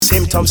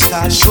symptoms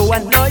start show, I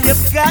know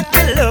you've got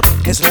to look.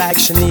 It's like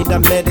she need a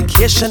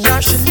medication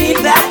or she need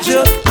that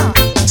drug.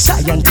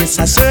 Scientists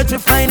are searching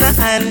to find an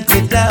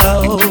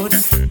antidote.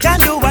 Can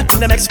do what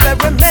them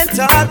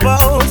experimental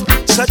about.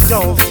 So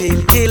don't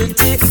feel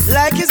guilty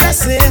like it's a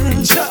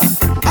sin. Sure,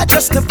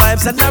 adjust the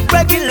vibes and a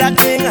regular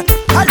thing.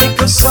 A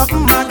little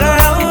something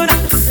around.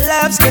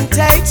 Love's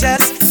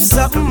contagious.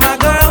 Something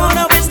around.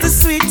 Oh, it's the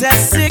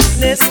sweetest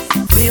sickness.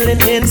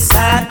 Feeling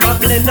inside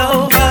bubbling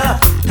over.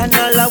 And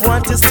all I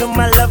want is to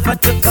my lover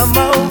to come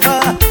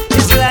over.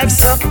 It's like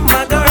something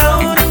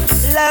around.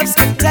 Love's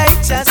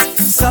contagious.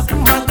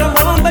 Something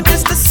around, but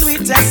it's the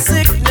sweetest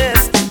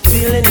sickness.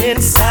 Feeling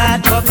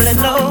inside bubbling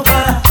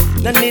over.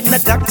 No need no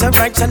doctor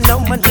right now, no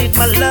I need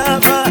my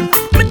lover.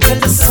 But tell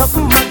you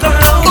something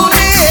around. Oh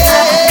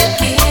yeah.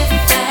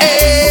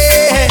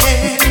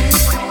 Hey.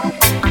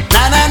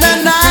 Na na na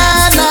na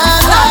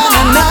na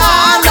na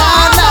na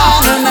na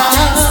na na.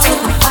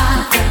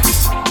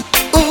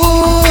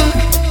 Ooh,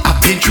 I've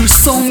been through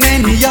so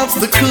many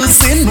obstacles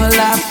in my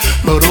life,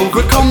 but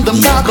overcome them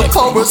by the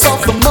powers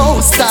of the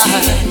Most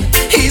High.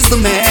 He's the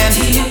man,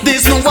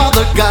 there's no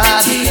other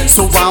God.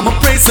 So I'ma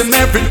praise him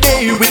every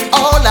day with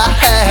all I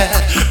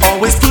had.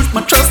 Always put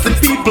my trust in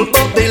people,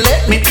 but they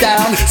let me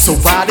down. So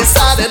I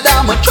decided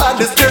I'ma try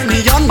this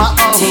journey on my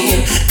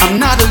own. I'm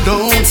not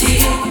alone,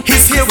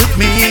 he's here with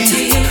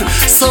me.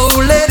 So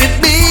let it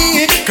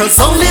be, cause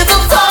only the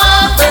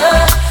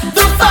Father,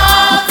 the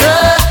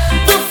Father,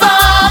 the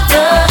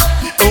Father,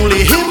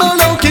 only him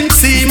alone can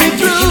see me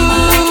through.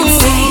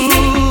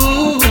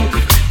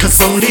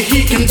 Cause only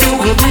he can do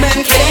what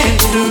man can't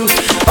do.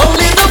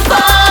 Only the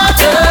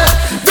Father,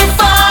 the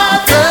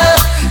Father,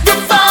 the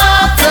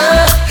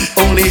Father,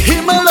 only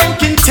him alone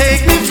can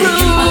take me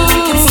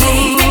through.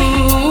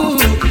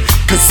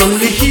 Cause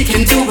only he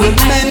can do what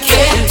man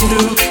can't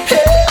do.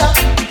 Yeah.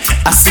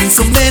 I've seen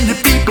so many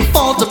people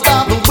falter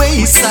by the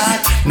wayside,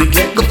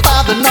 neglect the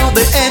Father, now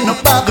they end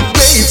up by the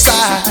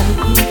graveside.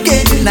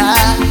 Getting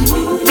high,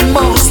 the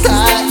Most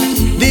High,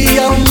 the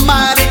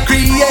Almighty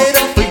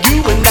Creator for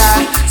you and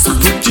I. So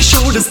put your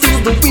shoulders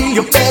to the wheel,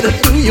 you better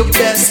do your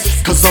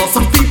best. Cause all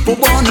some people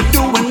wanna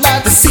do and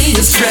like to see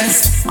you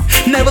stressed.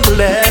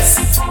 Nevertheless,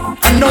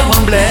 I know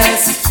I'm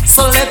blessed,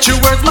 so let your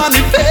words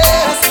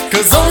manifest.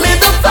 Cause only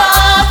the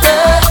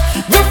Father,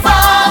 the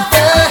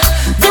Father,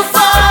 the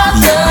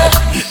Father,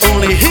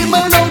 only him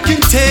alone can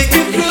take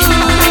me through.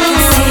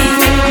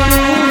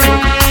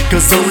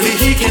 Cause only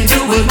he can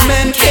do what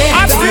man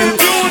can't do.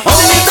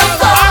 Only the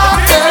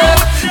Father,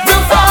 the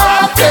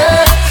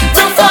Father,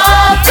 the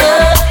Father,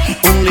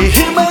 only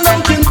him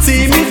alone can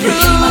see me through.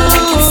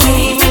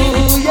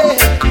 Yeah.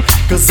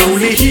 Cause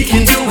only he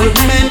can do what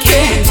man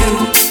can't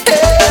do.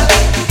 Yeah.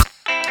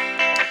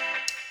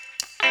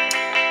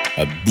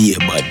 A beer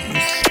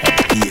buttons, a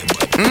beer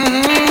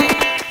buttons.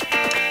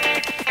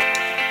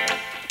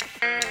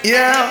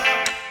 Yeah.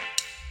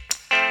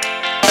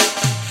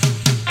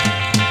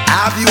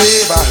 Have you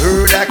ever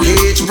heard a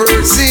cage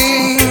bird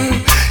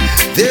sing?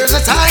 There's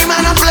a time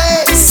and a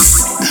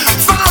place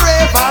for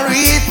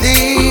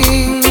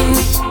everything.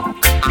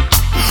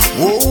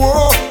 Whoa,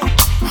 whoa,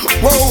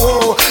 whoa,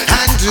 whoa.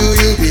 And do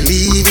you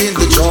believe in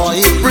the joy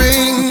it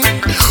brings?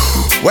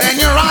 When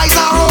your eyes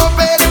are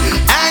open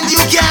and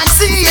you can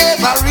see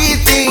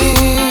everything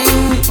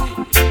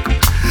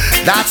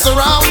that's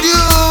around you.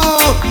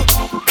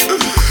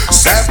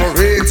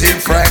 Separating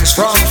friends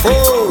from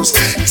foes,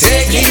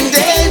 taking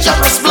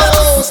dangerous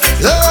blows,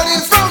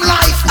 learning from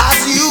life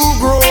as you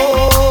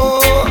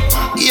grow.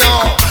 Yo,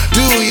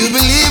 do you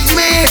believe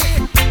me?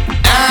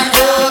 And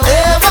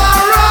however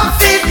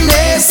rough it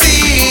may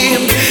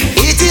seem,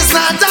 it is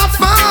not a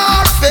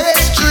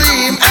far-fetched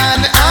dream.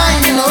 And I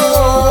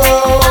know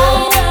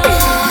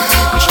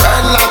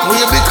dreadlock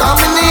will be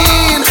coming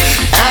in.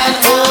 And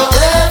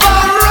however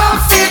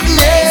rough it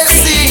may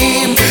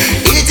seem,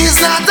 it is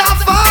not a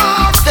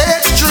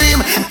far-fetched dream.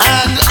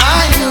 And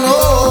I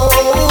know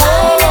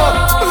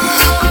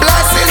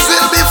blessings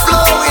will be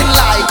flowing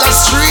like a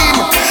stream.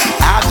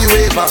 Have you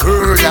ever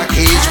heard a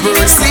cage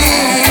bird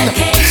sing?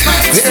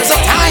 There's a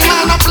time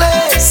and a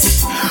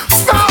place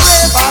for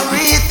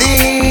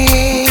everything.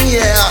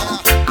 Yeah.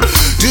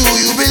 Do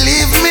you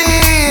believe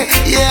me?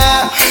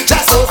 Yeah.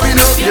 Just open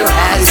up your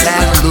eyes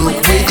and look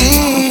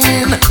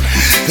within.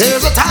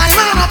 There's a time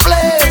and a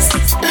place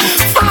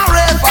for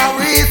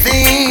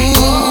everything.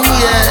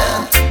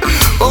 Yeah.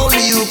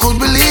 Only you could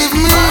believe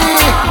me.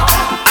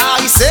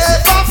 I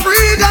said for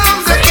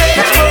freedom the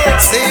cage bird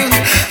sing.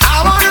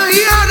 I wanna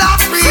hear that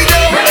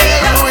freedom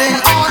bell ring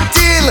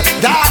until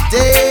that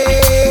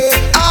day.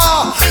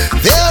 Oh,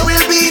 there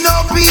will be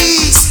no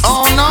peace.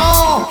 Oh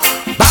no.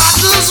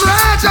 Battles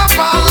rage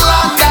upon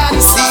land and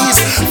seas,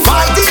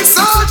 fighting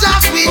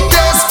soldiers with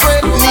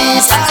desperate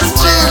knees, as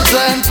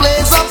children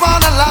plays upon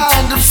a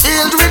land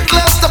filled with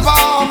cluster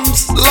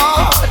bombs.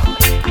 Lord,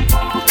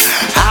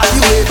 have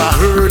you ever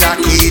heard a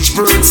cage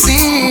bird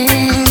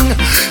sing?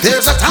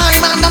 There's a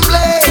time and a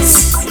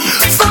place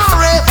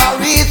for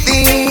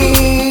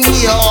everything.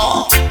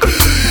 Yo,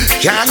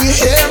 can you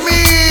hear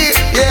me?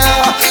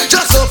 Yeah,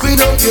 just open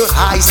up your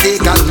eyes. eyes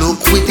take a look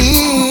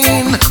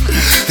within.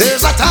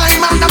 There's a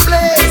time and a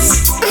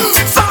place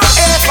for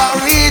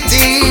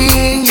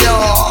everything,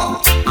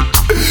 yo.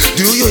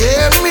 Do you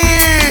hear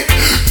me?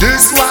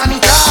 This one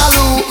call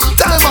you.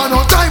 Time and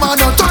no time and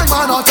no time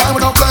and no time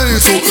and no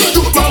place. So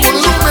you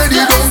probably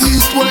ready down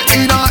this way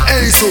in a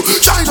ace. So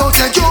try to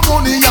take your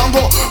money and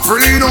go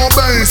free no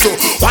base. So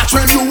watch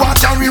when you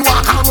walk and we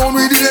walk around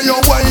with it in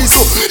your way.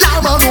 So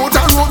time and no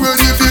time road when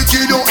if you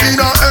kid you in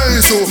a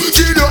ace. So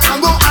kid you and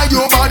go hide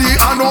your body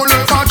and don't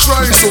let my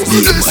try. So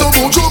listen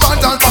to your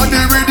band and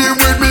the rhythm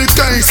with me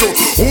case. So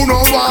who know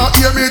what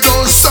hear me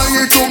just say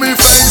it to me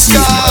face.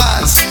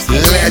 Cause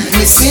let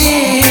me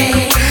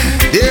sing.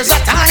 There's a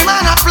time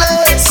and a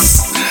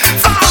place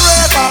for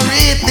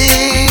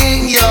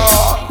everything, yo.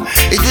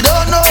 If you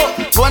don't know,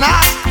 go and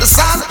ask the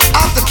son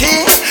of the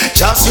king.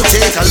 Just you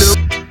take a look.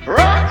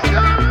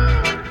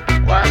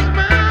 Rockstar, what's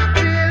my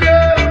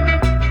pillow?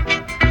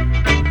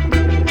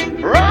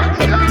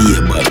 Rockstar,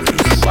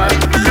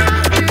 what's my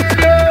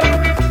pillow?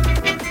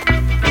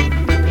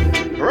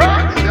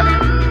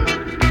 Rockstar,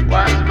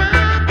 what's my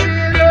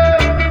pillow?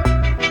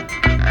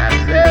 I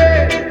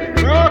said,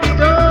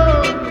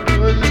 Rockstar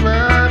was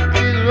my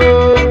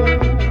pillow.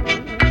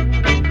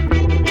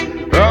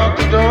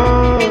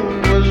 Rockstar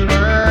was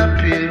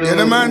my pillow. Yeah,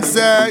 the man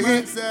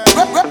say,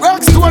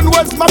 Rockstone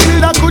was my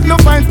pillar, could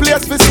not find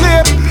place for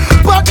sleep.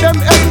 But them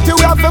empty,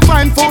 we have to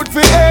find food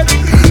for eat.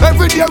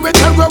 Every day we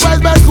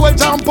terrorize by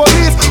soldiers and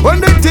police.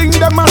 When they think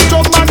them a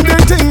strong man, they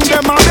think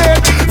them a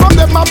dead. From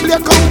them a play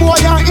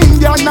cowboy and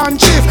Indian and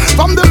chief.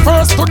 From the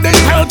first to the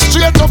third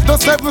straight up the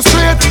 7th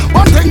street.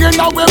 One thing in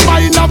our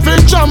mind, I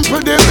feel jump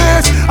with the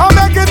base. I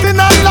make it in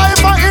a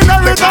life, I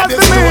inherit as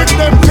the meat.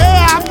 Them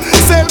pay off,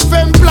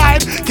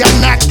 self-employed,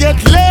 cannot get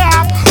laid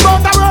off.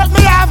 But the work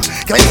me have,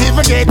 can't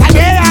even get a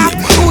day off.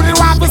 Who they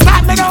want to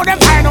stop me now, them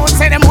find out,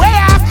 say them way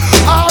off.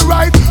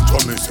 Alright,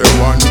 so me say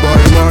one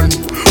by one,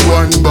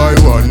 one by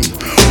one,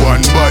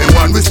 one by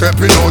one. We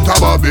stepping out of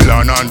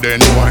Babylon and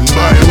then one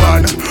by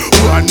one,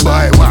 one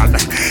by one.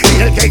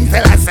 Hill King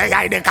tell us say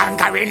I the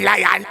conquering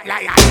lion,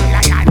 lion,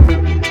 lion.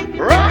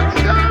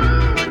 Rockstar,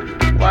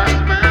 what's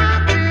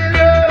my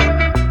pillow?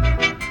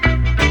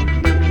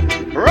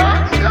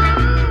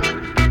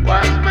 Rockstar,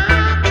 what's my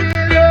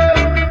pillow?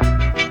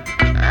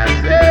 I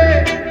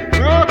said,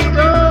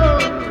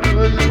 Rockstar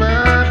was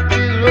my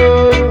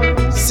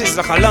pillow.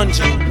 Sister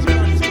Kalonji,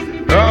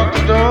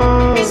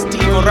 Rockstar,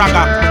 Steve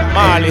Raga,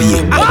 Marley.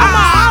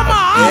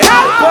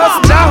 Help us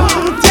down,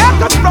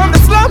 take us from the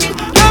slum.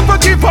 Never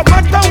give up,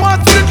 matter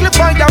what, strictly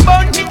find your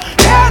bun.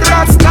 Hey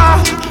Rasta,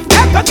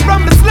 take us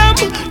from the slum.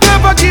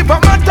 Never give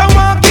up, matter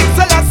what, King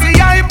Selassie,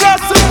 I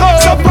bless you.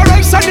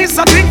 Separation is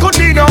a thing, could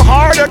be no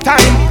harder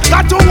time.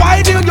 Got to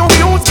widen your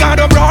views,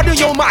 gotta broaden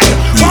your mind.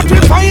 What we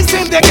find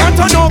in they can't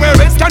know where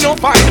rest cannot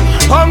find.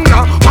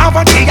 Hunger,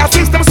 poverty, a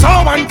system so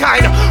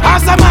unkind.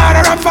 As a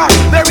matter of fact,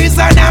 there is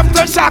an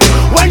aftershock.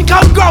 When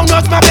come ground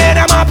us, my bed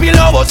and my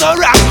pillow was a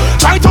rock.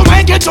 Try to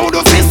make it through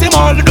the system,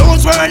 all the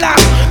doors were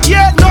locked.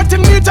 Yeah,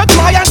 nothing need to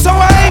try and so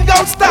I ain't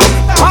gonna stop.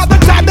 All the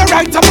time they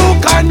write a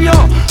book on you.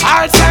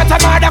 All sorts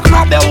of other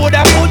crap they would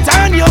have put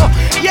on you.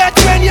 Yet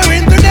when you're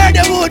into there,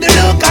 they would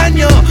look on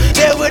you.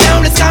 They would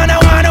only stand and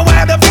wanna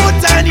wipe the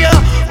foot on you.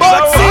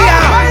 But so see ya.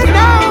 right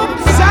now,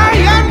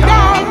 Zion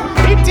down,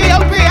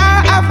 Ethiopia,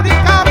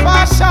 Africa,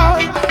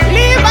 fashion,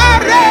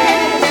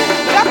 liberate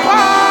the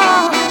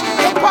poor,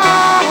 the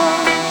poor.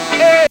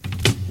 Hey.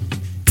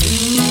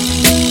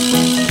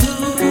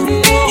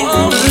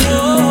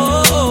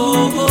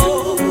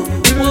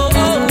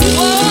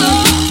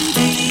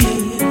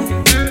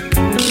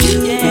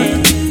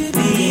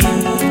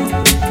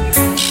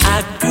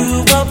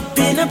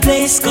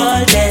 Place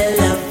called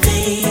Lbc,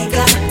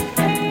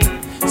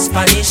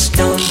 Spanish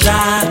town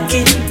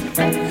rocking,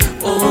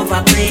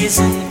 over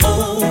blazing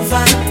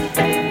over.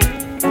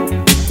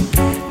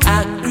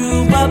 I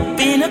grew up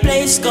in a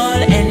place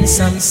called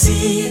Ensom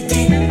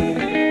City,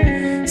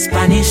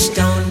 Spanish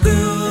town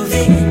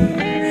grooving,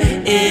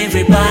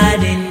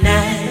 everybody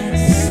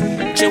nice.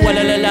 Chihuahua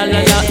la la la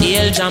la,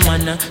 El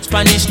Jamana,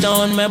 Spanish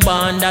town me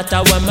born, that's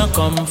where me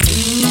come from.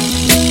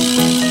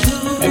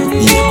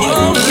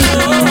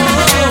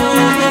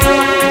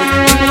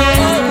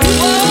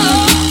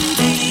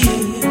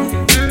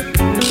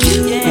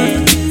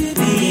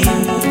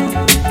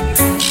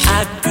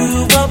 I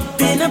grew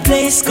up in a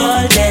place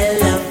called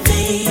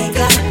Lbc,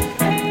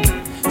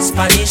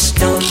 Spanish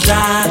town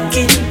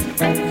rocking,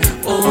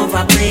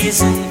 over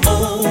blazing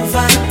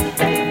over.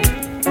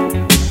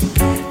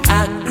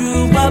 I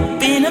grew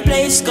up in a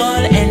place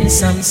called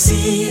Ensom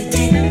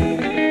City,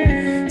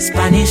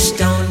 Spanish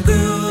town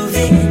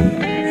grooving,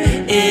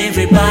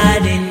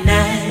 everybody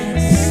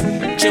nice.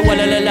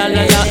 Chihuahua la la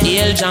la la,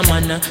 hail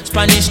German.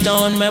 Spanish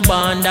town, me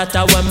born, that's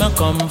where me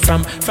come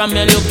from. From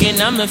me looking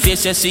at me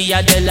face, you see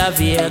a de la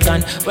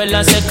vegan. Well,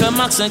 I say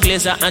Max and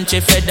Glazer,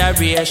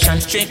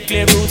 anti-federation.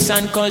 Strictly roots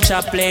and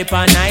culture, play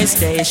per nice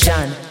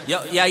station. Yo,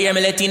 yeah,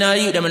 me Latino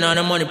youth, them on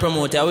the money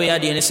promoter. We are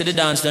doing this to the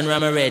dance, done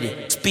ram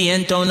ready.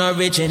 Spain town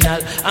original.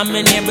 I'm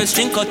in neighbors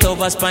drink out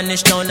over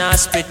Spanish town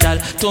hospital.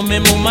 To me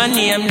mama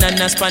name,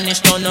 Nana Spanish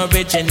town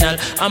original.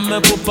 I'm a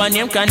papa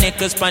name,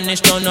 Kaneka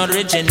Spanish town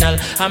original.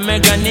 I'm a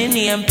granny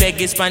name,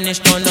 Peggy Spanish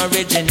town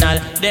original.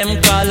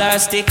 Them call her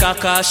sticker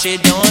cause she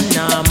don't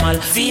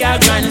normal. For our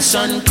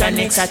grandson,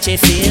 Kaneka such a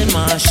field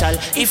marshal.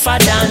 If I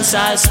dance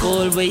all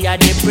school, we are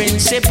the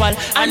principal.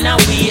 And now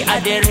we are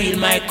the real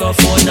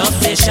microphone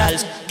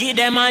officials. Give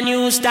them a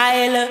new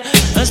style.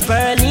 A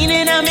Sperling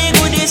in a me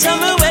goodies, I'm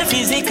well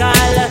physical.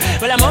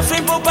 Well, I'm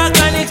offering Papa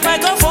Chronics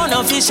microphone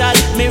official.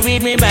 Me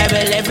read me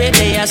Bible every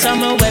day, and some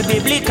well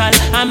biblical.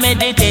 I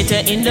meditate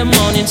in the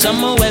morning,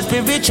 some well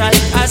spiritual.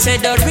 I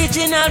said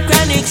original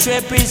Chronics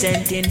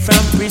representing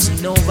from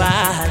prison over.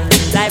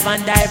 Live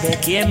and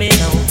direct, hear me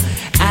now.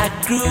 I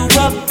grew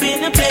up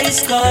in a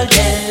place called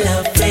De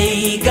La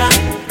Vega.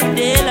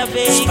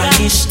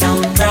 Spanish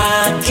town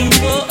rocking,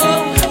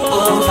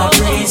 over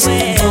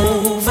praising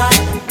over.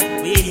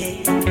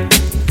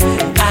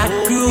 I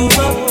grew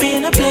up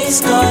in a place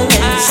called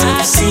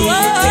Lbc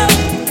In'Tl.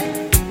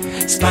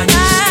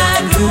 Spanish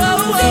town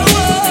grooving,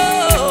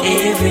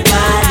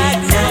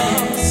 everybody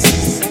knows.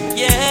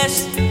 Yes,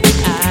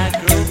 I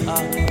grew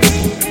up.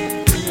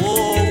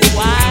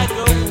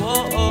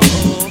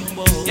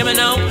 Yeah, me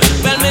know.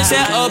 Well, me say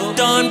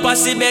uptown,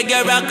 posse beg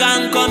your rock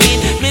and come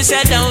in. Me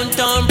say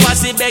downtown,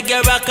 posse beg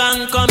your rock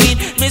and come in.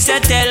 Me say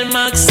tell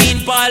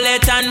Maxine,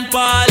 Paulette and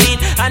Pauline.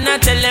 And I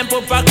tell them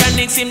Papa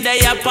Chronics him they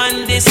up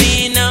on the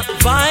scene.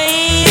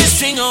 Voice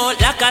string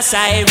out like a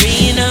siren.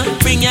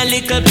 Bring your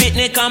little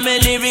picnic and my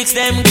lyrics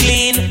them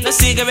clean. No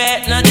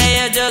cigarette, no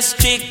they just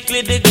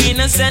strictly the green.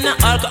 And send no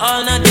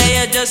alcohol, no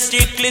they just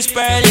strictly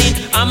Sperling.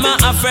 I'm a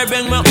afraid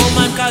bring my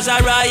woman cause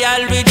a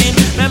royal rhythm.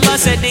 Remember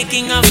said the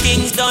king of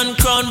kings done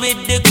crown with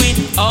the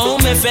queen. Oh,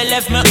 me fell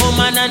left my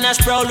woman and a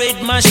sprawl with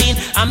machine.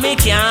 And me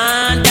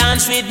can't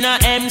dance with no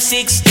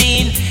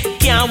M16.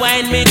 Can't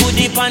wind me good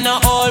deep on no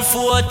all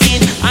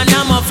 14. And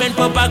I'm offering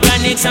Papa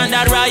Chronics and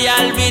the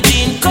royal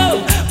routine.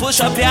 Come, push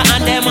up your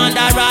hand them on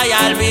the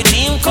royal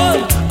routine.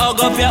 Come,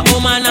 hug up your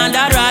woman and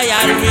the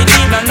royal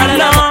routine. No, no,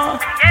 no,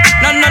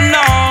 no, no, no,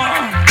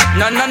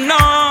 no, no, no,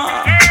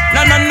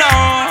 no, no, no.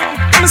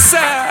 I'm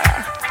sad.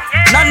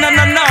 No, no,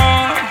 no, no.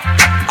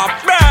 A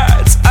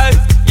birds,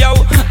 yo.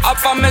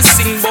 After me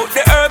sing bout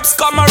the herbs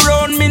come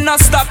around, me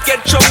not stop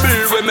get trouble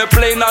when me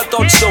play a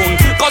touchdown.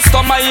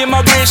 Customer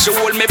immigration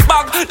hold me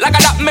back like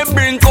that me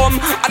bring come.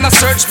 And I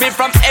search me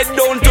from head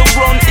down to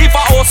ground. If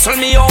I hustle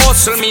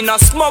me,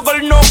 not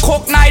smuggle no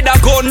coke, neither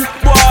gun.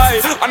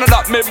 Why? And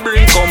that me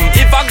bring come.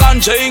 If I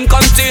ganja in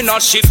container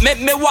ship,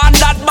 make me want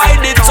that by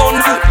the ton.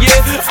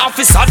 Yeah,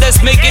 officer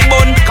just make it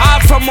bun.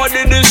 Car from out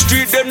in the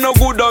street, them no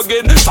good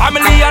again.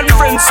 Family and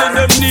friends say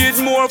them need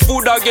more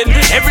food again.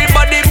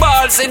 Everybody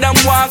ball say them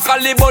want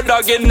Calibut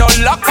again. No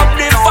lock up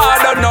the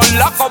father, no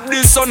lock up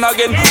the son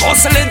again.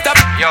 Hustling top.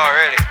 Yo,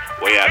 ready?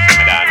 Where you at, me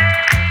Dan?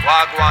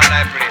 Walk one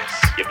night, please.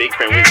 Your big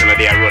friend Wilson of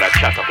the road a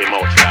chat up him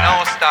outside.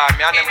 No star,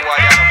 me and them boy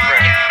they are my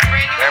friend.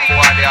 Them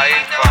boy they are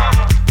inform.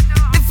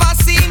 If I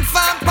see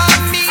inform for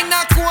me,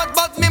 not quote,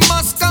 but me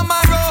must come a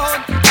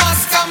road.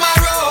 Must come a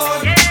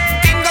road.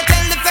 Him go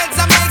tell the feds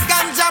I make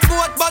ganja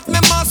boat, but me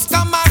must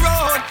come a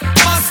road.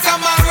 Must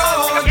come a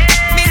road.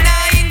 Me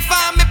nah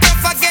inform, me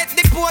prefer get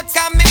the port,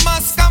 cause me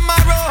must come a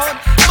road.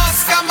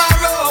 Must come a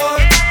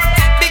road.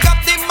 Big up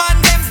the man,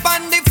 them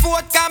pan the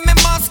fort, cause me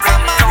must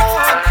come a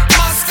road.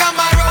 Must come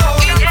a road.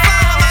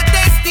 Inform and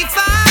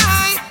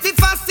testify. The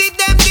first see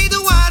them did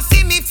want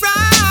see me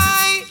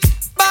fry.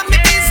 But me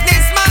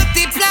business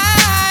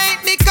multiply.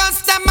 Because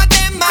some of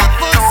them are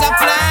full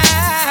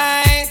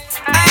supply.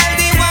 All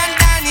the one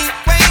Danny,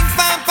 when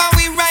inform for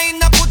we ride,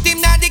 now put him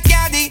na the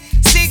caddy.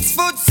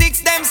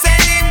 6'6", them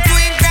send him to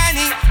him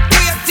granny.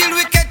 Wait till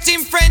we catch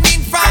him friend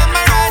in from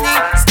Marani.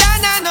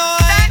 Stand and hold.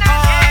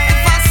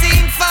 If I see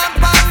him from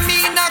me,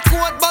 not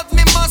quote, but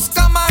me must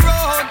come a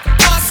road.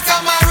 Must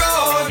come a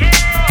road.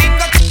 Him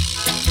got.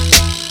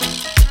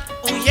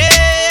 Oh yeah.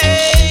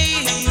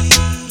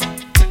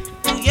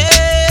 Oh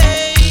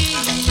yeah.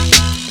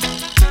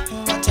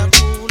 What a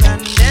cool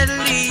and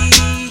deadly.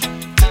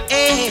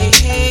 Hey,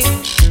 hey.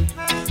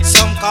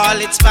 Some call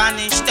it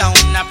Spanish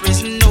Town, a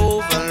prison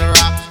oval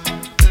rock.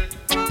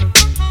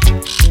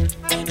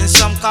 And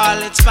some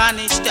call it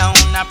Spanish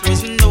Town, a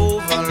prison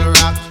oval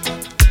rock.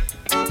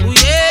 Ooh,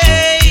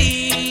 yeah.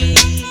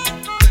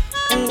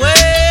 Ooh,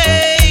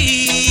 hey.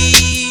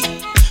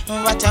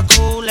 What a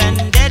cool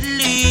and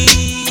deadly.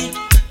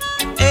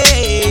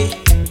 Hey.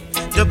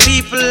 The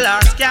people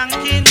are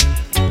skanking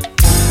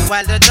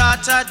while the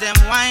daughter them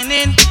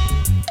whining.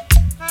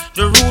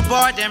 The rude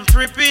boy them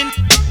tripping.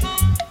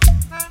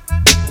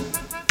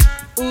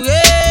 Ooh, yeah.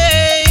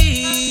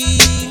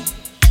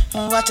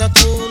 What a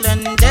cool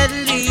and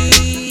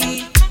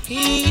deadly.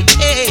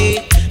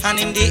 Hey. And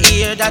in the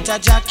ear that a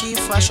jockey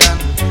fashion.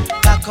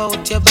 Back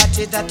out your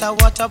body that a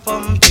water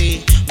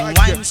pumpy.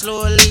 Wine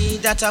slowly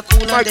that a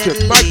cool and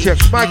deadly.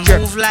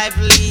 Move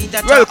lively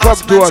that a welcome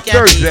to our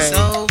Thursday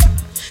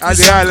at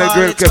the Island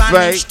Grill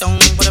Cafe.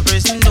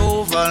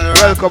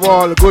 Welcome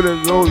all the good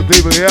and old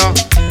people here.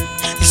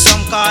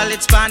 Some call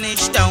it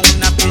Spanish Town,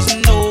 a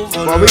prison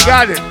oval. But we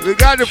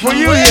got it for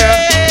you here.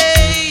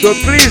 So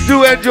please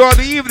do enjoy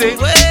the evening.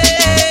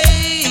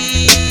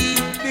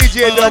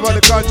 DJ Dub on the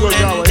control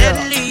tower here.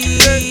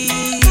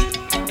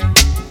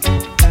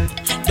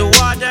 The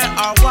water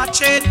are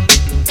watching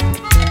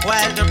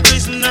while the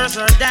prisoners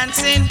are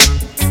dancing.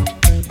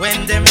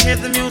 When them hear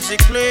the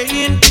music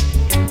playing,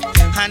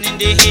 and in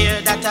the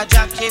ear that a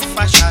jockey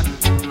fashion.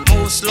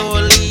 Move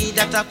slowly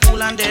that a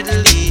cool and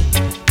deadly.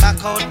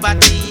 Back out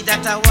body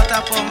that a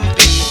water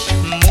pumpy.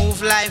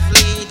 Move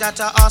lively that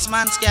a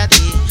horseman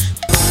scaddy.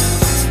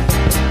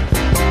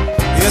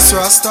 Yes,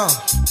 Rasta.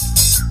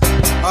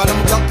 All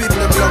them black people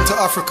that belong to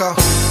Africa.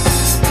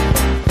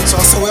 So I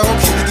say we are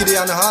keep the giddy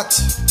and the hot.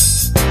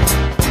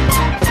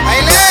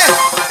 Aile!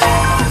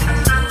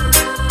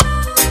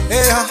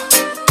 Hey,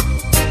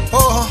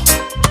 oh,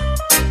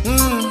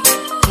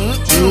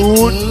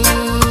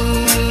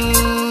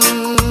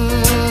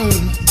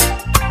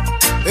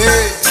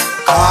 hey,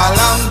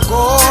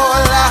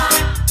 Kalangola,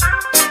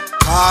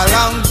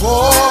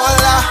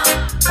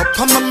 up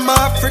on my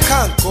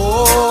African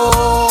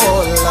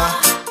cola,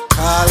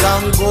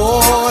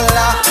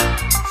 Kalangola,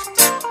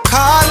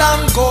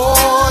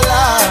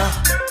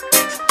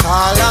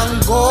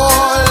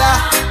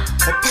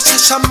 up on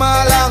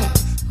Shamalang,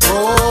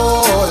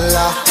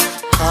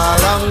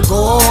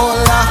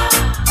 Kalangola.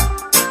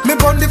 Me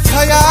burn the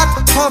fire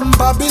from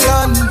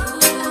Babylon.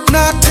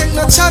 Not take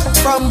no chat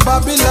from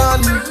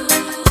Babylon.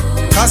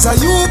 Cause a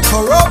you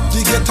corrupt,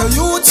 the ghetto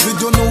youths, we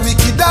don't know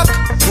wicked act,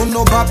 who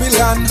know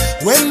Babylon.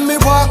 When me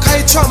walk,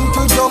 I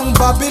trample down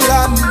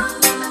Babylon.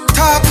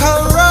 Talk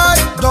and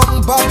ride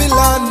down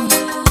Babylon.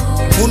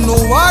 Who know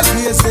what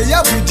ways they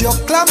are with your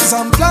clams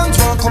and plans.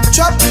 Won't come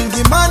trapping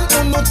the man,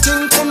 who no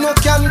think, who no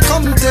can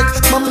come take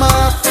Mama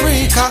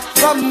Africa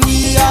from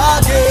me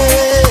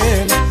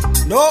again.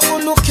 No,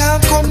 no can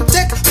come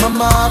take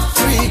Mama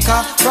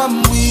Africa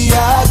from we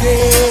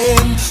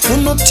again. Who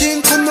no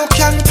think, who no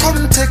can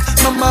come take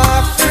Mama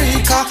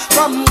Africa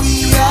from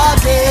we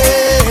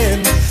again.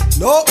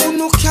 No, who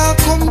no can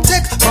come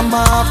take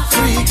Mama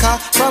Africa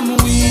from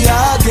we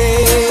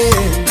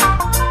again.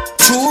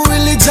 True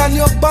religion,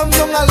 you bomb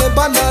down a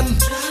Lebanon.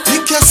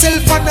 Lick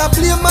yourself and a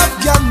blame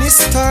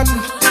Afghanistan.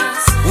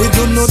 We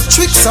do no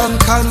tricks and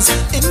cons,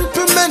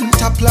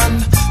 implement a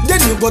plan.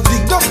 Then you go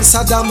dig down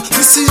Saddam.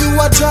 We see you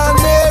a draw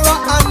nearer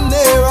and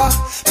nearer.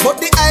 But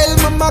the Isle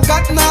mama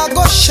got now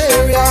go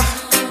share ya.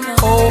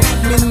 Oh,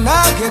 me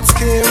nah get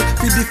scared.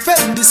 We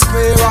defend the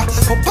square.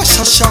 Papa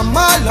Shasha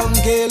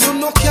Malangale, who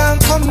no can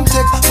come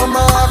take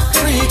Mama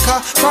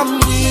Africa from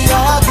me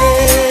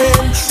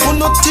again. Who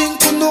no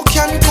think, who no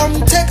can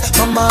come take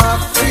Mama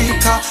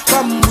Africa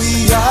from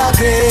we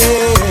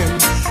again.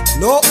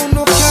 No,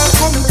 no can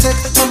come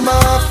take Mama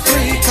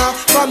Africa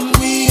from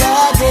we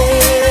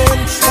again.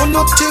 Oh,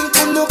 no think,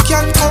 no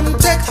can come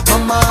take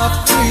Mama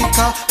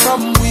Africa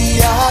from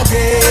we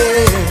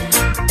again.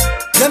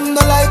 Them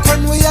no like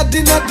when we are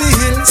in the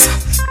hills.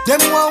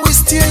 Them want we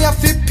stay here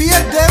fi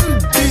pay them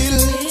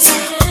bills.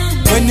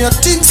 When you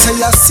think say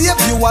you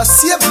are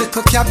save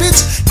little cabbage.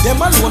 Them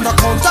alone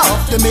account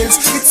off the mills.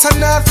 It's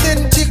an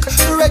authentic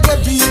reggae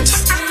beat.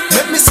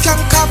 Let me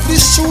skank off the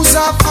shoes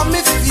off of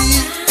my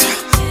feet.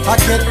 I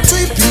get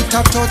 3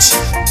 Peter touch,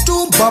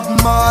 2 Bob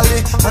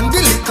Marley, and the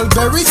little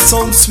berry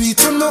sound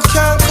sweet. You no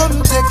can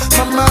come take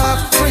Mama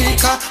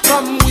Africa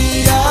from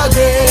we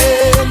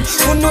again.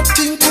 Who no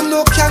think you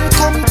no can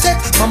come take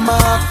Mama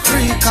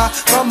Africa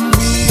from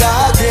we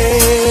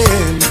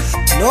again.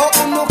 No,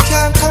 who no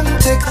can come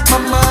take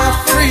Mama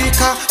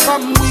Africa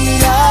from we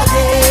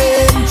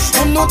again.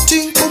 Who no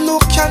think you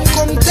no can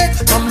come take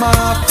Mama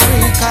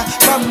Africa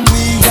from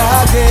we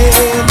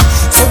again.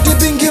 So the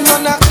bingy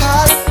man a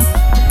call.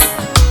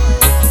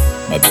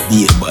 A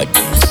beer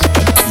buddies.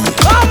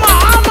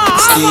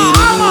 Still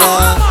in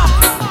love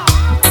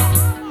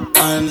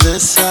on the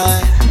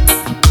side.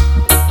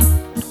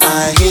 I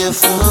hear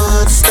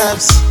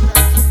footsteps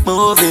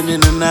moving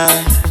in the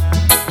night.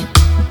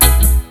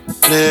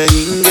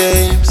 Playing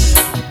games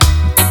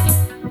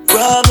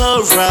from a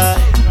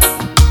ride.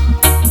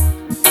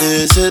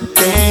 There's a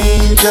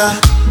danger,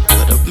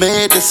 but I've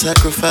made the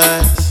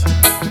sacrifice.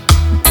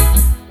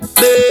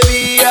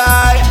 Baby, I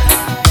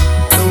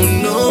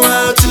don't know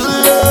how to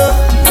love.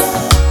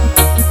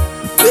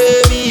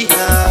 Baby,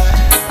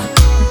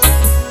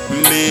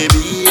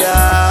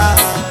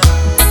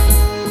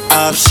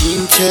 I've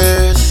seen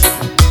tears,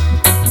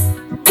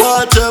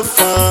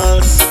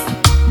 waterfalls.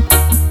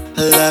 I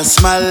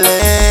lost my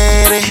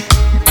lady,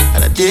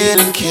 and I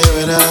didn't care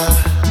at all.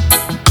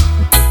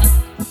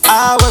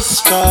 I was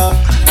strong,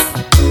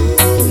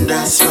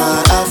 that's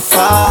what I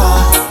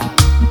fought.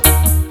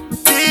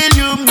 Till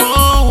you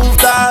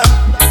moved on,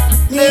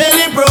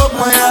 nearly broke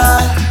my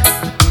heart.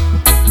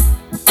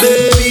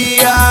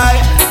 Baby, I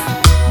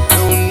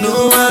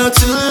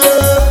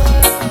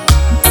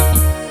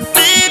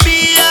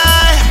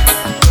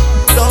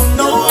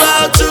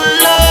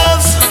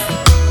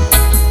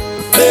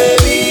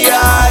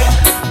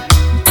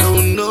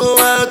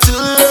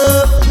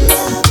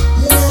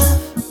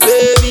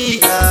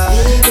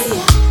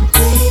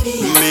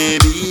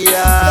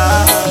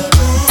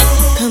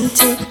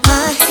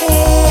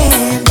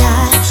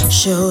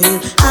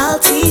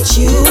teach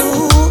you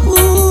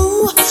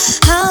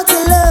how to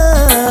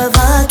love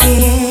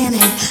again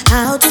and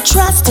how to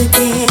trust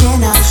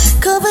again.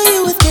 I'll cover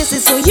you with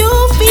kisses so you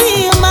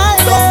feel my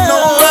love. Don't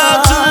know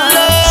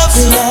how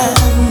to love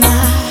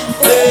my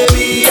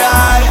baby. I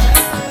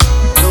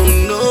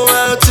don't know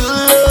how to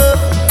love.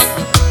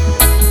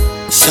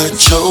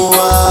 Such a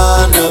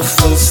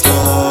wonderful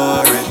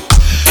story.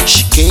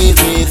 She gave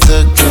me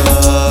the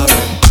glory.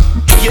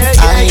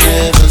 I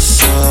never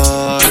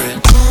saw it.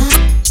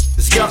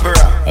 A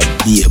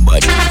beer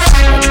bud.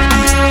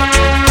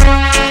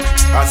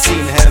 I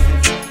seen heaven.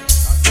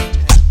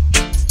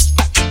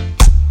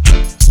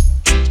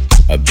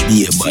 A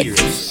beer bud.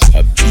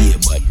 A beer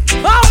bud.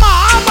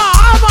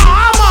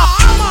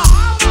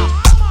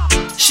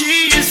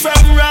 She's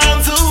from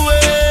round the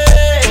way.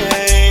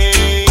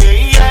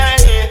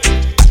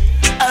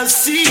 I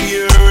see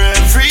her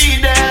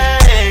every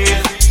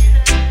day.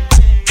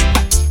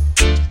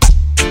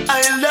 I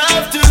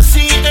love to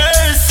see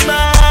her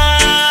smile.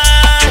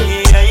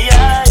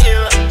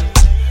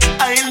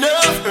 I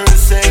love her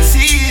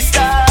sexy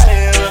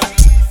style.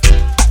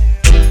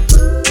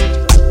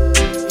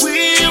 We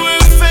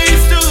were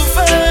face to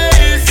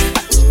face,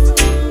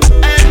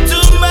 and to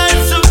my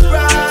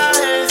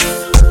surprise,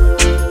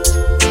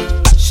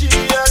 she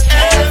had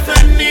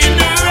heaven in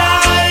her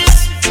eyes,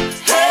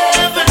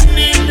 heaven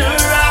in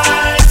her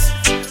eyes,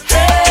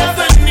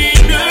 heaven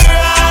in her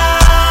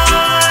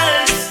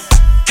eyes.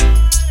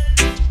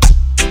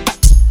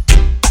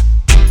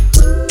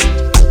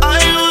 I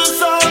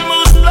was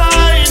almost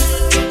blind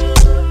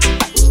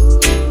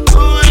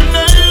when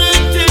I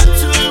looked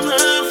into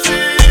her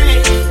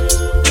face.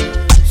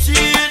 She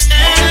had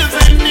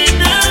heaven in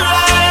her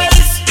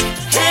eyes,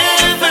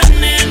 heaven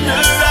in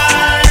her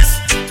eyes,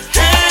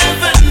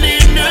 heaven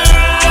in her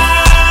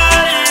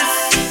eyes.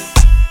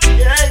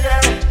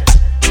 Yeah.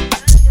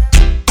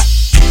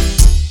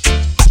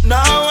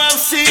 Now I've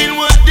seen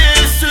what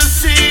there's to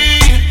see.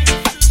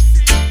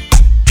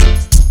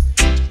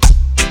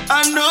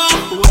 I know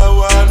who I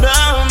wanna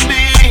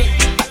be.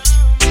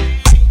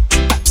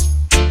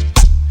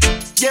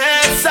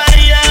 Yes, I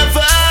have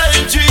a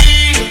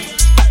dream.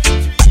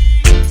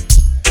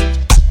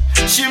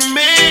 She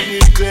made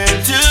it clear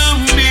to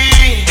me.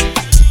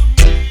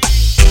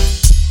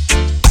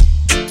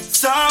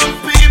 Some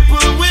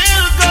people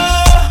will go,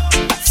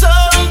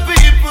 some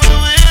people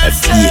will A beer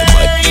stay.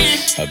 bud.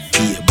 A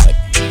beer bud.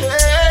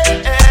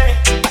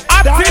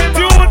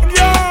 Attitude,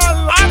 girl.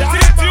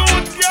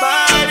 Attitude, girl.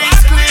 But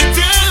it's clear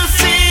to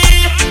see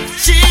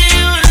she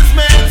was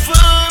meant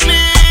for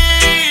me.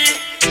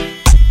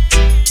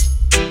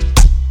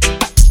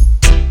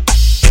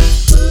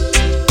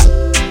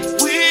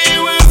 We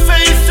were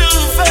face to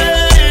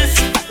face,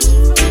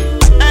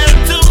 and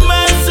to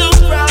my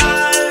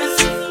surprise,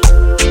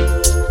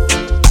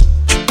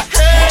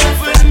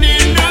 heaven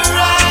in her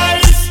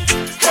eyes,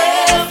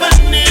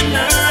 heaven in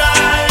her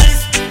eyes,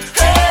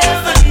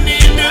 heaven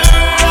in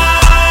her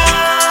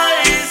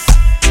eyes.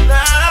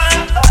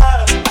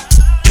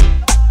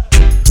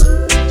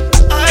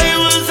 I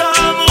was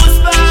almost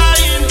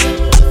blind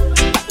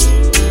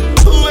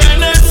when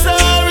I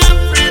saw her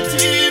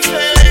pretty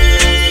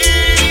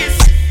face.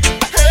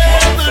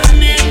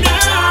 Heaven in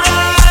her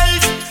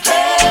eyes,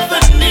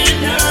 heaven in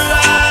her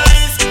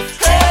eyes,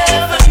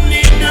 heaven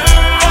in her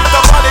eyes.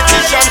 The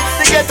politician,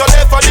 they get a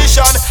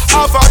definition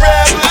of a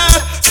rebel.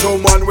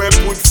 Someone will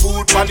put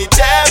food on the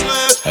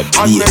table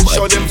and make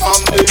sure them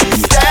family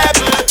is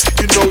stable.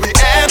 You know we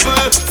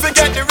able,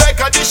 forget the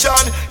recognition.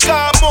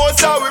 Cause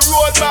most of we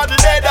rose by the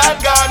dead and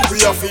gone.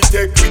 We have to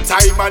take we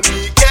time and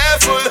be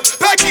careful.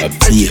 Pack A it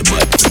beer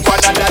bud. to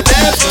another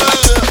level.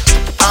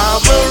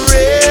 I'm a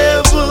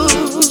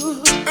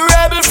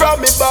rebel from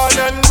me born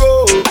and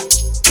grow.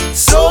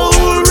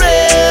 Soul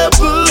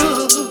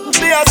rebel.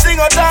 Me a sing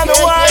a time me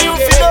want you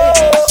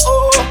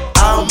feel.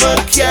 I'm a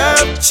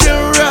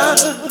capturer.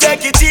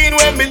 Take it in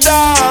when me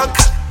talk.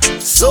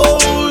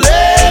 Soul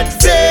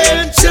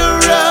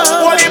adventurer.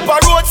 One hip a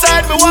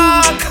roadside me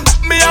walk.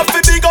 Me have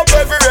to big up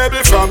every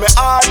rebel from me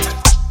heart.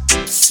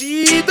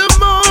 See the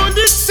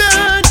morning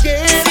sun,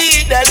 yeah.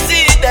 See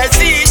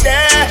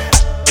that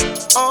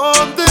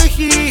on the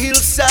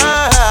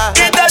hillside.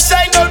 It a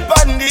shine out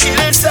on the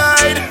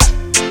hillside.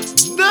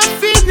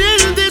 Nothing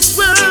in this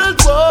world,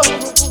 whoa,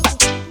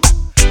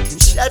 can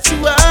shut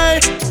you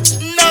out.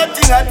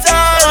 Nothing at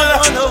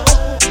all. No.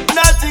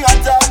 Nothing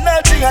at all.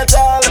 Nothing at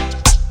all.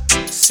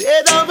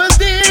 Said I'm a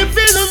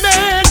different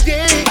man,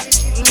 yeah.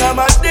 I'm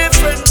a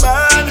different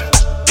man,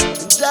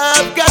 and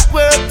I've got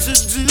work to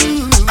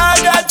do. I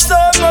got so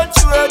much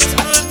work to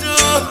do.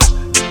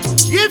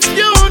 If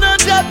you not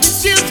got the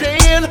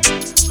children,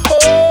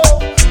 oh,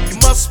 you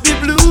must be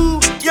blue.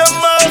 You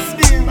must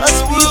be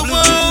blue.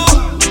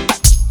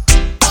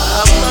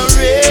 I'm a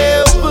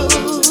rebel.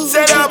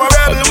 Said I'm a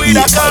rebel with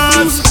a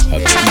cause.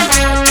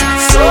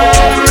 So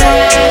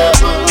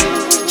rebel.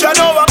 You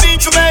know I've been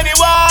through many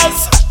wars.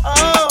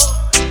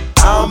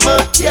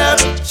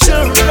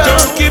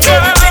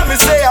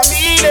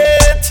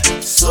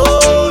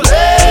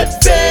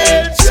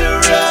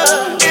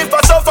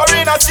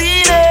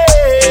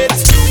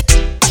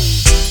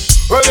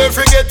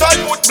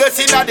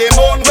 in a them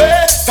own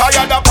way.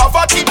 Tired of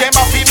poverty, them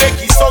a fi make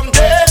it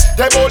someday.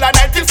 Them all a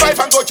 9 till 5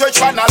 and go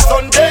church on a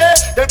Sunday.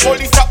 The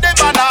police stop them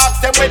and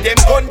ask them where them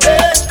gun day.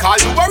 Call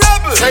you a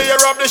rebel, say you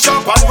rob the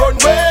shop and run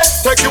way.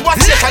 Take you a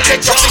stick and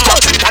take your finger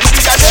and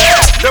be a day.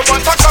 They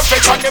want a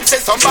confession, them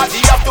say somebody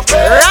have to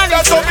pay.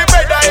 That's how me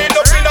brother end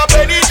up in a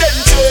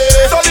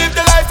penitentiary. So live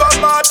the life of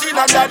Martin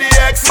and Daddy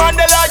X.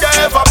 Mandela you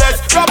ever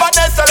blessed, Robert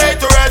Nesta late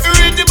to rest.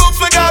 Read the books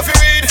we got to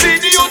read, feed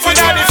the youth we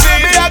got to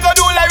feed. Me I go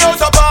do like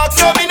Rosa Parks,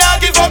 no me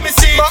not give up me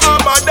seat. My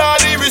armor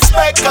dolly,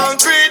 respect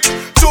concrete.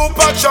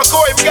 Tupac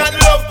Shakur, if got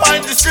love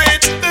find the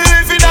street.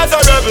 Living as a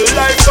rebel,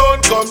 life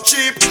don't come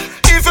cheap.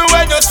 Even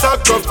when you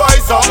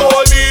sacrifice a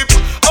whole heap,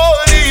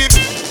 whole heap.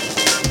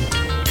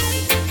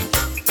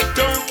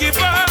 Don't give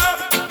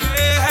up,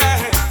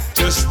 yeah.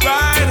 Just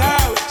ride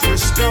out your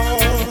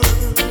storm.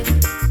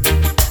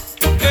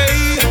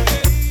 Hey,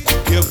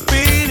 you've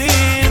been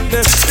in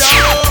the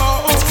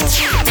storm,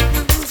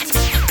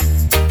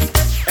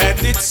 and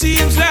it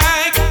seems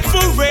like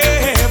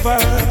forever.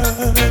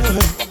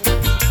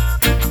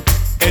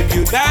 And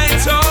your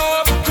nights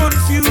of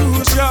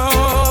confusion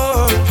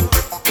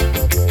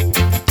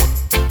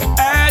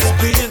has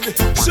been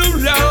so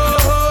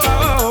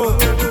long.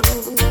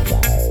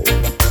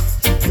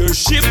 Your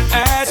ship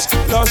has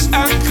lost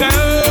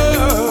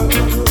anchor,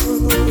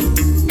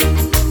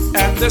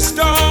 and the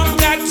storm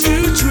that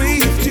you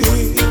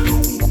drifted.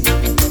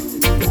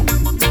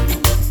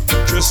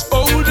 Just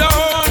hold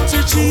on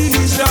to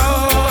Jesus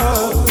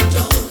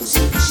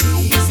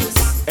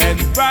and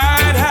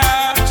ride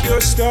out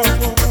your storm.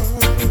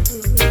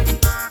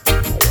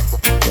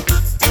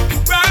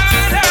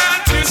 Ride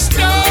out your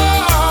storm.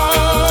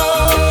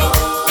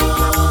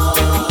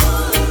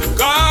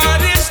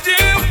 God is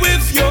still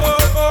with you.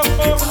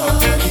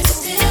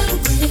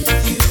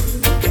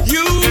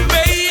 You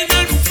may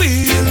not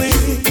feel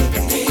it,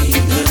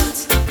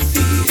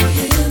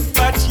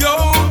 but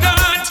you're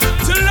not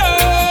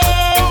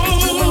alone.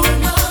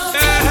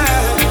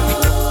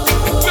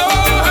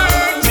 You're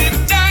hurting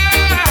now,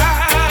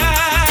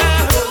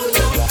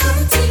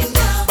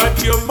 but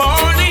your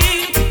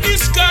morning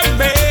is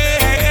coming.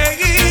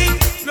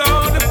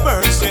 Lord of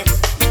mercy,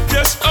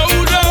 just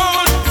hold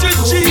on to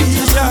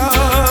Jesus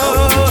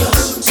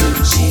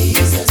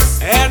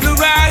and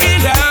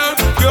ride out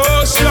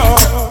your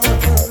storm.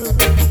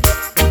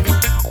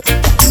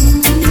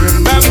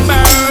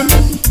 Remember,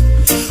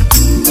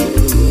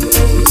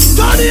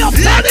 turn it up,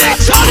 turn it up,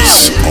 turn it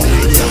up.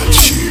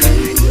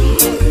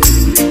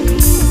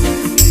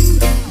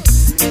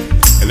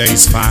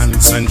 LA's fine,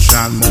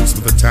 sunshine most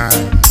of the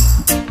time,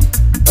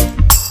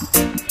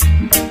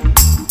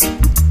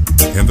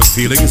 and the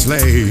feeling is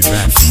laid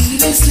back.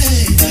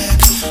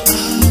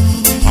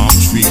 Palm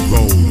Tree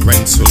Road,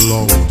 rent so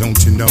low,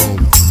 don't you know?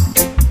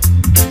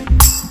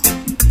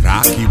 But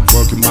I keep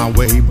working my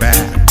way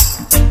back.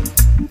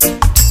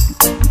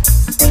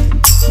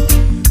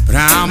 But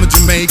I'm a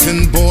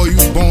Jamaican boy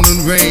who's born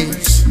and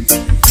raised.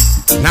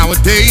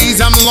 Nowadays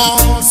I'm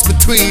lost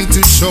between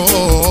two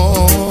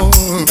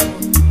shores.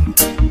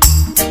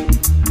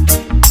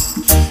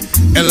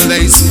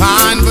 LA's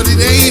fine, but it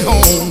ain't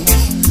home.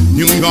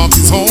 New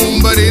York's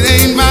home, but it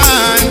ain't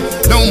mine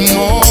no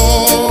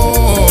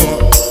more.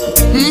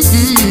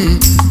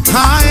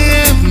 I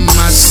am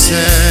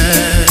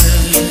myself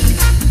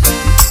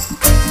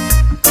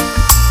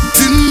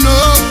to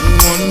no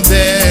one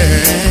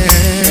there,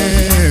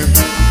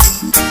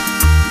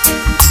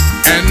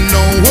 and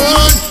no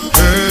one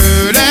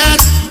heard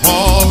at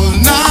all,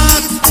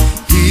 not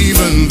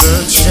even the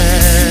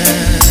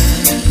chair.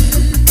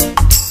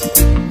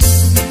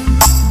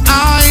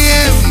 I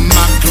am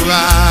my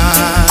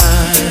cry,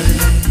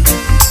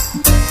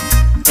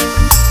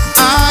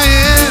 I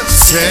am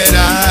said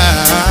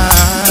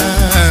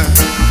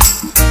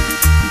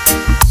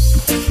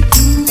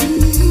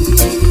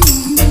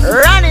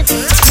Run it. Turn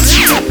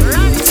it up,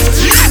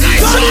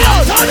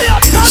 turn it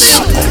up, turn it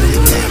up.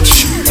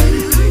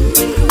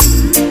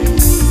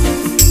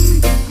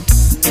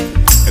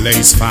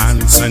 LA's fine,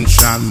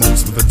 sunshine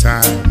most of the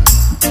time,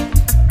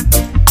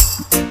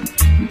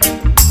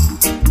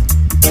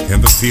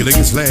 and the feeling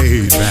is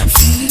laid back.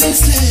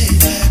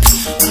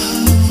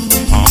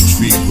 Palm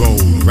Tree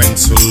Road, rent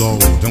so low,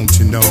 don't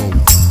you know?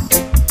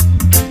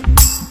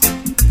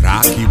 But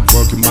I keep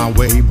working my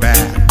way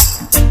back.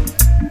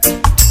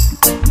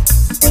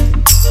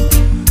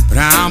 But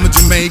I'm a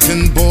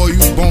Jamaican boy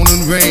who's born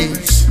and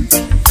raised.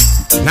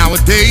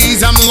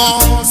 Nowadays I'm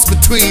lost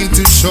between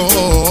two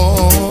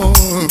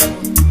shores.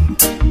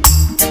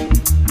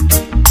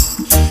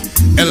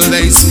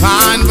 LA's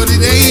fine, but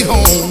it ain't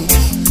home.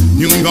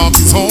 New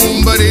York's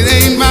home, but it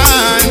ain't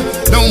mine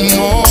no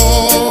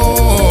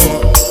more.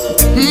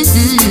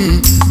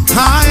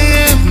 I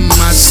am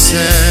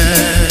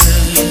myself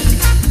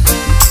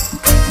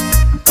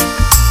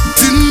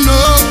to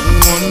no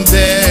one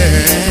there,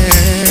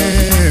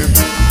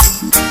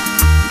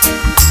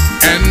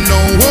 and no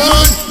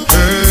one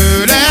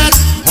heard at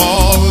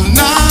all,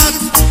 not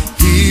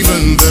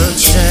even the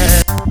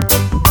chair.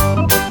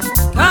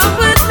 Come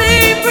with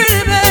me,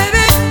 pretty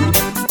baby.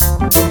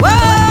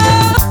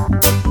 Whoa.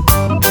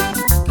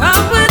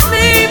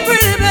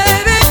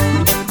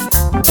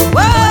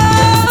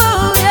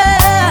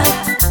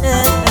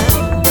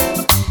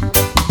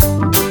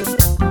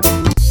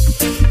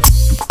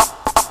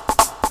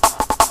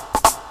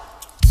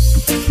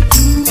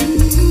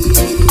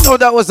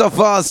 that was a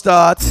false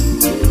start.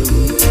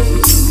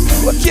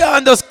 We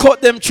can't just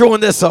cut them through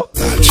this up.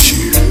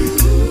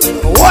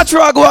 Watch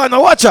her go on,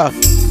 watch her.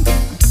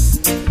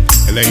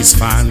 LA's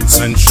fine,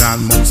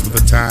 sunshine most of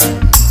the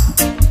time.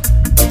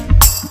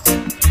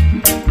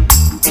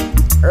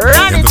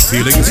 Run and the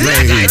feeling is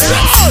laid.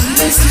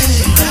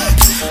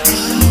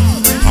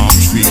 Palm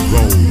tree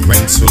grove,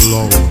 rent so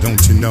low,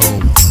 don't you know?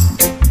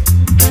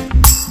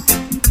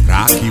 But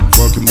I keep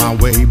working my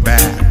way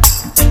back.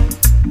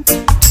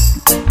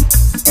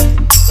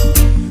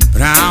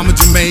 But I'm a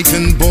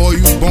Jamaican boy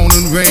who's born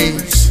and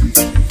raised.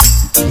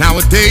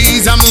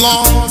 Nowadays I'm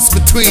lost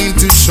between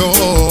two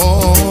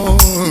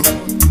shores.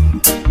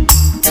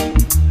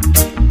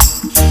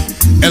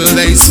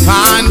 LA's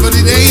fine, but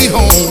it ain't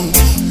home.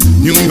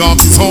 New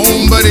York's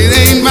home, but it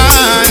ain't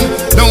mine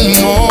no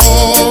more.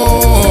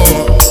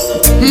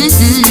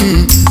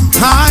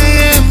 I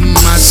am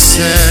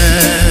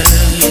myself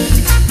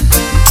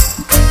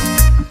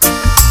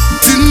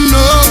to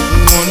no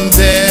one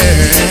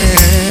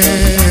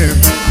there,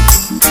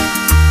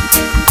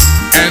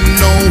 and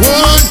no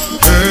one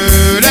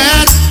heard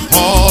at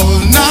all,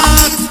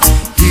 not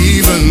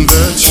even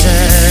the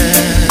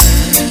chair.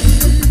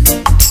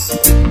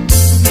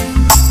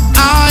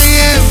 I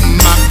am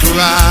my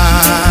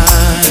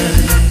cry,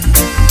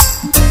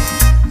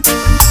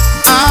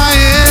 I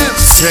am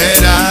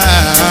said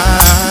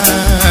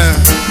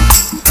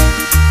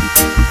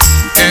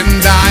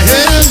and I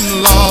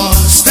am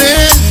lost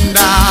and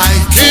I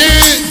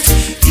can't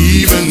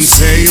even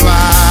say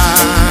why.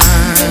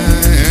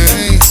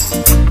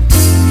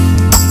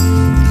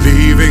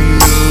 Leaving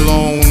me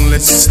lonely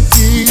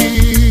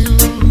still.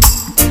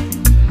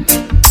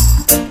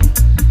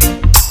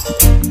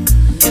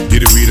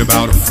 Did you read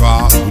about a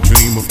frog who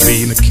dreamed of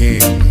being a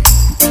king?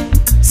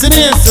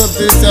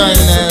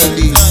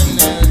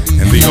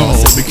 And they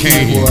all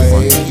became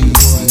one.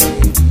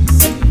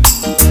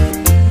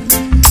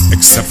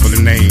 Except for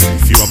the name, a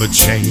few other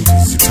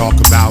changes. You talk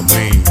about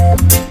me.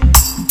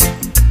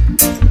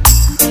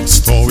 The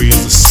story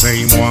is the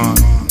same one.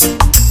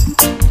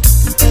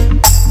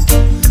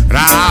 But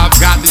I've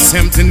got this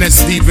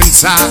emptiness deep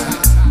inside,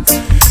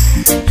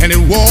 and it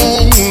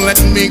won't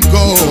let me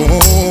go.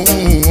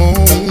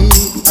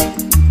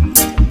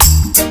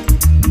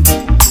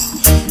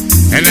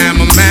 And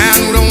I'm a man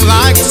who don't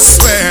like to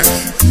swear,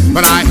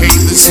 but I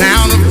hate the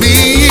sound of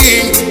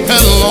being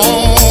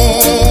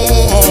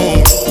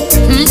alone.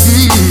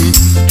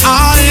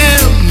 I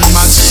am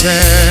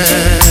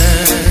myself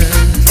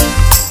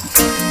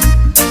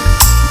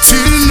to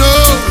no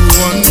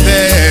one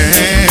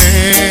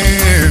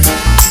there,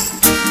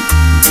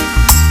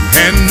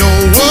 and no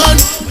one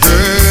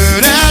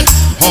heard at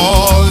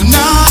all,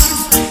 not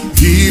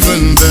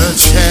even the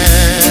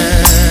chair.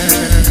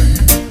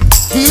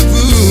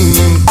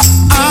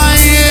 I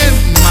am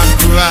my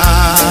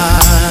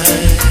cry,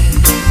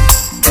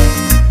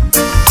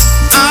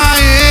 I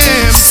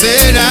am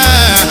said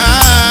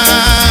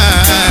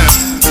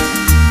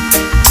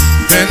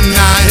and I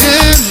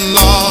am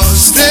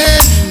lost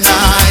and I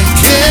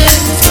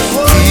can't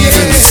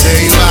even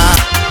say why.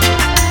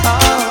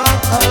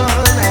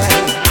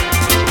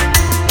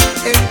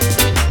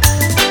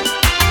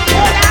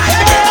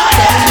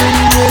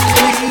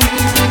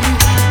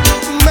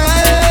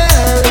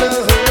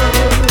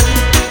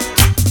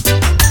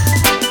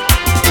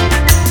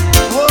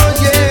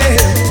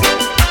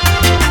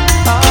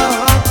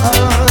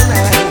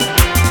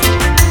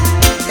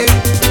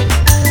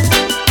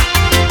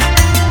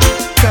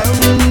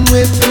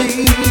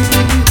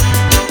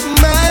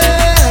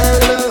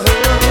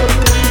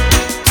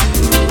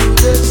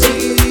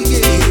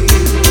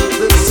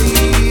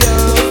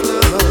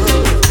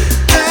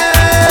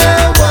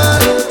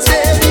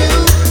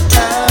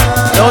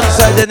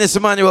 Dennis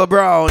Emmanuel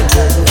Brown. I'm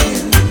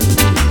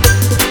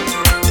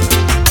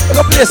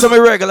gonna play some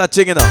irregular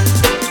thing, you know.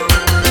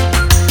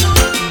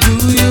 Do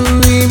you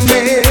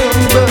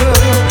remember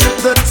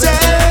the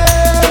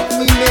time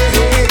we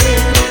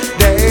made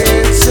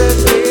dance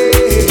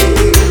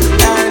again?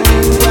 I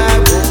knew I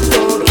won't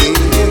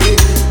forget.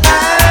 I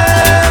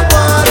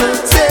wanna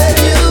tell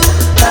you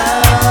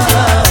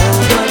how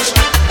much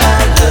I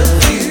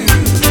love you.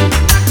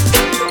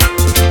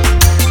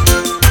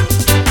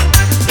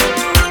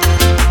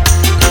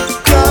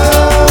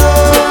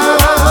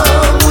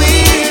 Come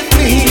with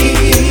me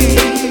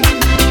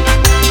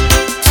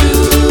to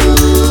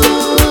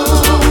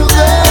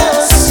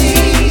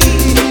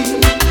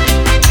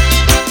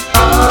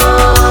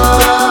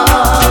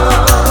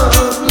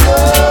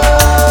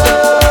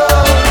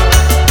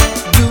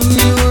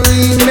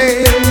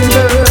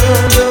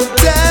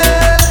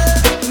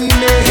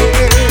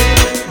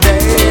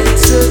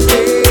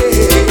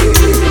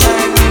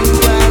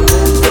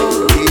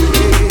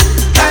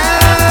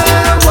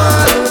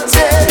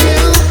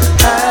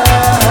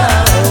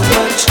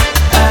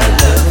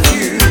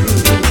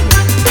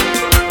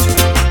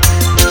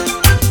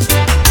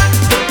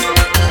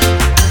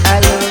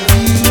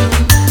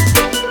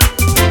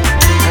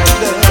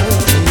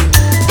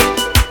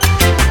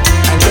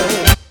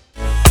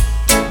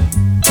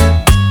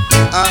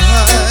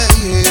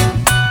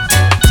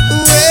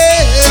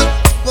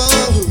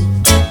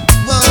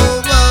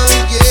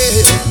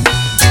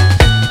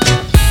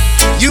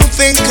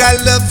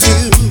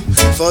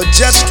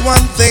just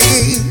one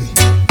thing.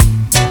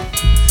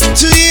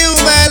 To you,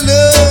 my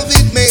love,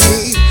 it may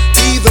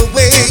be the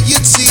way you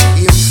see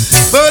it,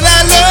 but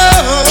I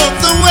love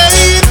the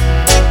way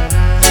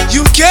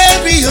you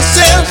carry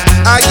yourself.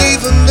 I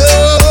even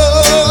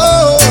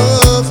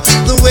love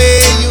the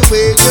way you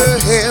wear your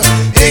hair.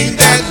 Ain't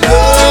that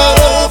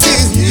love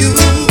in you?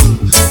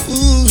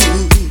 Ooh.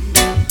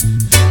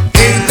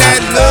 Ain't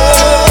that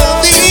love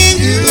in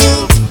you?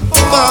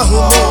 For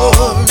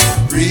more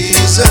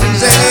reasons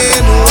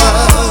than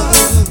one.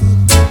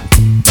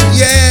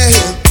 Yeah.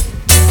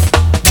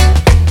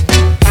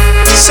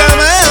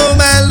 Somehow,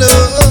 my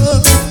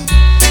love,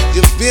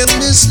 you've been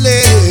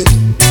misled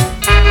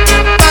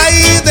by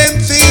them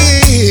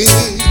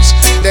things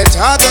that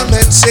other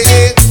men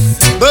say.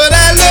 But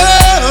I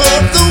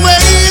love the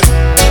way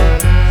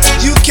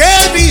you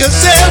carry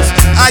yourself.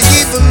 I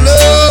even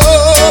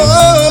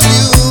love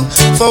you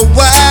for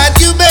what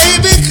you may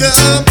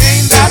become.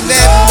 Ain't that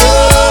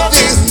love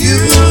in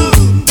you?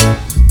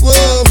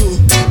 Whoa.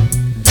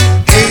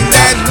 Ain't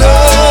that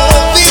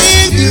love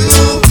in you?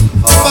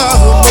 For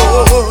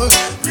more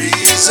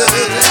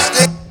reasons.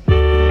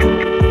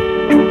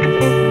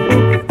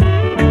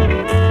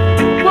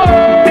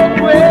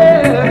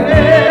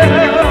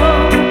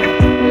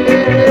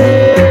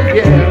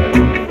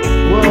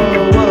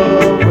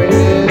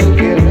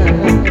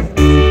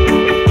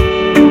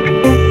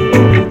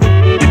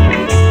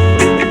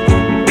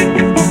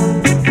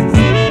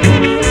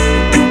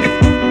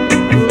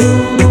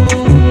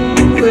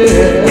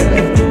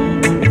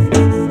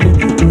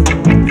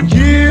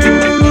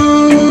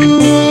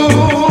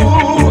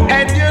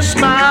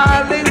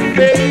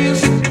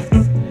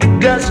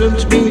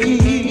 Doesn't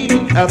mean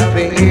a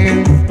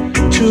thing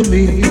to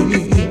me,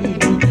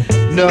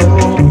 no,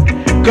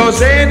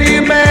 'cause any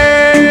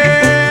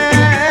man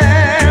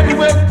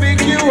will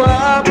pick you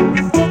up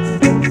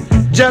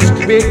just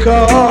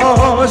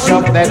because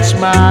of that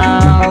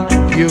smile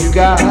you've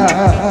got.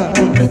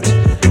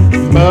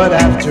 But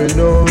after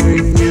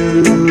knowing you,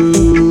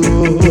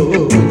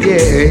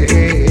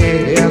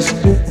 yes,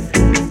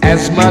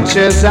 as much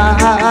as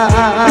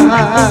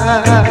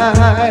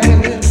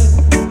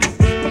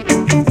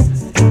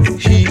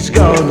he's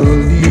gonna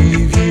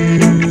leave you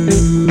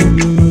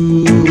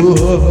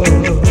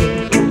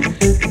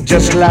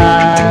just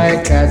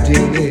like I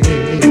did.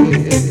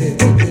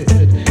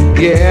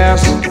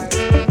 Yes,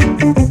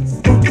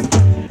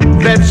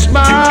 that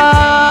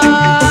smile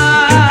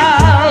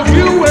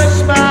you were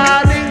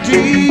smiling,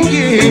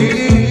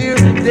 dear,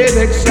 that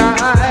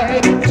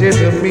excited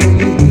me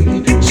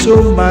so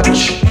much.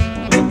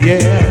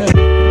 Yeah.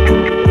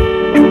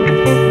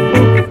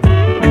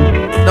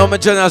 Now my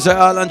generals are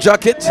all on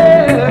jacket. So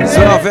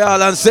if you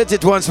all on set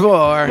it once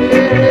more.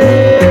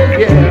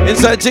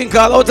 Inside thing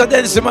called Out of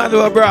Dance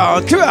Emmanuel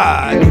Brown.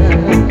 Cry.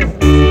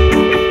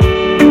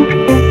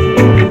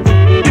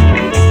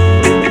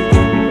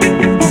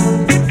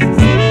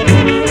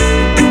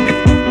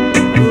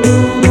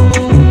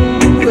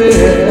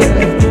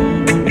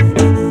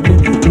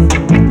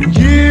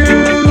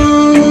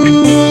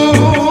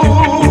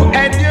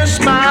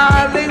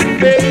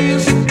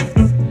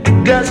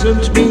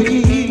 Doesn't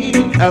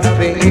mean a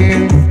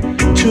thing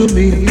to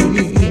me,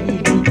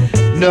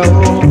 no,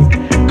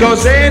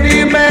 'cause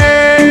any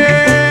man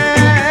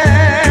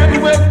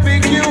will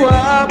pick you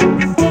up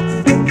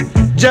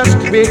just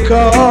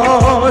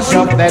because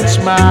of that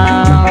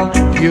smile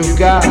you've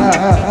got.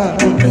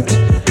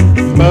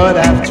 But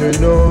after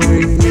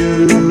knowing you,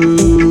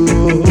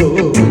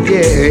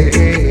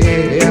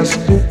 yes,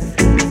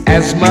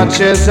 as much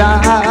as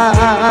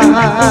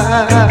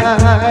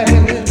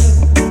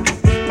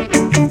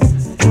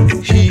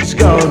he's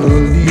gonna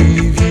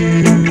leave you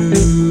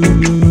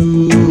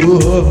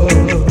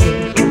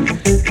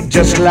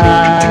just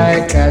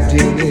like I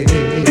did.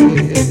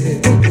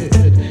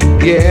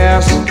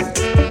 Yes,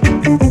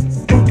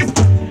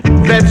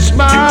 that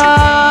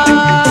smile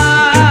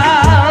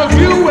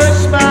you were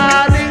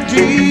smiling,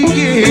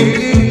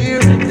 dear,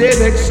 that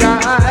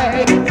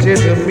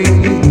excited me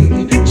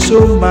so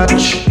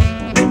much.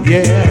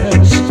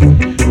 Yes,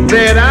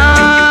 that I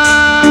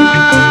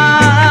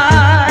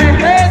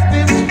had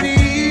this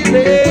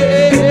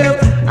feeling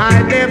I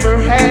never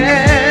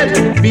had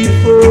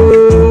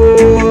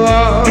before,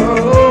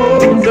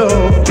 no,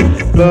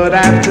 but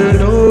after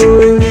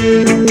knowing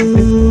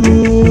you,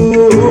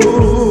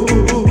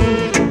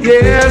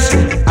 yes,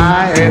 I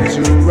had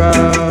to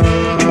run,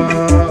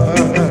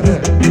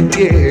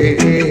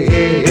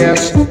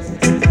 yes,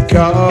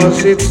 'cause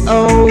it's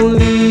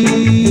only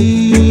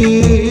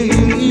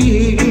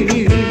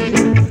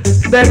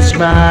that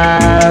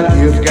smile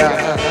you've got.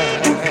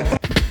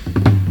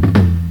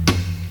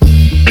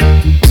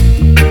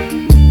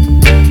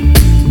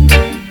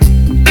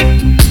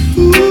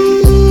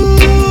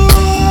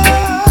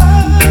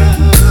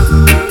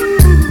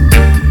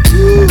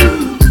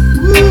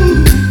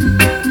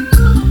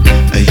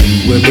 You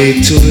were made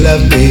to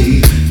love me,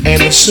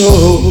 and so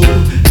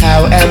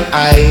how am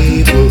I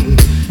able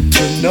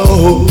to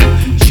know?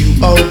 You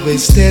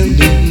always tell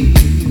me,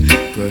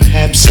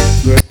 perhaps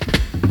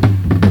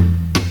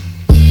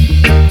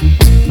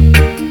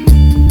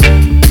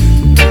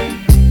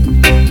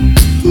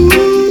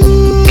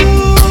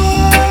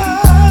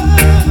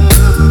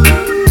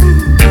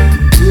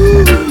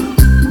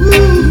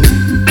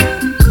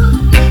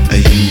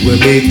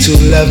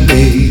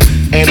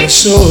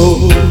So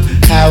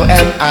how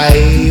am I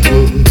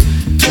able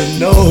to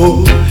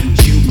know?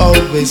 You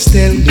always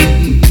tell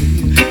me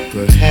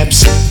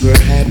perhaps,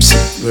 perhaps,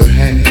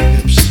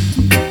 perhaps.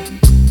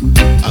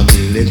 A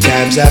million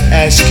times I've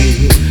asked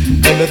you,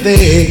 and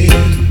then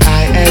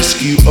I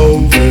ask you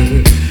over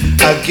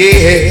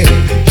again.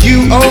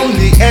 You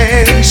only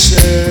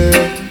answer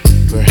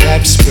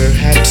perhaps,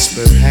 perhaps,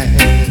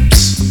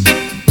 perhaps.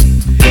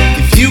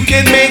 If you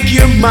can make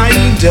your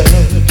mind up,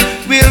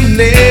 we'll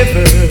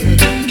never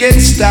get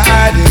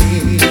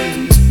started.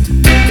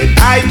 And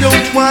I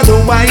don't want to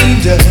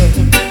wind up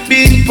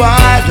being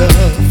part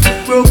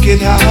of broken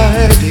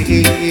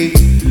hearted.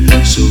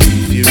 So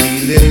if you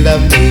really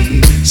love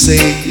me,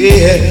 say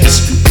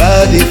yes.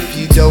 But if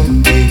you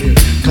don't dare,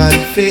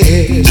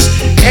 confess.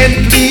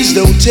 And please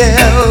don't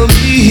tell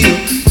me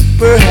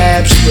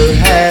perhaps,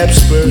 perhaps,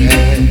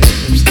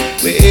 perhaps.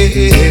 Well,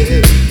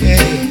 yeah.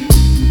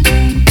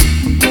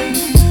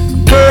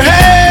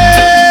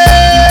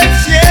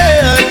 Perhaps,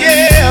 yeah,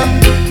 yeah.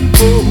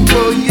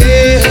 Oh,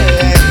 yeah.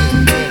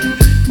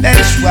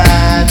 That's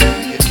why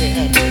you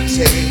can't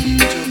say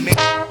to me.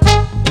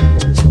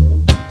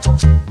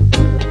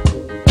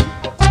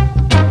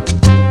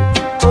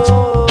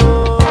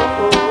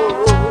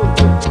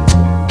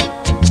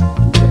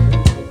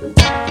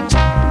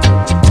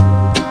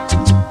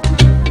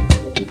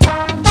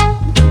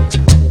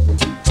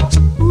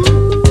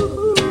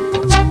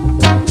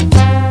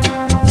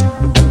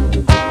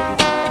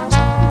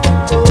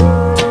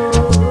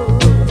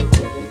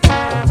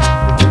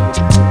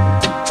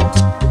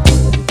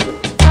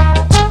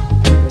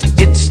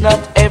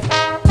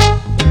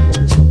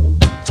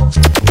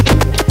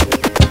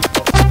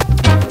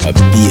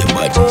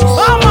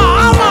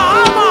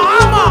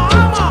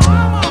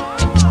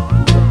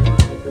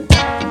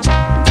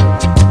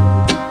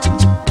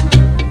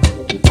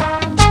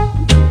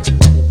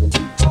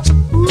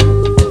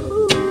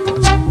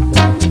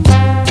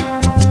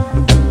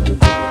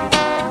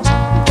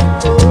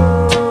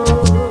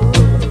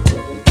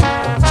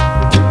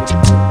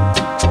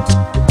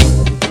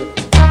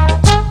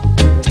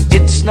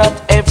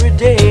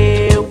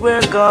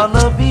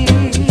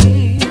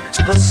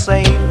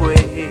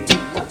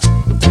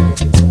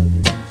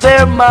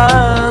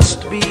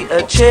 Must be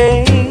a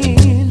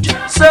change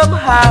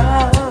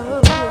somehow.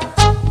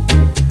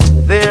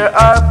 There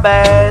are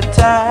bad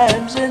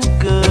times and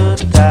good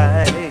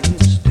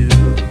times too.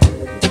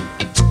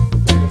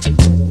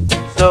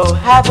 So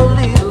have a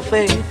little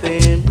faith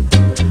in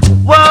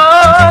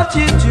what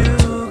you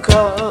do,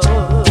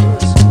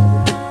 'cause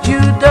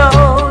you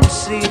don't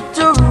seem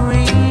to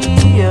realize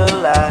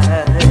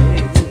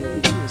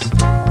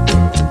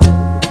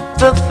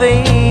the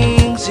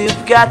things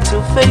you've got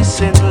to face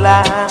in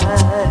life.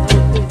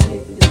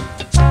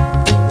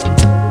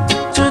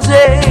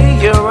 Today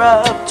you're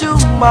up,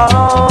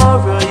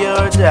 tomorrow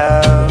you're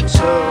down.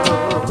 So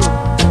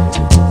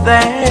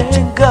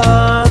thank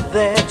God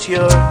that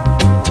you're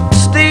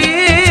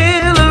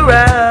still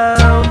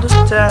around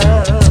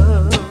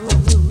town.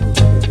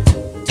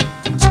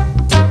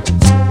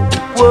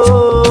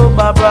 Whoa,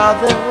 my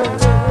brother.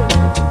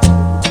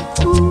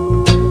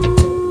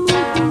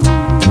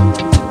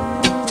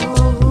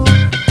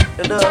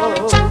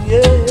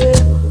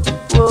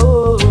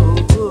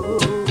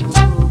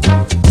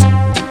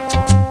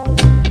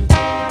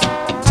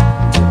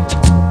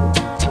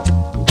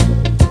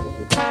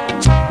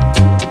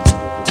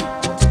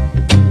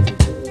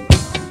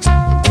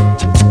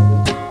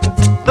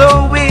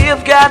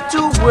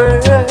 To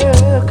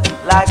work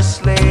like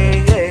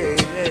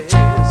slaves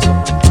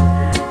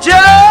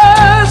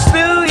just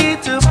to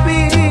eat a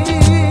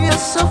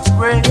piece of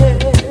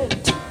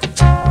bread.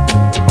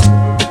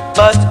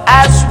 But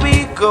as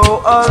we go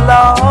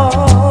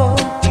along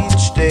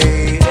each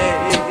day,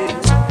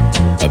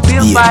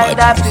 we'll find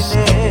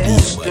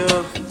happiness to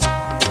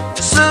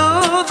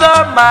soothe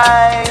our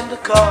mind.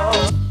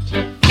 Cause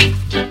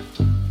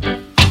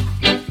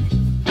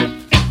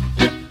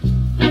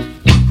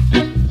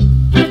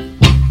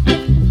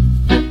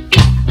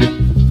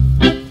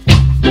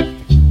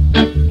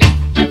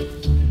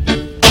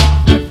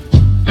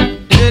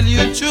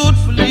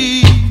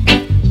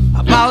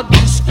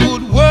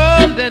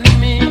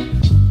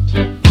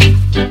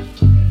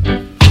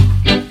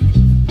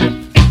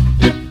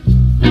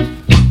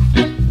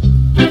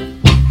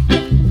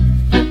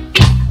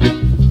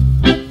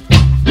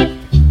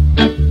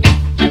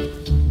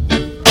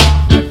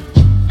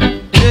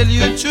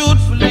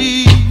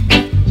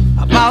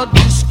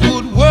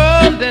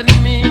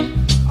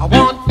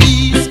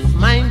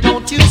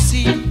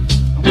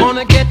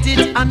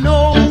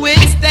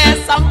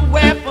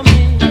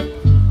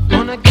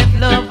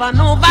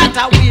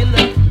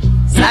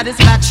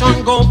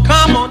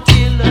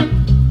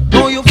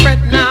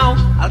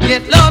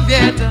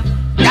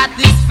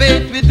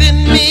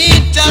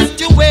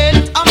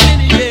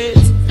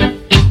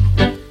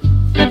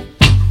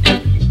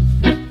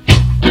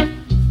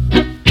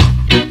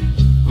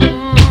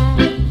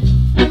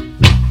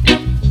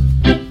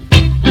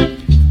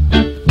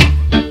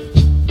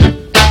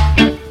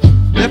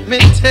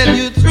tell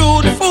you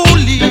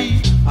truthfully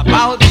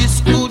about this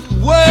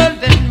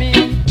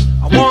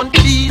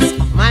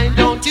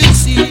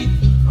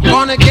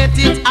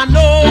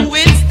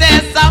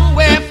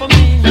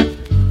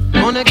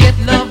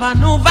never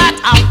know that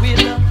I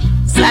will.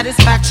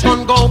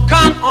 Satisfaction go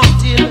come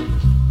until.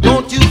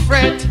 Don't you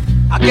fret,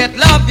 I get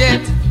love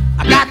yet.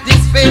 I got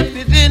this faith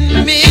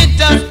within me.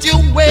 Just you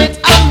wait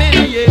a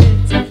minute.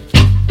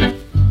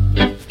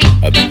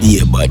 A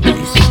beer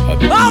badness.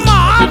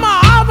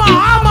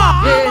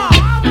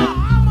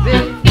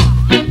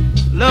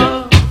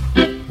 Love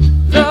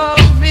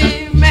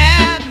me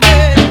madly.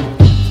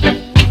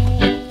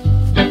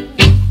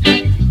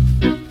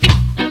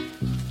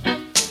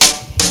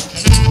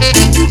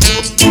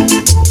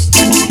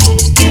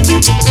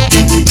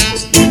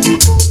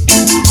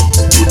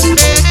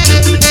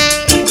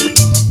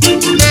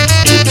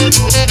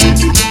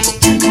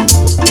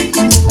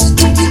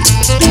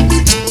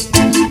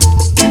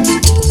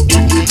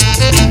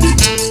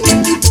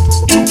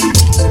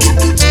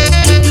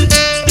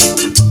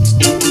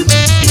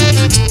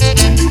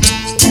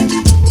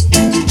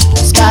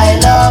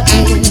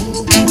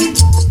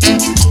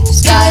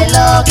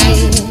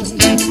 Skylarking,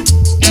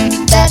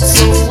 that's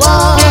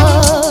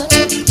what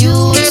you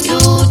do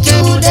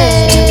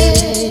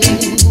today.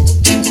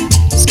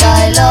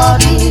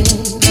 Skylarking,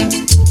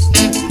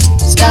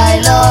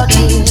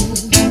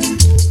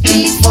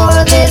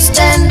 before they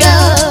stand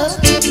up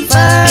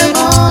firm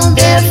on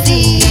their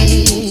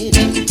feet.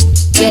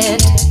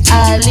 Get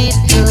a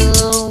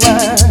little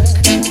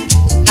work,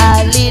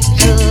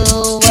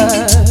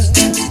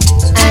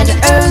 and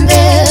earn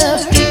their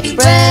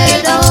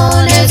bread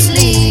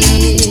honestly.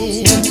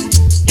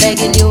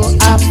 Begging you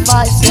a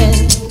 5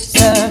 cent,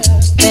 sir.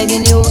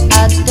 Begging you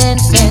a 10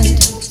 cent,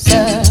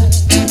 sir.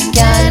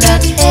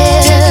 Cannot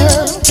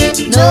help,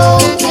 no,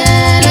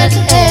 cannot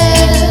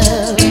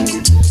help.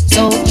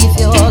 So if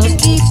you all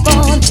keep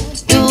on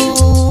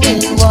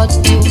doing what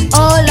you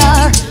all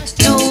are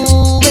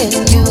doing,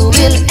 you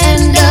will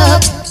end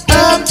up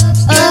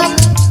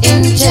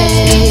in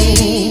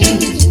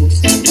chains.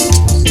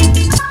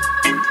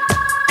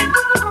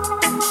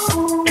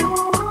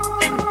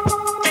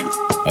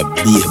 A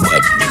beer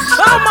badness.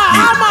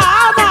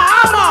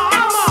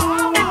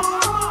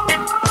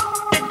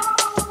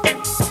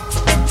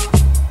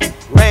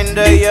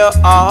 Render your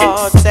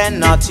art and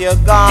not your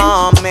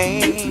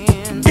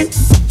garments.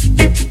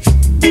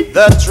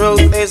 The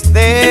truth is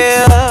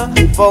there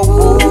for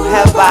who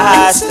have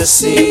eyes to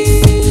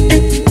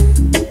see.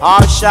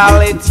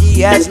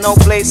 Partiality has no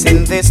place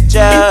in this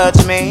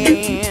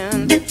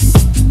judgment.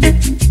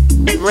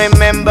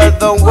 Remember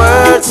the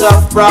words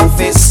of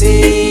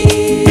prophecy.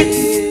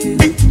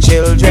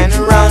 Children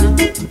run,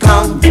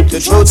 come to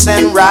truths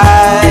and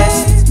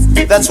rights.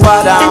 That's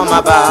what I'm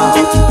about.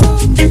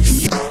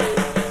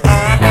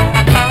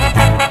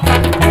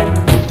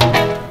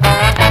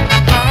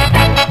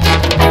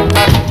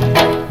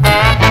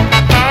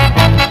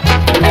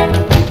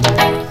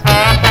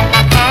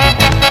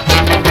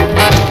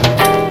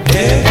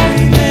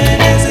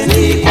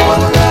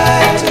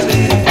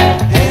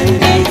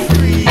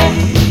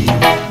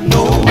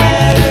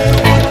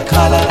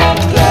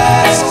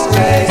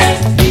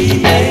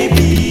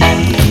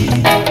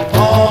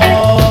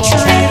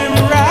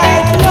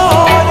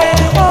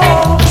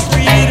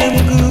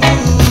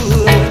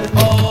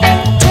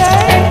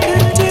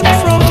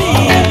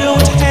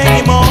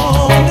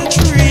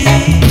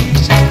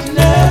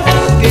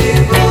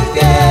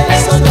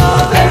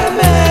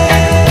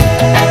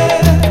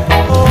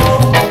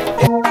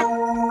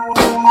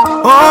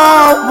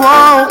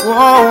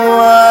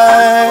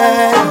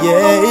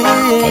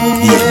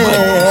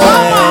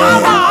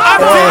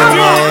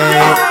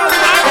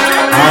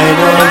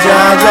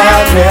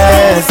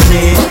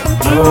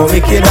 No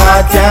wicked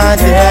heart can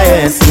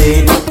test me,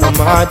 no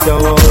matter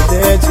what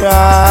they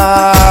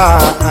try.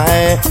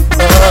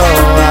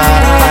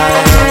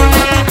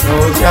 No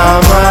can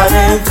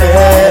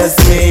manifest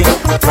me,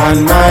 and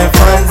my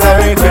fans are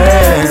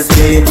regress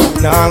me.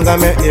 Now I'm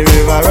gonna make the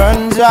river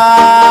run dry.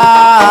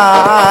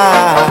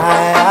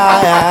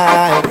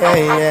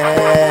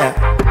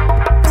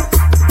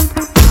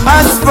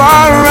 As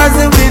far as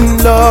the wind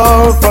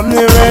blows from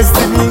the west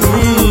to the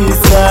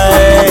east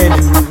side,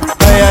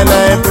 and I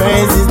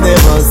praises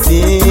never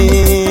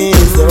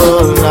cease, so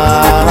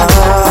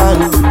long.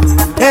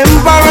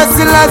 Emperor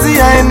Selassie,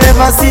 I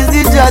never sees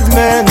the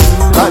judgment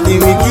that the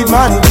wicked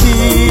man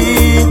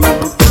keep.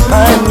 I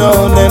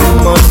know them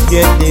must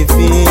get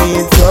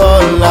defeat, so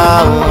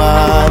long.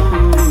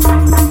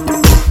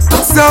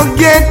 So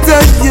get the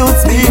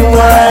youth, be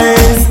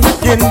wise,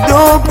 and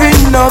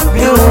open up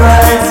your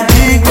eyes,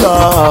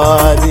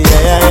 because,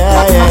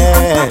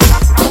 yeah,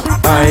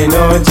 I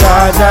know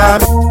Jaja.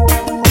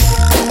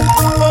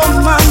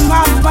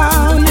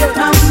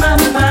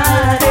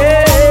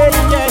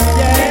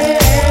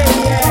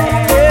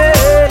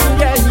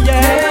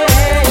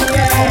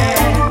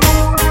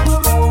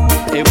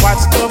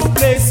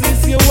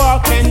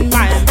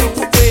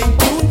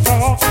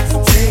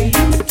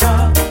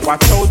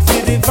 Watch out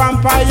for the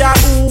vampire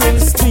who will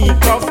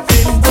sneak up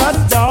in the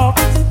dark.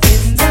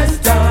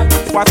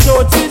 Watch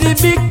out for the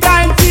big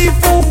time thief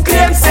who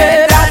claim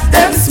say that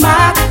them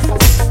smart.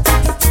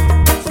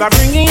 They're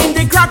bringing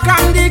the crack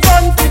and the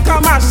gun to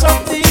come mash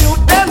up the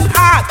youth them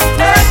heart.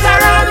 Later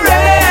and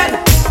red,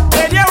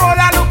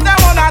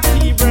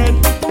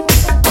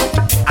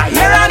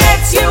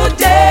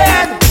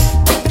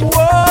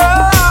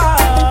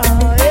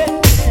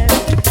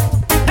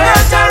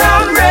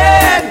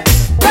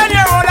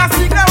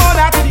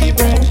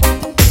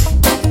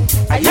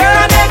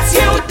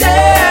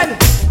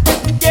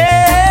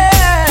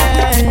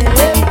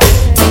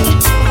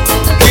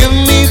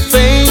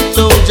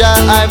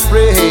 I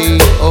pray,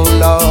 oh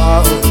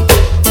Lord,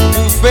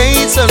 to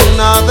face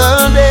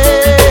another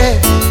day.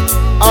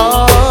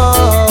 Oh,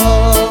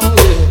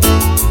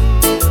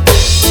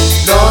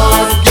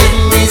 Lord, give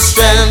me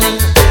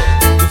strength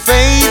to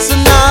face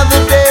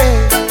another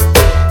day.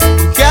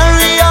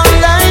 Carry on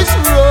life's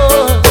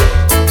road,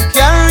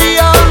 carry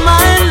on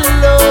my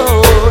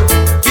load.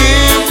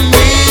 Give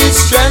me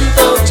strength,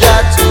 oh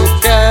Jah, to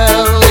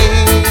carry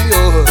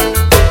on.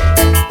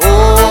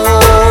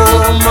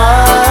 Oh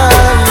my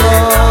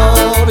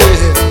Lord,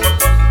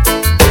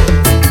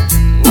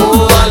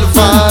 oh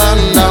Alpha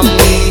and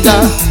Omega,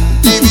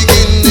 the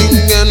beginning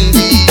and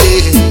the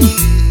end.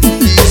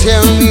 Please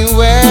tell me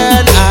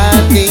when I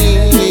need.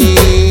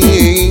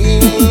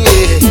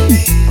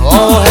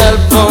 All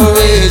help for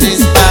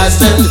ages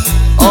past and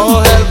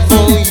all help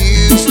for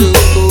years to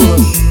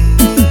come,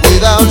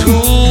 without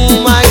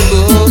whom I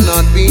could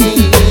not be.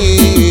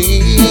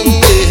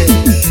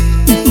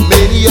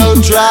 Many are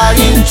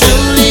trying to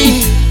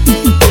leave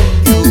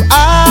you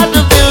out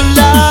of your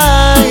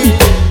life,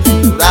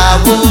 but I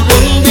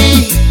wouldn't be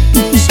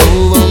so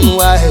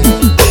unwise,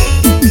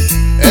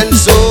 and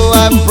so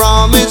I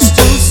promise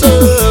to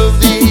serve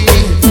thee,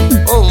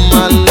 oh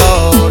my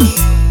Lord,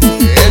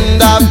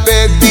 and I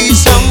beg thee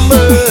some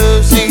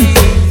mercy.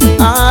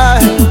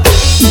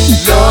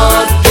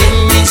 Lord, give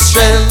me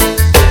strength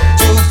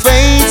to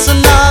face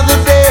another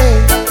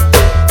day,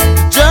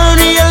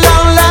 journey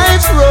along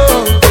life's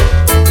road,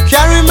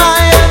 carry my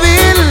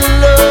heavy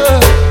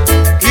load.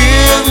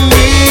 Give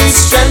me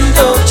strength,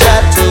 oh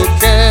Jah, to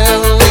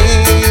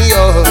carry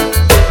on.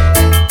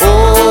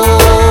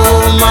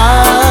 Oh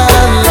my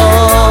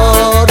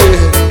Lord,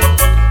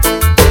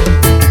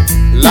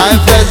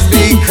 life has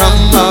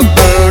become a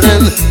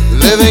burden,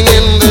 living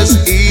in this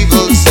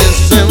evil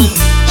system.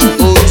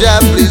 Oh Jah,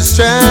 please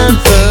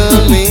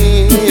strengthen me.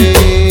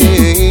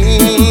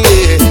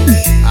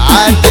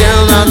 I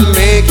cannot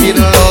make it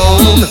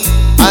alone,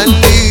 I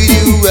need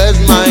you as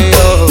my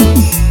own.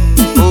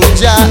 Oh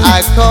Jah,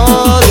 I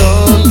call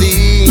on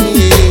thee.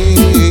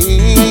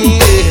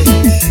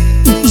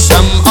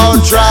 Some are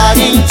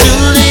trying to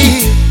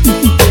leave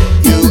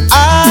you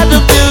out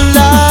of your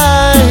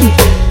life,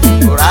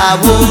 but I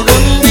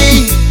wouldn't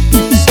be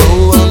so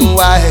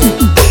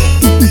unwise,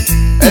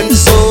 and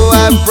so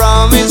I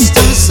promise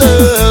to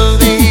serve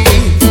thee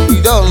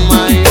with all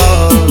my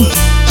heart,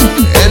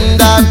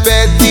 and I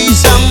beg thee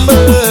some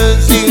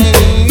mercy.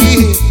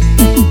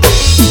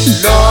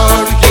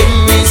 Lord, give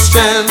me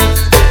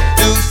strength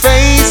to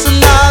face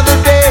another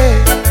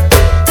day,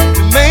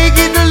 to make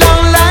it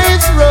along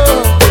life's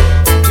road,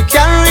 to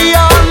carry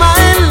on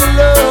my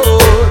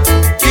load.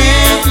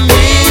 Give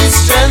me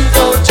strength,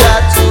 oh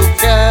Jah, to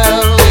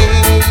carry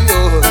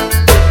on.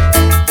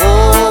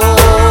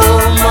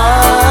 Oh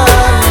my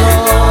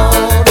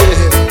Lord,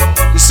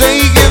 say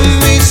give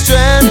me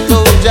strength,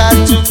 oh Jah,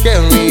 to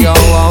carry on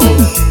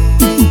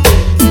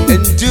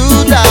and do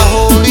thy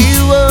holy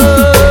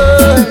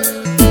word.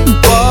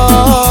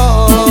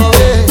 Oh,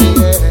 yeah.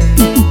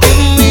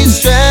 Give me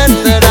strength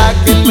that I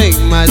can make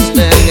my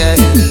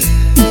stand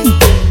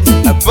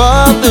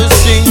above the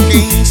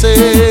sinking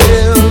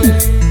sail.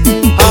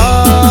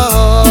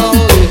 Oh,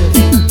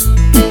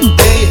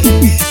 yeah.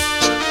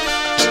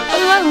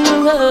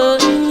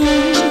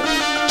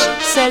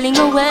 Selling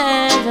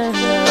away.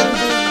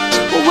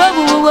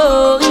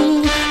 Whoa.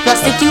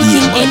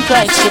 Prostituting in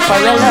Christ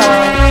Schiffarella.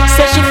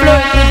 Says she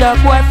flirt with her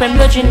boyfriend,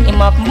 virgin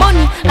him up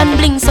money and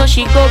bling, so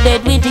she go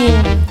bed with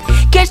him.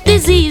 Catch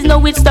disease,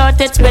 now it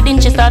started spreading.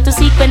 She start to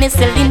seek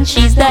penicillin,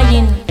 she's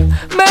dying.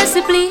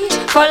 Mercifully,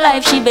 for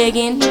life she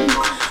begging.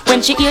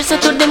 When she hears her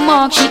to the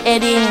mark, she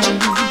heading.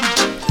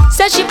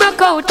 Says she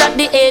broke out at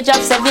the age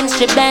of 7,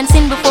 strip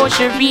dancing before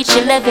she reached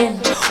 11.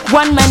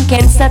 One man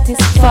can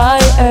satisfy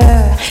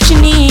her, she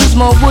needs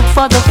more wood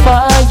for the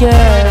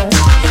fire.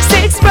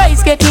 Sex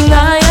price getting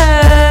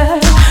higher,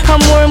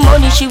 and more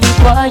money she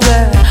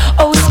require.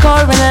 Oh,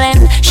 score and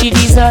land she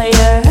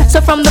desire.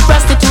 So from the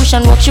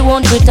prostitution work she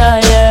won't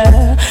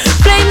retire.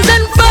 Flames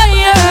and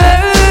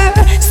fire,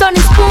 sun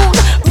is cool,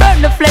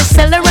 burn the flesh,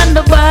 sell her and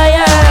the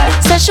buyer.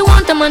 Says she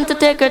want a man to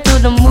take her to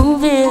the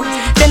movies,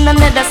 then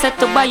another set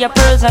to buy her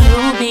pearls and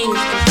rubies.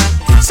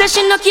 Says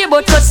she no care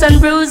about cuts and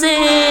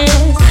bruises,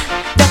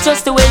 that's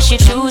just the way she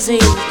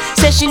chooses.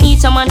 Says she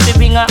needs someone to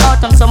bring her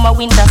autumn, summer,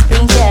 winter,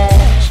 spring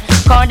cash.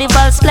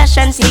 Carnival, splash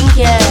and sing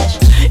cash.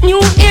 New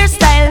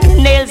hairstyle,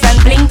 nails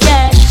and bling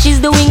cash. She's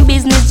doing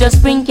business,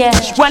 just bring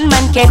cash. One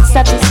man can't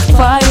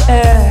satisfy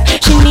her,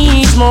 she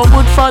needs more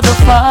wood for the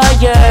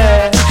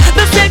fire.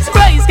 The sex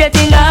price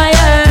getting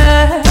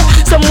higher,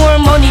 some more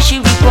money she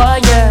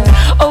require.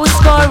 Oh,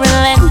 score and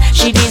land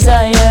she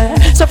desire.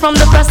 So from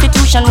the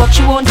prostitution work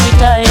she won't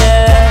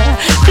retire.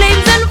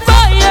 Flames and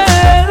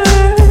fire,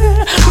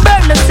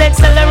 burn the sex,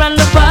 sell her and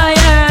the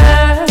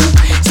fire.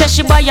 Says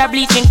she buy her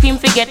bleaching cream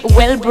to get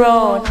well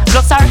brown,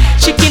 plus her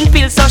chicken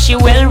pills so she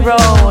well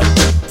round.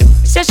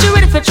 Says she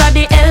ready for try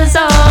the L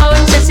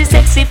zone. Says she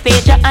sexy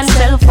pager and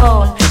cell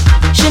phone.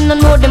 She don't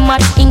know the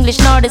math, English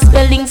nor the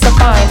spelling so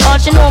fine. All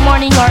she know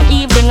morning or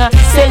evening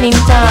selling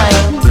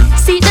time.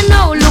 See the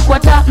now, look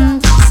what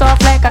happened.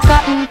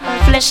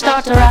 flesh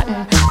start to rotten.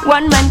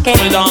 One man can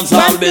dance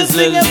all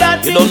business.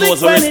 You don't know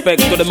so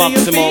respect to the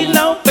maximum.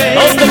 Don't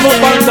step up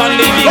and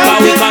leave because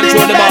we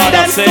control the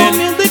border scene.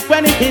 Music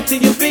when it hits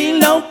you feel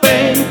no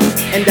pain.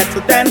 And that's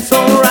a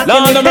dancehall rock.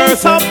 Lord of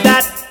mercy.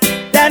 That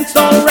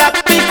dancehall rock,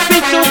 big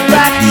fish to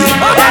rock.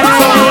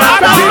 Dancehall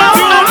rock,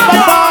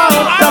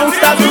 don't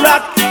stop the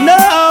rock.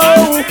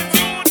 No.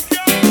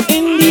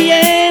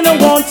 Indiana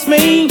wants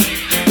me,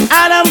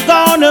 and I'm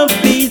gonna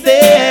be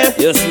there.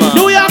 Yes, man.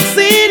 New York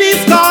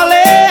City's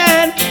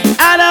calling,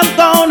 and I'm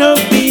gonna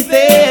be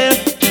there.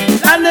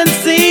 London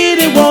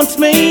City wants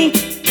me,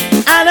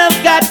 and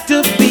I've got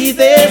to be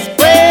there.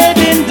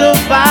 Spreading the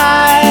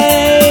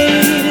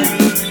vibes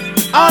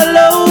all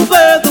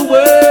over the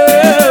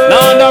world.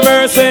 Lord of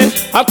mercy,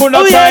 I could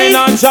not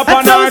China and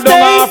Japan or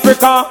down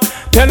Africa.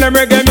 Tell them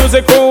reggae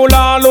music rule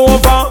all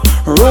over.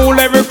 Rule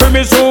every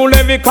premise, rule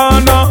every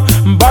corner.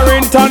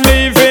 Barrington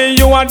leaving,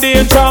 you a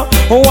danger.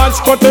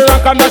 Watch cut the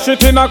rock and dash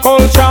it in a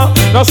culture.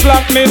 No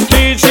slackness,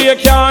 DJ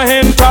can't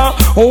enter.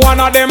 One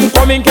of them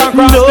coming can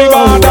cross the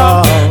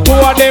border. Two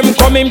of them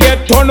coming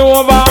get turned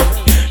over.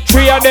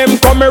 Three of them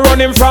coming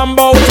running from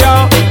bout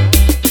ya.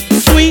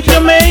 Sweet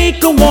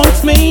Jamaica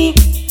wants me,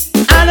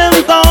 and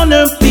I'm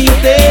gonna be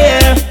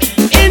there.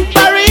 In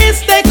Paris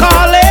they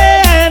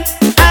calling,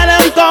 and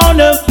I'm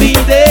gonna be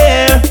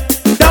there.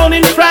 Down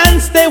in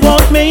France they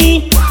want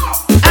me,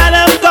 and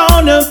I'm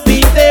gonna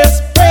be there.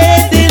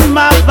 Spreading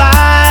my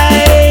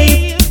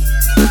vibe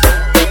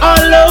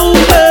all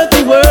over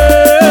the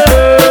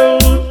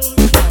world.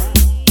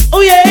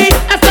 Oh yeah,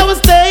 that's how I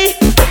stay.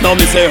 Now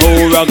me say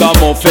who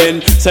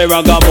ragamuffin, say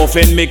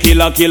ragamuffin, me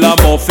killer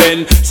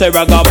muffin. Say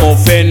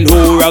ragamuffin,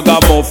 who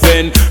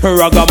ragamuffin,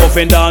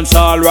 ragamuffin dance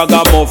all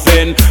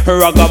ragamuffin.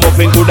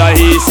 Ragamuffin coulda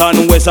east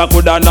and west, I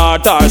coulda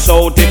north or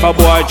south. If a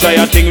boy try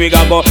a thing, we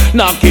go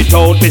knock it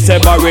out. Me say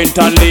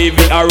Barrington leave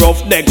it a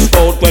rough neck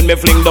scout. When me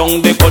fling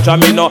down the culture,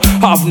 me no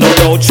have no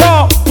doubt.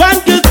 Sure. One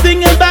good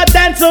thing about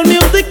dancehall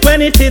music,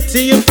 when it hits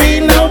you, you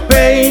feel no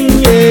pain.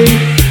 Yeah.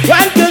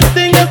 One good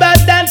thing about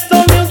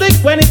dancehall music,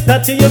 when it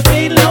touches you,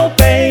 feel no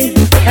pain.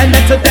 And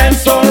that's a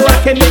dancehall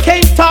rock, and you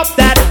can't top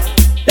that.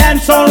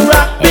 Dancehall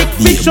rock, big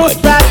fish or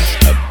fat.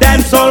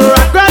 Dancehall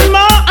rock,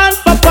 grandma and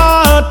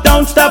papa,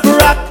 don't stop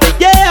rock.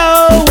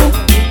 Yeah,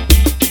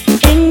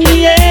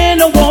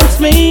 Indiana wants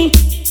me,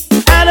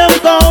 and I'm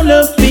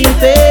gonna be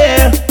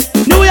there.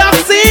 New York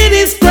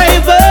City's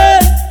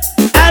craving,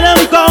 and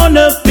I'm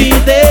gonna be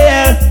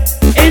there.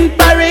 In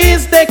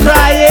Paris they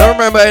crying. I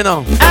remember, you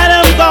know, and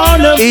I'm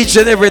gonna each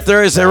and every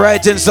Thursday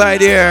right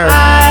inside here.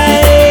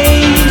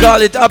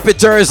 Call it Happy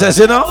Thursdays,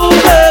 you know.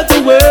 Over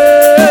the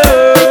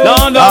world.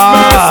 Lord of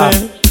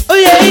mercy. Oh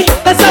yeah,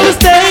 that's how we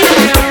stay.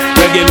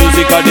 Reggae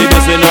music are the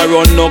best in a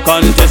run, no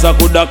contest. I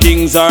coulda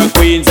kings or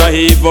queens or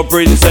even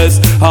princess.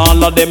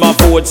 All of them a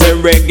vote say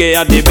reggae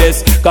are the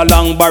best.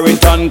 Galang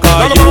Barrington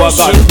call you a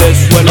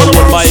goddess. When I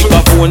hold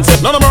microphone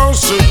say Lord of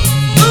mercy.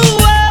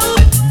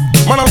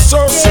 Man of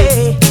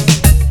mercy.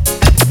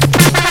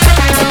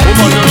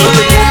 Woman, you're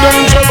looking too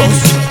dangerous.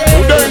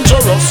 Too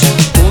dangerous.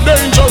 Too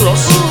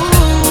dangerous.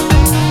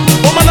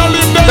 Woman, I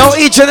live there. Now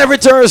each and every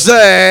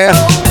Thursday. Oh,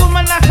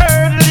 woman, I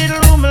heard a little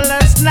rumor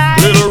last night.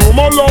 Little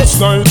rumor last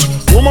night.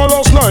 Rumor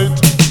last night.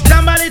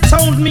 Somebody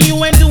told me you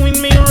ain't doing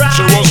me right.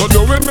 She wasn't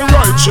doing me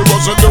right. She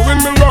wasn't doing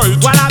me right.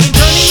 While I've been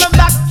turning my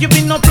back, you've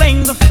been not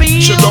playing the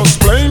field. She just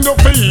playing the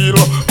field.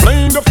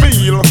 Playing the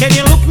field. Can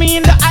you look me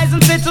in the eyes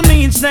and say to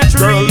me it's not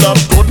real? Girl, that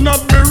could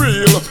not be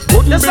real.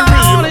 Couldn't That's be all I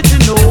real. wanted to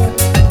know.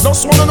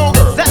 Just wanna know,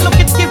 girl. That look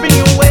it's giving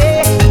you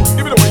away.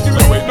 Give it away, give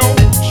it away, no.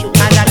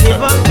 And I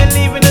never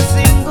believe in a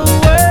single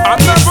word. I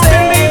never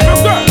believe in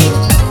that.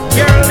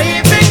 You're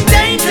living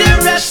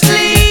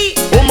dangerously.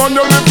 Woman,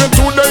 you're living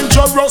too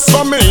dangerous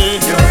for me.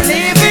 You're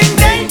living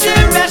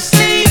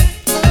dangerously.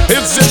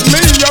 Is it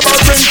me about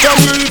Barrington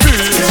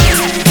leaving?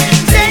 You're living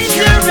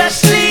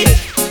dangerously.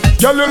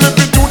 Girl, you're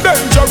living too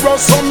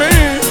dangerous for me.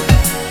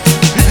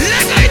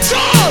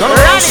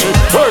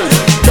 Hey,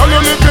 girl, you're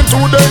living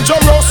too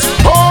dangerous.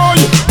 Oh,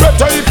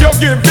 better if you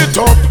give it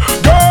up,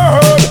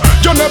 girl.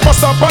 You never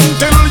stop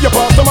until you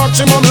pass the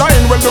maximum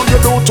line. When do you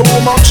do too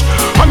much?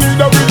 I need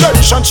a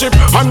relationship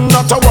and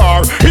not a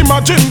war.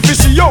 Imagine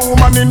this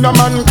woman in a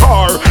man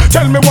car.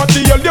 Tell me what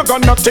the hell you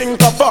gonna think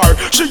of her.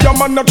 She a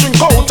man a drink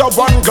out of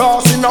one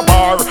glass in a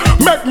bar.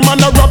 Make man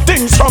a rub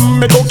things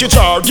from me cookie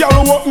jar.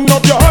 Girl, open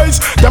up your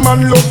eyes, the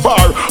man look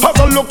far. As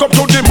I look up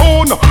to the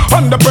moon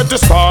and the pretty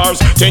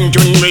stars,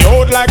 thinking me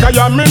out like I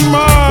am in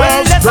Mars.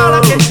 Well, that's all I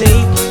can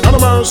say. Not a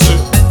mercy.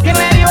 Can't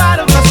let you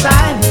out of my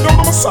sight. Out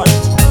of my sight.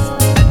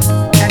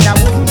 And I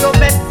wouldn't go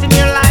bet in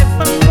your life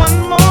for one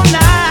more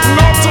night.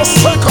 Not a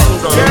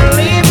second, girl. You're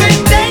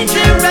living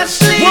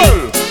dangerously.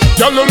 Well,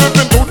 girl, you're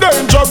living too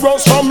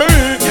dangerous for me.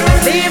 You're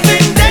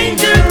living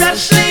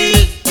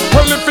dangerously.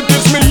 Well, if it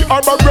is me or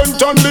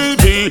Barrington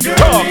Levy,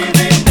 talk. You're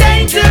living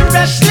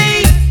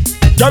dangerously.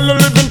 Girl, you're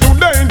living too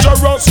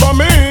dangerous for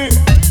me.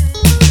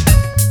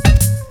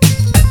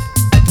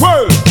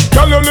 Well,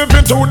 girl, you're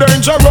living too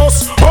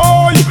dangerous.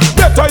 Oh,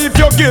 better if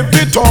you give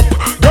it up,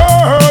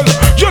 girl.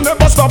 You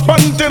never stop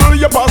until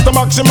you pass the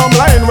maximum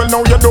line. Well,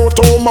 now you do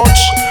too much.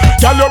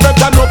 Girl, you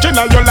better look in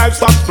at your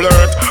livestock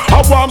flirt.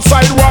 A warm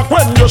sidewalk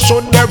when you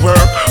should be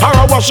work. Or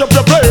I wash up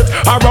your plate,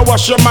 or I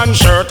wash your man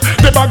shirt.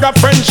 The bag of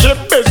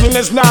friendship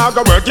business now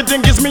go work. You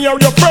think it's me or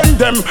your friend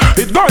them?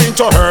 It's going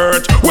to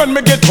hurt when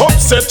me get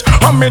upset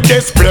and me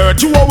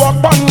desperate. You a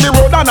walk on the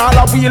road and all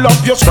I wheel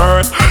up your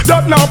skirt.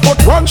 That now put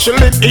one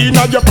shilling in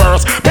your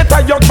purse.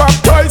 Better you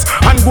baptize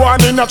and go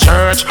on in a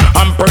church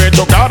and pray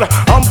to God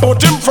and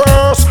put him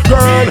first.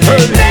 Girl,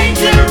 hey.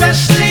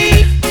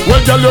 Dangerously.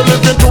 Well, girl, you're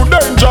living too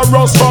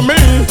dangerous for me.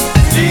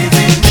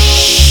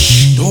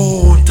 Shh,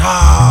 don't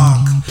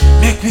talk.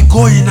 Make me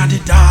go in at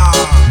the dark.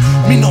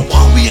 Me no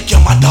want wake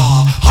your mother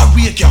or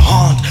wake your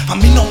aunt,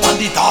 and me no want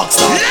the dog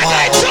start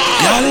bark.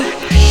 Girl,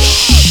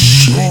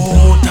 shh,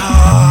 don't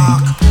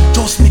talk.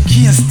 Just me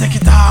case take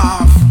it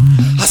off.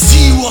 A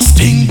serious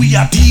thing we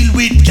a deal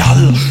with,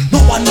 girl. No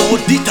one know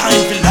the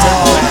time for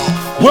love.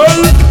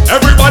 Well,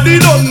 everybody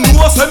don't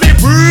know say me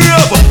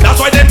brave. That's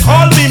why they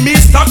call me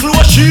Mr.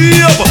 Close Shave.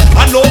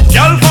 I know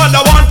girl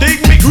father want dig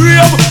me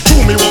grave. To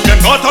me won't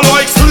get not a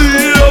like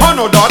slave. I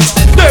know that,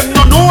 them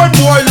no know a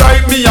boy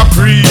like me a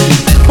creep.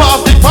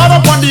 Pass the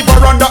father on the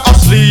veranda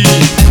asleep.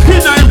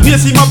 In I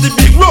place him of the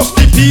big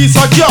rusty piece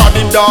of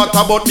garden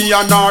daughter, but me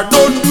and her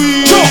don't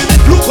we.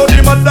 Look how the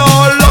man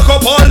all lock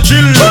up all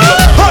chill.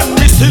 And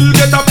me still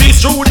get a piece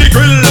through the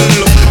grill.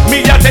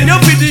 Me a tell you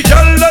for the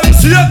girl them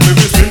see it.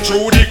 Me sing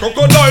through the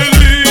crocodile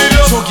lead.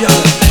 So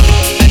girl,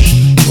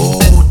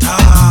 don't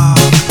talk.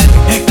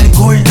 Make me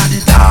go in at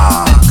the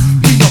dark.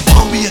 Me no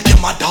want wake your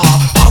mother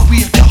or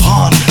wake your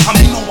aunt, and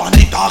me no want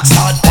the dog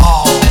start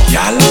bark.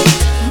 Girl,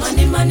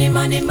 money, money,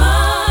 money,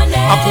 money.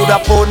 I put a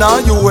phone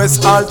on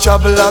US, all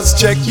travelers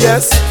check,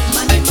 yes.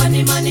 Money,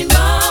 money, money,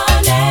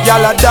 money.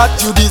 Y'all that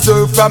you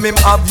deserve from him,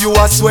 have you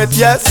a sweat,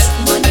 yes.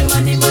 Money,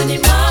 money, money,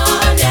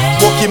 money.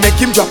 Walkie make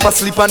him drop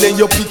asleep and then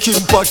you pick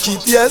him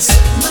pocket, yes.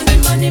 Money,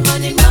 money,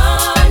 money,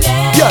 money.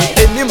 Yeah,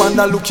 any man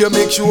that look you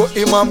make sure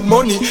him have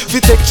money.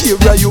 Fi take care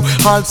of you,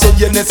 also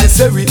you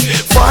necessary.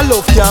 Fall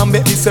off can't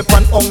make me step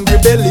on hungry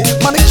belly.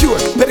 Manicure,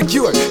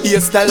 pedicure,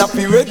 hairstyle up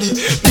be ready.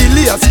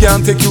 Billions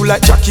can't take you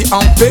like Jackie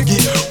and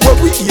Peggy. Where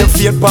we here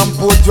fate pan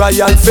Port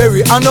Royal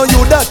Ferry. I know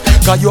you that,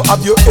 cause you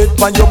have your head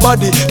pan your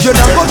body. You're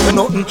not gonna do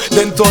nothing,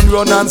 then turn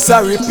round and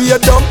sorry.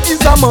 Pay dumb is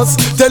a must,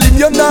 tell him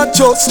you're not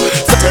just.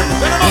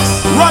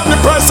 Rock the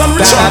price and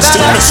return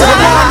still me so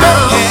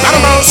I don't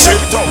know shit.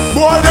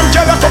 Boy, them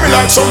girls are coming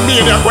like some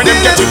maniac when them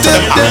get into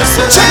the house.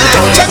 Check it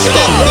out, check it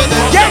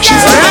out. She's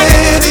a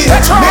lady,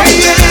 on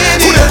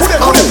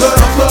the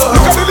floor.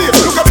 Look at the lady,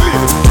 look at the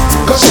lady.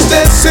 Cause she's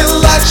dancing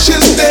like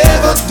she's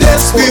never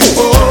danced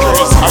before.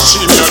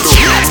 She's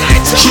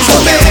a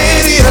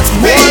maniac,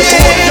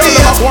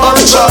 maniac on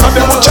the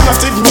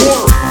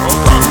floor.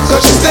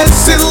 Cause she's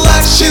dancing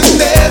like she's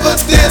never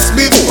danced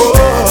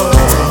before.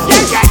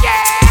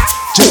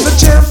 Just a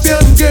champion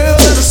girl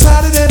on a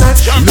Saturday night,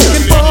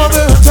 looking for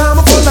the time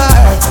of her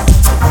life.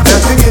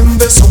 Nothing in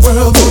this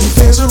world won't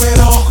phase her at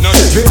all.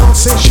 They don't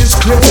say she's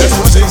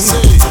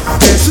crazy.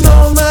 Dancing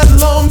all night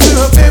long to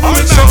her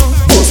favorite song,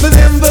 mostly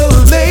in the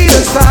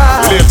latest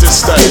style.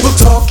 People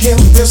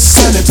talking this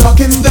and they're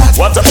talking that.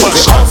 What the fuck?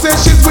 They all say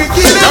she's wicked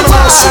and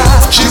wild.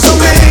 She's a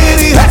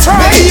maniac,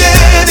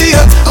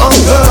 maniac on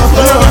the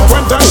floor.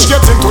 When time she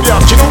gets into the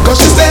action,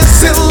 cause she's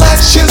dancing like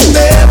she's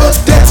never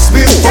danced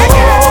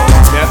before.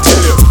 I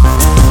tell you,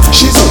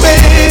 she's a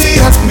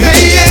maniac,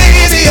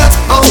 maniac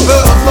on the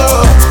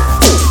floor.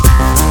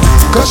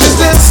 Cause she's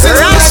dancing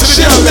like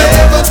she's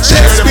never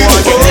danced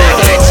before.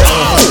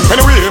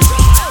 Anyway,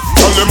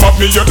 tell them up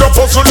me, you're the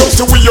puzzle up,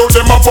 see we out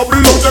them a bubble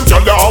out. Them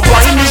tell them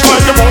wine is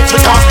like them out to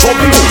cause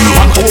trouble.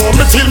 And to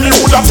me feel me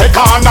woulda take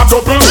on a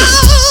double.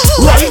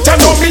 Right and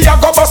now me a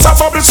go bust a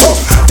bubble so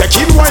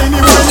taking whiny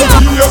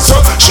here so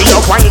she a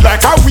whine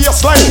like a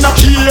waistline a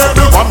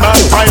cable. One man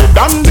fine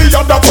and the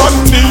other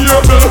one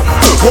able.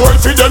 Boy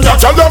fi them ya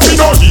tell them me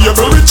no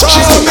able with her.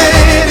 She's a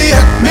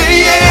maniac,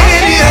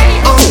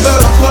 maniac on the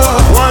floor.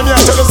 Why me a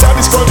tell us how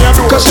this girl me a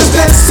do? Cause she's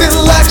dancing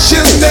like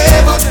she's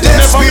never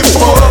danced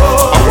before.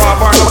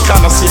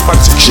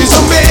 She's a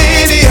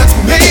maniac,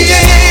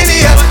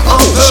 maniac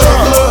on the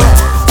floor.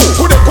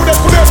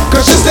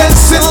 Cause she's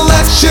dancing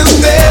like she's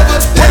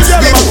never danced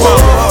before.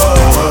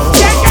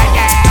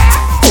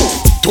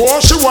 To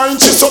her she whine,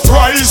 she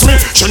surprise me.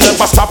 She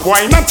never stop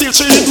whine until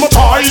she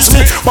hypnotize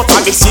me. But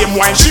at the same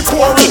wine she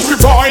pour it,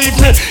 revive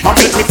me and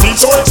make me feel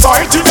so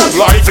excited and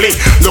lively.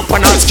 Look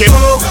on her skin.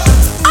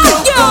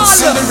 Go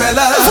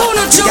Cinderella,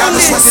 you got me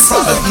sweating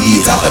from the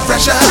heat of the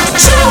pressure.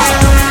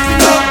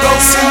 Go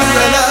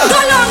Cinderella,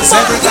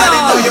 everybody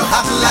know you're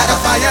hot like a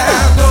fire.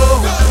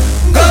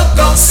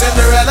 Go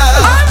Cinderella,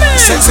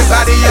 sexy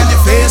body and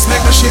your face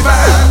make me shiver.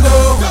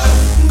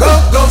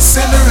 Go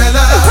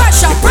Cinderella,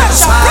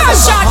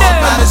 pressure,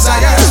 my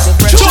desire.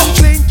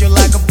 You're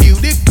like a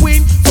beauty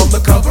queen from the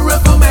cover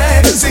of a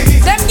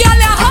magazine. Them gyal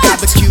are hot. You got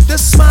the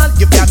cutest smile,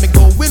 you got me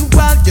going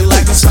wild. You're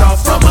like a star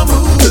from a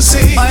movie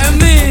scene. I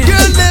mean,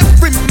 girl,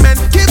 every man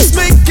keeps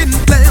making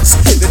plans.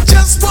 They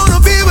just wanna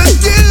be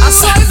with you. I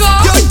saw you go.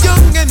 You're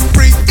young and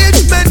free,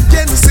 each man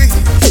can see.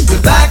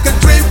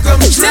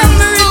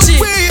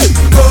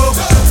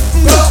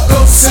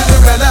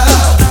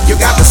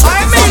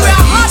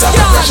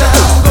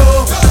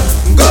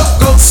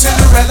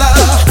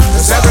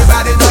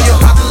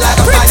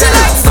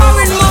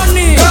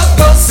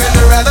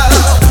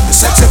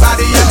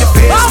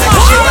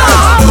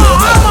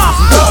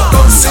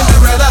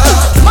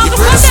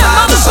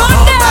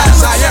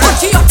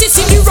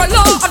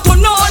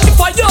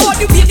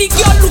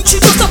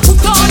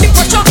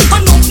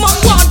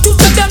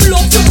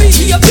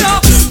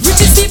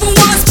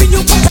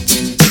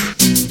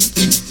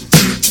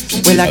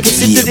 I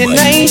kiss it to the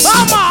night. If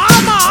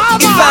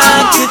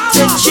I could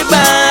touch your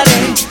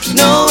body,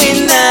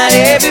 knowing not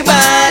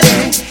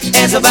everybody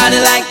has a body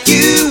like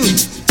you,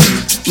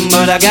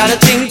 but I gotta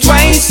think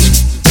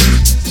twice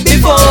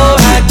before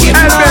I give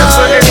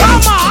mine.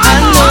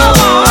 I know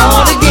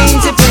all the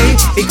games to play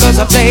because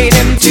I play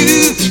them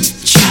too.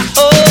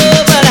 Oh,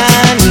 but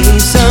I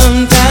need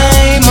some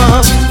time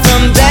off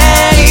from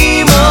that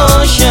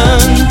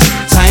emotion.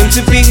 Time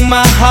to pick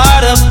my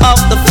heart up off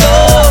the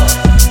floor.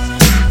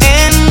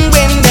 And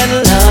when that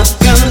love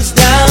comes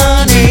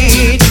down,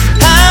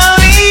 how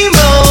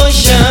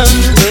emotion.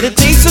 But it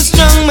takes a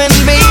strong man,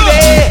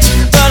 baby.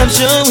 But I'm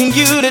showing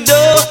you the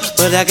door.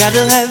 But I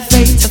gotta have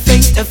faith,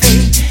 faith,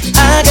 faith.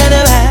 I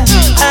gotta have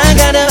faith. I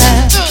gotta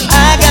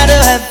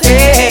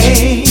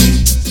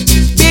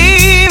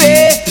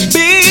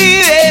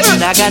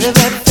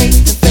have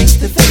faith, faith,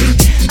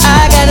 faith.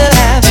 I gotta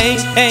have hey,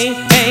 hey,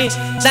 hey,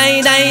 die,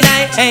 die,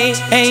 die, hey,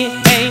 hey,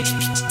 hey,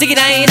 diggy,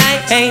 die, die,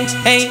 hey,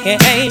 hey, hey,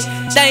 hey,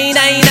 die,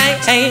 die, die,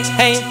 hey,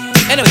 hey.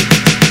 Anyway,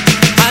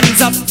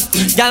 hands up,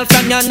 y'all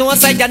from your nose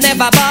say you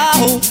never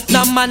bow.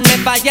 No man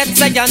never yet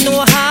say you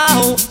know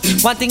how.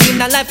 One thing in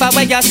the life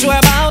where you're sure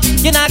about,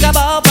 you not go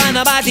bow by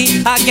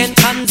nobody again.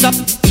 Hands up.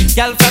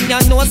 Girl from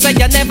your nose say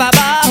you never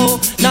bow.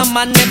 No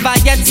man never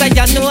yet say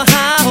you know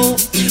how.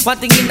 One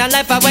thing in the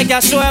life where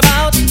you're sure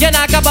about, you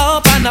not go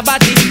bow for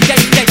nobody. Yeah,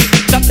 yeah.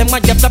 Drop them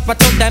when you flop it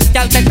to them,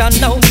 girl they don't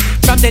know.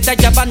 From the day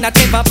you're on the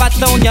table, but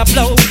down your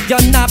blow. You're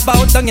not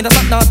bow down, you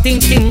don't not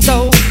thinking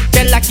so.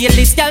 Tell like your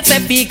list, girl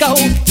say we go.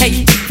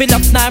 Hey, fill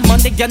up now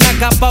money, you not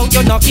go bow,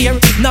 you not here.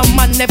 No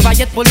man never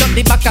yet pull up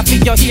the back of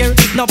your ear.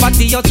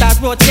 Nobody out that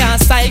road can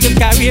style your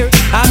career.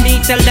 I me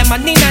tell them I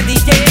need the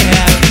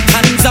air.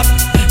 Hands up.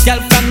 Girl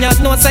from your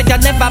nose say you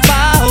never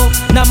bow.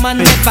 No man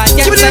never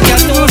yet say you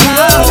know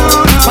how.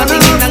 One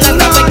thing in the life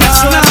I make you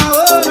sure.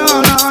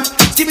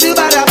 Skibidi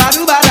bada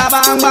badu bada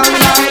bang bang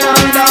bang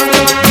bang.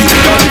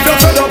 If you're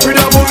fed up with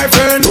your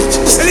boyfriend,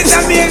 it's a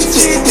main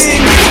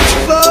cheating.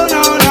 Oh no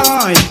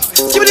no.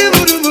 Skibidi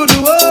voodoo voodoo.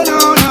 Oh no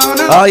no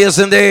no. Oh yes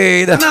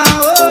indeed.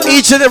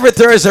 Each and every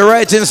Thursday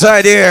right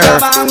inside here.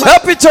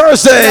 Happy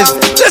Thursdays.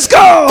 Let's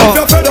go. If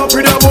you're fed up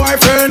with your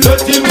boyfriend,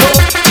 let him go.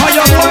 Or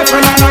your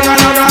boyfriend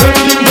let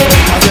him go.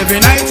 Every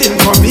night him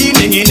come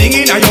dinging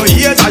in your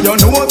ears and your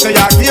nose say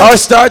you I'll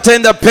start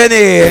in the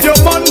penny. If your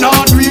man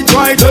not reach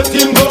right, let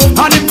him go.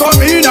 And him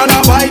come in and a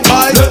bite,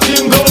 let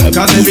him go.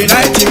 Cause every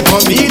night him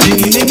come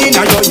dinging in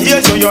your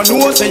ears and your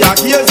nose say you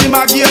hears him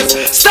a gears.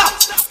 Stop!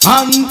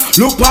 And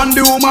look on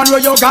the woman where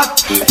you got.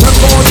 Check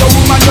out the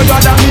woman where you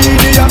got a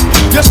medium.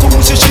 You soon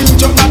see she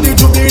jump at the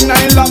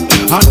juvenile lap.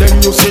 And then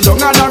you sit down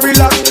and a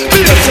relax.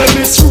 Here's a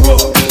miss row.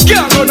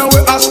 Can't run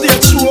away a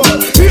stage show.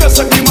 Here's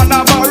a the man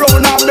have a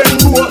round and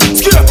bend low.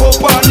 Scrape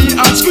up on the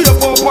and scrape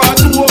up on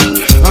two.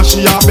 And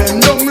she a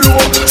bend down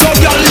low. So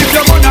girl if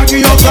your man a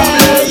give you some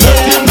let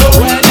him go.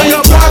 And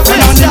your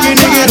boyfriend a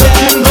digging let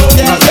him go.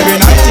 Cause every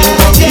night him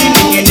come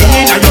dinging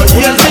and your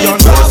ears and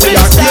your nose say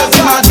you hear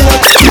him a do.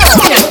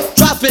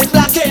 Traffic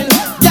blocking,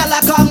 gyal a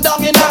come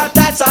down in her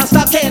tights and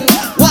stocking.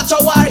 Watch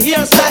our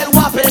hairstyle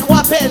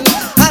whopping,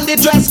 and the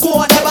dress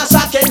code never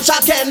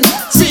shocking.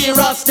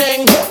 Serious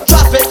thing,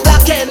 traffic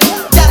blocking,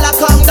 gyal a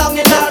come down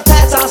in her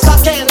tights and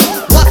stocking.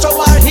 Watch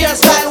our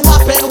hairstyle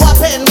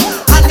whopping,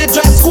 and the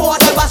dress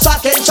code never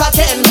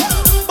shocking.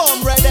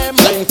 Bum red them,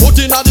 sling foot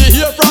inna the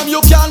ear from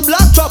you can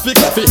block traffic.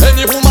 For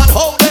any woman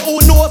how they who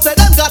know say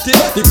them got it.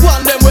 The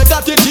one them we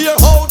got it here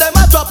how them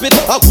a drop it.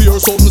 I wear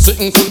something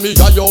sitting full me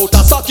eye out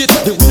a socket.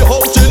 The way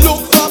how she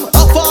look from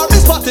afar me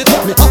spot it.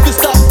 Me have to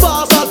stop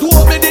fast and do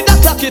me did a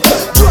clock it.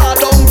 Draw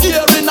down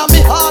gear inna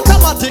me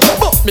automatic,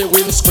 but me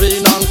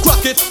windscreen and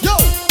crack it. Yo,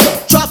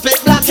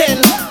 traffic blocking,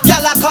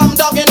 gyal a come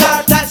down in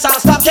her tights and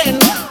stocking.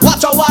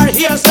 Watch our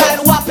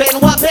hairstyle whopping,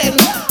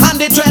 and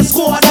the dress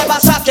code never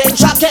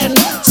shocking.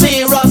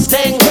 Serious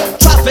thing,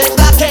 traffic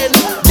blocking,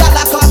 gyal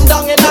a come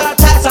down in her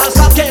tights and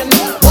stocking.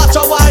 Watch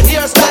our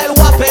hairstyle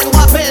whopping,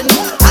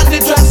 and the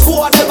dress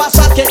code never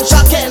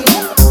shocking.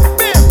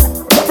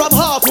 From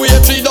halfway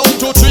tree down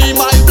to 3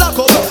 mile block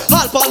up.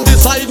 Half on the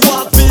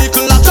sidewalk,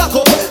 vehicle a jack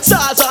up.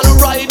 Sergeant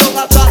ride on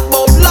a chat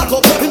bout lock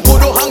up. Him could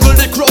handle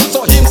the crowd,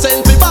 so him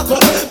send me back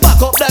up.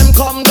 Back up them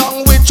come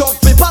down with truck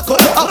me pack up.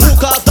 A who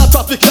cause the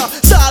traffic a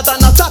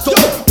sergeant a chat up.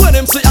 When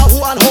him see a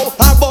one hoe,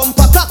 a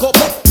bumper cock up.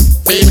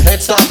 Him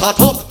head start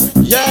hot up.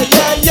 Yeah.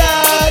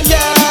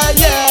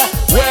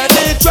 Where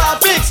the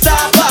traffic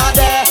stop are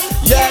there.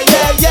 Yeah.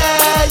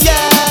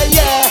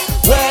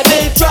 Where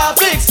the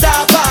traffic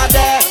stop are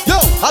there. Yo,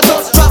 I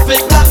just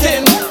traffic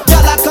blocking.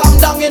 Gyal a come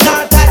down in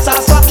her tights and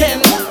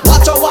stocking.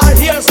 Watch our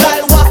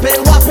hairstyle whopping,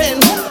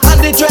 and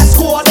the dress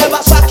code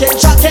never shocking.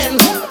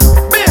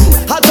 Bim,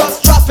 I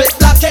just traffic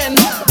blocking.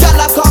 Gyal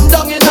a come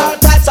down in her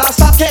tights and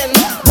stocking.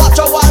 Watch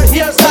our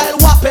hairstyle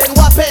whopping,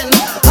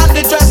 and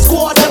the dress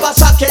code never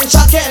shocking.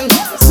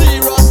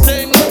 Serious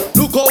thing,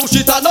 look how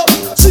she turn up.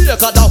 Shake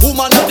the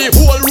woman and the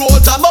whole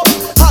road jam up.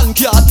 Hand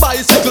cart,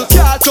 bicycle,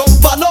 car jump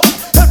van up.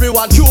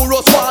 Everyone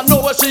curious want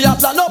know what she a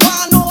plan up.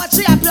 What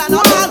she a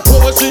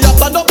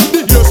plan up.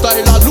 The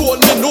hairstyle alone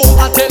me know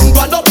a 10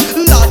 grand up.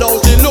 Lad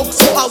out in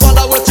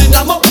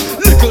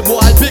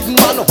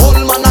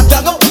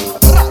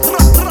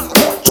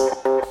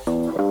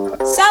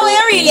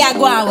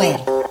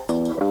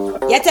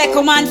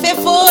man for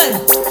fool.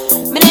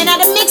 Me then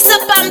had to mix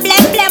up and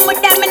blend with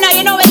them. And now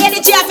you know what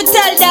energy I have to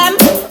tell them.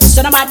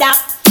 Son of mother,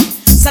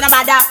 son of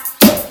mother,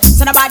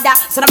 son of mother,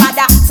 son of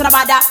mother, son of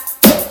mother.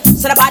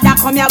 So the bada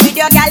come here with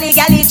your galley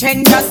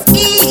trend. Just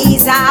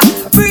ease up,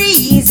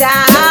 breeze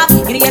up.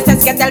 You know you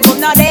get tell come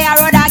now they are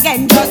road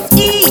again. Just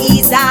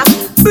ease up,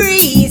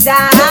 breeze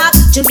up.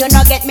 You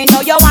not get me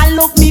now you want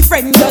look me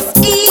friend. Just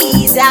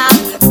ease up,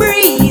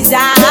 breeze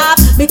up.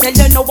 Me tell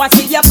you no what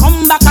see you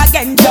come back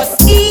again.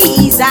 Just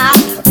ease up,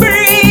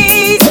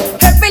 breeze.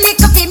 Every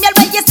little female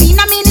where you see in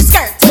a mini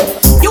skirt.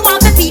 You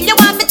want to feel, you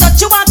want to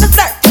touch, you want to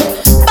flirt.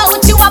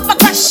 Bout you up a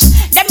crush,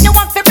 them you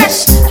want to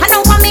brush. I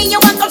know what me you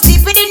want come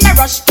sleep within the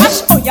rush.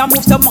 Oh, you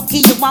move so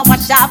monkey, you want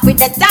wash off with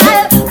the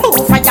towel.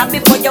 Move fire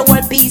before you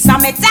will piece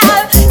of metal.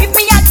 If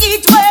me a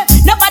eat well,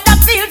 nobody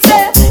feels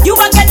it. You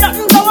won't get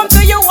nothing going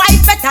to your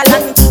wife better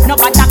land.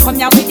 Nobody come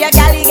here with your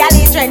galley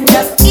trend.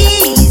 Just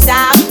ease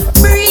up,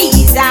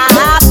 breeze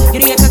up. You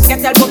know you just get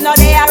tell come now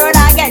they are road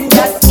again.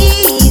 Just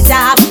ease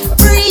up,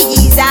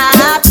 breeze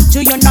up. Do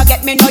you not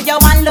get me? No, you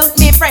want look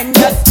me friend.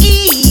 Just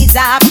ease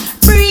up,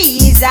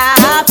 breeze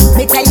up.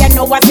 Me tell you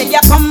no what till you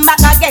come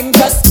back again.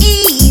 Just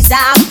ease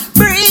up,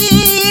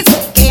 breeze.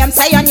 Can't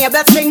say your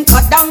neighbor string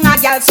cut down a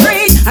girl's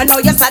street. I know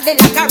you solid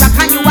like a rock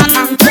and you a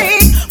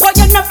concrete. But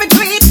you nothing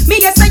tweet, me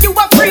you say you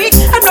a freak.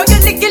 I know you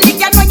lick,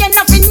 I know you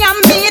nothing yam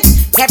beat.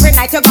 Every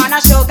night you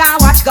gonna sugar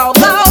watch go.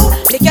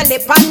 Lick your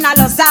lip and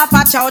I'll off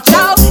a chow.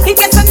 In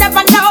case you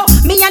never know,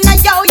 me and a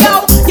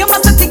yo-yo. You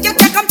must think you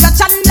can come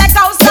touch and let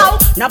go so.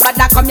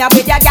 Nobody come here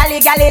with your galley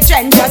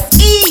trend. Just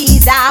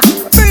ease up,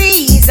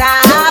 breeze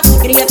up.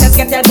 You just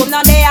get tell boom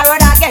now they are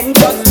road again.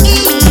 Just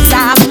ease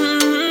up.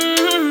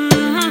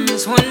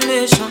 It's one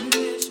nation.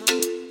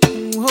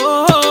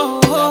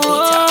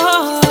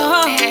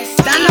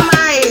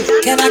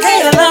 Can I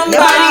get your number?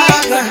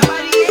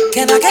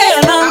 Can I get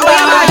your number?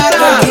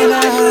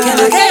 Can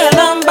I get your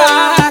number?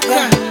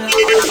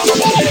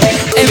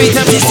 Every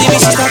time she see me,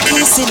 she start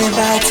kissing and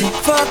biting,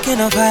 fucking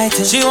and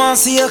fighting. She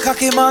wants to see a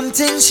cocky man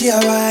thing, she a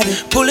riding,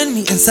 pulling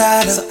me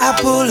inside her. So I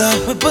pull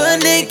up, we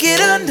butt naked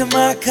under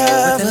my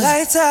cover, with the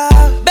lights out.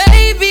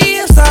 Baby,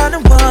 I'm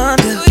starting to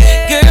wonder,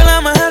 girl,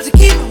 I'ma have to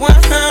keep it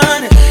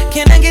 100.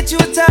 Can I get you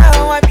a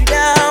towel, wipe you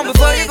down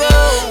before you go?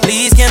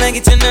 Please, can I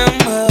get your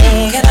number?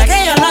 Can I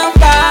get your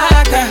number,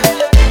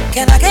 girl?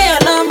 Can I get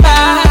your number,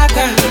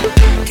 girl?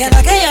 Can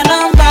I get your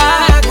number,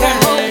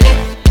 girl?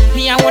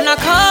 Me, I wanna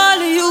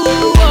call you.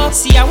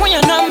 See, I want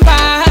your number,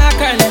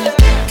 girl.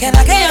 Can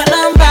I get your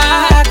number,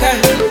 girl?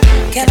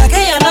 Can I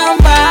get your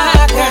number,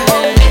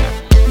 girl?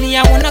 Me,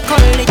 I wanna call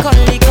you.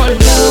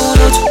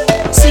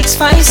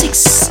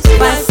 656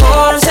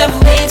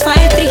 547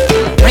 853.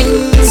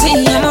 Rings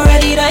in, I'm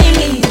already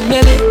dialing,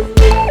 baby.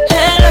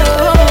 Hello,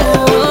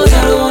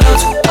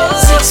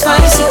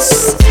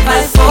 656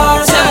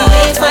 547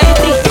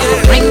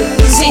 853.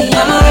 Rings in,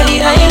 I'm already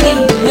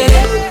dialing,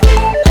 baby.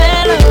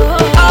 Hello,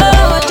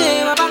 oh,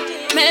 dear,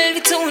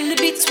 Melvin on the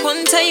beats.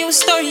 One tell you a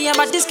story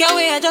about this girl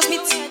where I just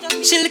meet.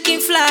 She looking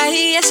fly,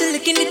 yeah, she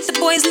looking at the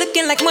boys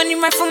looking like money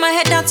right from my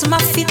head down to my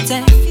feet.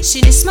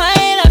 She did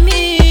smile at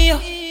me, I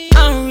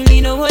don't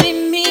really know what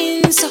it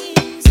means. So,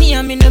 me,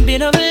 I'm in a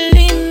bit of a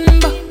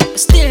limbo, but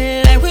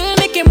still I will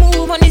make a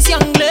move on this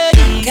young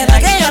lady. Can I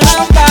get your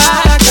number,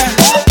 girl?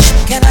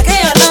 Can I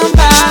get your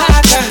number,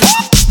 girl?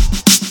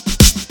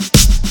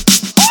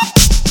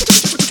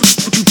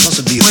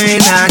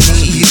 When I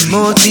need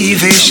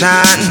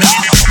motivation,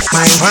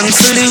 my one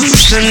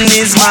solution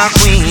is my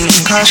queen,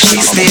 cause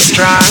she stays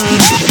strong.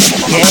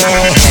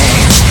 Yeah,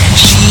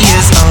 she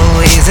is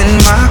always in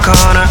my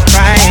corner,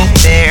 right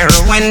there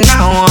when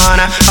I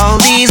wanna. All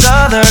these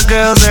other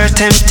girls are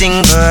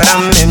tempting, but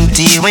I'm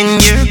empty when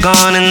you're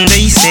gone. And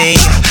they say,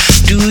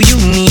 do you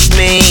need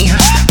me?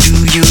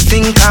 Do you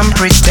think I'm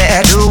pretty?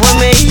 Do I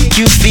make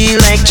you feel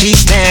like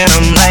cheating?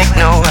 I'm like,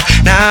 no,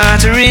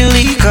 not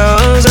really,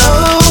 cause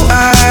oh,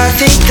 I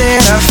think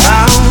that I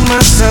found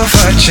myself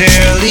a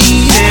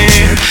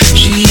cheerleader.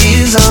 She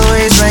is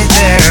always right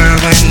there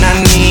when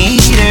I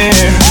need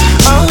her.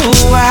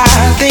 Oh,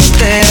 I think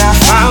that I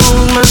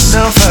found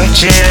myself a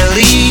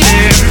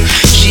cheerleader.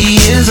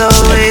 She is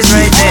always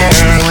right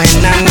there when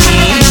I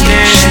need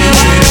her.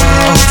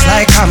 It's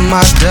like a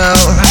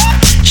model.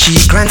 She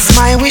grants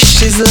my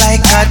wishes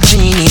like a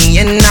genie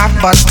in a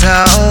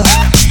bottle.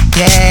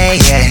 Yeah,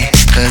 yeah,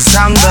 cause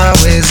I'm the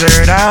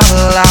wizard of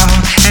love,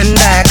 and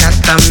I got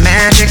the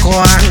magic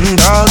wand.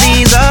 All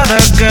these other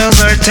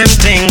girls are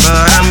tempting,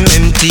 but I'm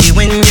empty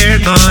when you're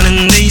gone.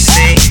 And they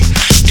say,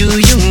 do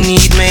you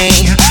need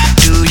me?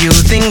 Do you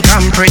think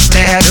I'm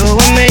pretty? Do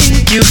I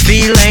make you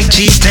feel like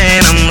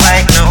cheating? I'm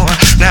like, no,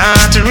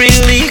 not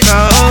really,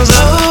 cause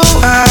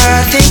oh,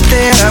 I think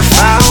that I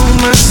found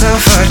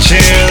myself a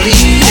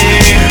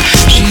cheerleader.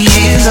 She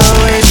is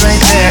always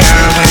right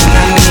there when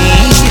I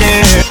need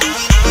her.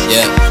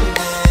 Yeah.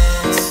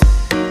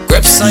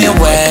 Grips on your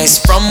ways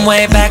from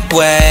way back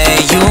way.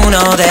 You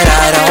know that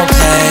I don't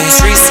play.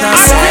 Streets not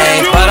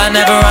safe, but I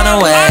never run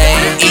away,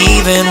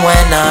 even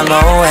when I'm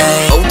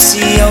away.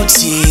 OT,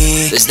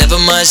 OT, there's never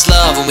much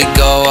love when we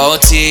go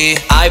OT.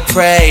 I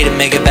pray to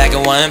make it back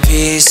in one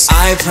piece.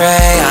 I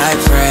pray, I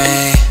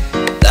pray.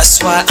 That's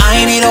why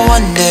I need a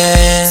one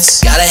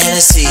dance. Got a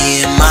Hennessy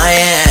in my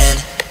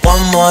hand.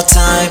 One more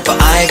time before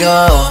I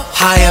go.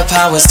 Higher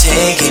powers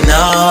taking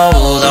a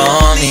hold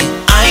on me.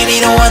 I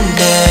need a one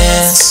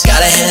dance.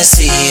 Got a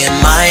Hennessy in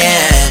my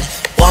hand.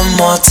 One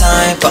more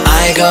time before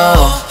I go.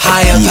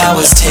 Higher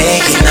powers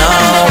taking a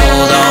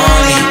hold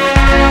on me.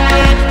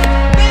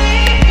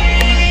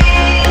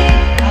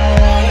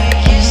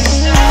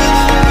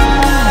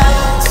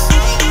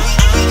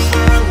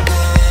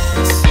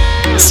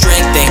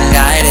 Strength and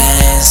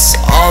guidance,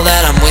 all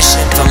that I'm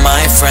wishing for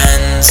my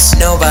friends.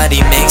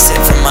 Nobody makes it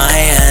from my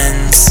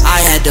ends. I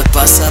had to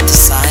bust up the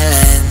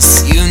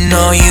silence. You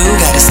know you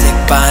gotta stick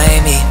by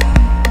me.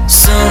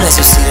 Soon as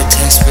you see the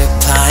text,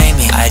 reply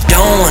me. I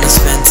don't wanna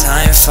spend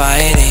time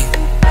fighting.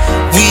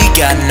 We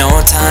got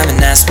no time and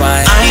that's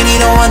why I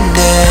need a one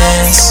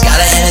dance. Got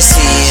a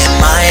Hennessy in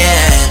my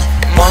hand.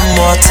 One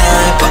more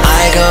time before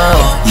I go.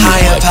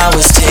 Higher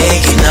powers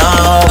taking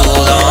a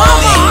hold on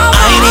me.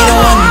 I need a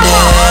one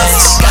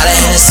dance. Got a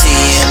Hennessy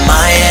in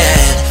my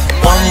hand.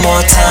 One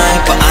more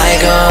time before I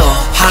go.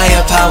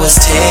 Higher powers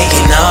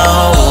taking a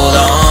hold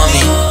on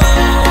me.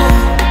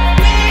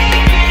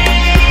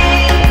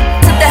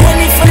 Took the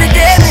Henny for the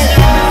day, baby.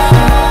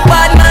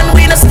 Bad man,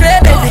 we no stray,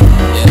 baby.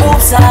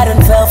 Oops, I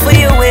done fell for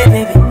your way,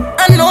 baby.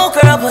 I know,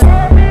 girl, but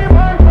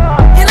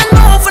and I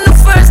know from the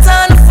first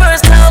time I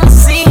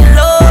seen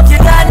love, you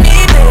got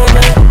me,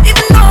 baby.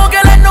 Even though,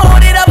 girl, I know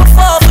that I would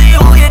fall for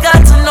you. You got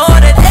to know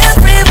that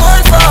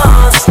everyone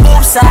falls.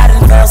 Oops, I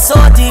done fell so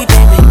deep,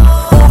 baby.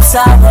 Oops,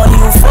 I want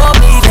you for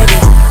me, baby.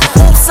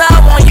 Oops, I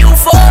want you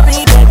for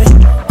me, baby.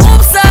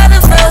 Oops, I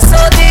done fell so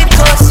deep,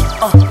 'cause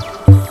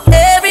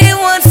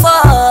everyone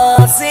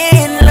falls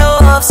in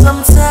love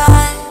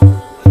sometime.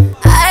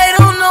 I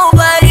don't know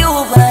about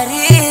you, but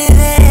it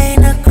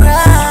ain't a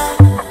crime.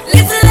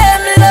 If you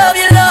let me love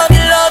you, love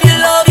you, love you,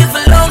 love you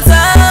for a long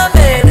time,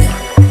 baby.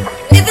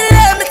 If you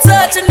let me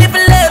touch and if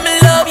you let me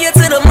love you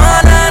to the morning.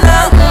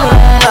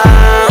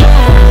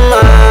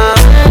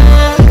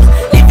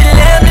 If you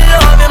let me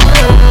love you,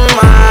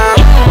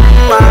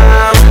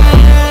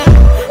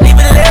 if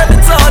you let me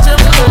touch you,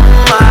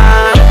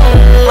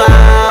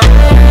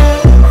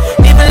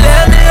 if you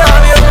let me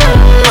love you,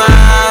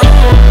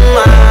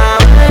 if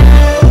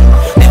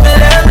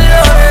you let me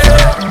love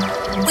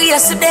you. We are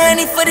so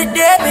dandy for the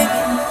day, baby.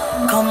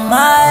 Come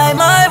my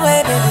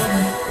way, baby.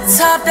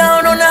 Top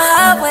down on the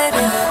highway,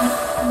 baby.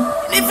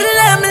 If you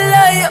let me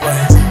love you,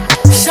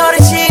 shorty,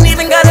 she ain't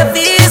even got a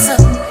visa.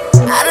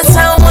 Out of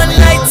town one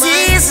night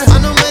teaser. I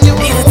know many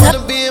women wanna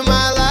be in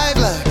my life,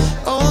 like,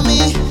 oh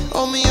me,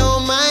 oh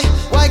my.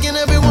 Why can't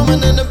every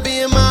woman end up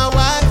being my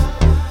wife?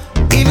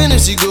 Even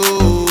if she go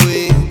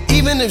away,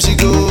 even if she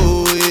go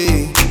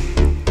away,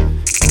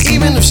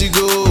 even if she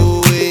go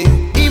away,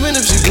 even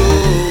if she go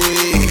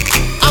away.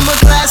 I'm a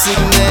classic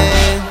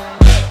man.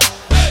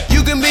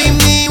 You can be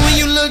me when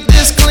you look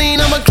this clean.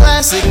 I'm a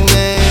classic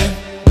man.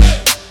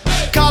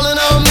 Calling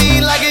on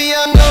me like a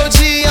young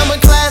OG. I'm a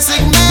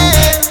classic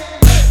man.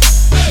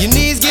 Your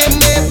knees get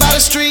made by the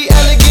street,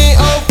 elegant,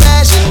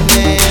 old-fashioned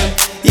man.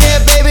 Yeah,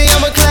 baby,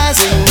 I'm a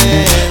classic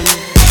man.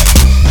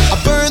 I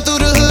burn through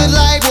the hood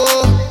like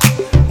whoa.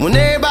 When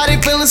everybody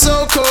feeling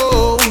so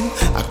cold,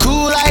 I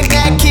cool like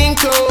that King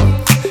Cole.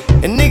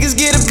 And niggas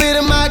get a bit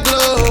of my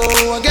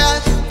glow. I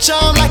got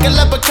charm like a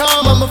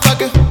leprechaun,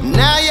 motherfucker.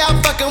 Now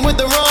y'all fucking with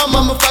the wrong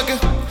motherfucker.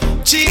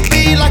 Cheap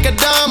beat like a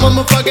dumb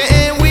motherfucker.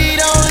 And we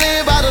don't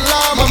live by the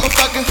law,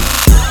 motherfucker.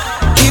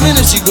 Even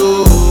if she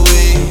go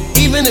away,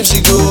 even if she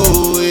go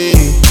away,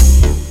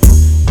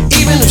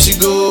 even if she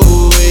go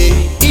away,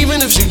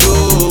 even if she go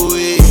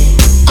away,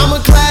 I'm a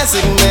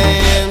classic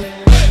man.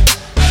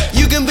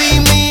 You can be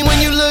mean when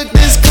you look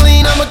this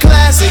clean. I'm a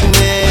classic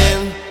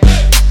man.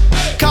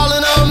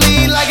 Calling on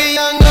me like a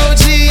young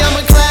OG. I'm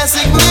a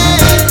classic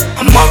man.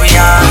 I'm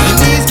Marion.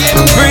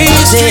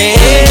 Breezy.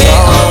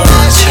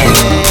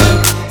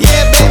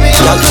 Yeah, baby,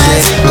 I'm a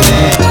classic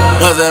man.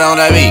 What's that on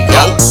that beat?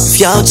 Yo. If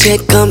your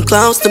chick come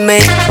close to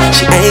me,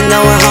 she ain't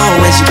going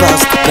home when she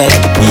supposed to pay.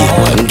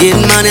 I'm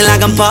getting money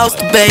like I'm supposed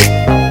to pay.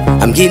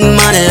 I'm getting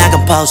money like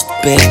I'm supposed to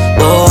pay.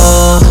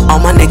 Oh, all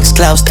my niggas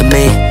close to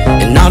me,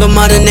 and all them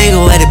other niggas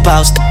where they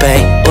supposed to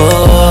pay.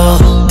 Oh,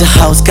 the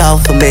hoes go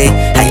for me.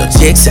 How your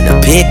chicks in the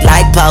pit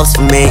like post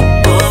for me.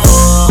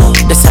 Oh,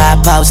 that's how I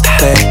supposed to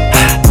pay.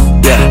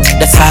 Yeah,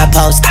 that's how I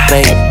supposed to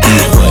pay.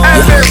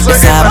 Yeah,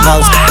 that's how I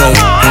supposed to pay.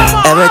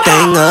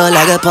 Everything look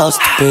like it's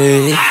supposed to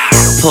be.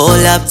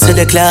 Pull up to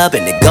the club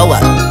and it go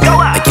up.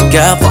 Make your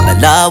girl fall in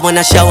love when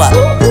I show up.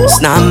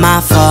 It's not my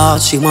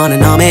fault, she wanna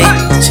know me.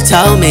 She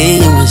told me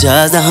you was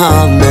just a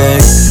hummer.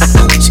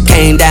 She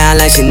came down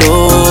like she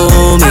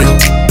knew me.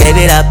 Gave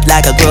it up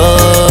like a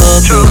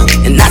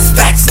groupie. And that's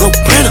facts, no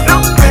printer.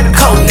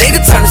 Cold nigga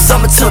turn the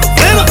summer to the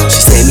winter.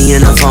 She saved me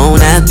in her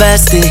phone at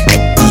bestie,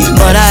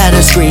 but I had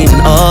to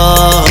screaming,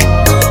 oh.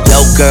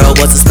 Yo, girl,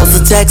 wasn't supposed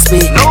to text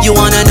me. You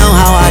wanna know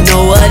how I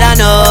know what I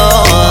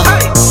know?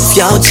 If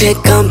your chick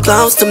come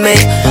close to me,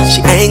 she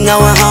ain't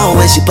going home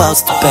when she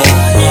supposed to pay.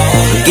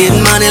 I'm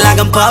getting money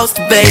like I'm supposed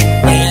to pay.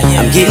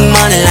 I'm getting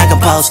money like I'm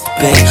supposed to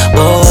pay.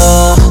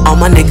 Oh, all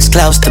my niggas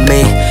close to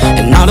me,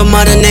 and all the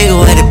mother niggas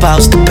where they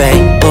supposed to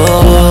pay.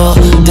 Oh,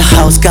 the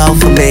house go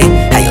for me.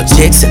 Hey, your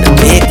chicks in the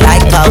big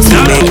like close to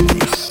me.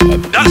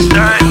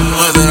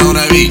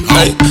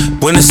 Hey,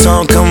 when the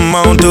song come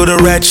on, do the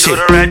rat shit.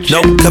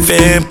 No coffee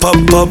and pop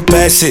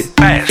pass it.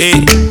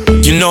 Hey,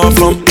 you know I'm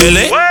from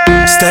LA.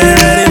 Stay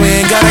ready, we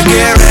ain't gotta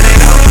get ready.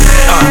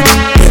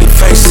 Pretty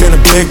face and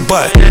a big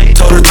butt.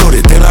 Told her toot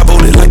it, then I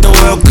boot it like the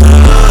World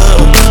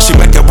Cup. She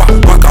make it walk,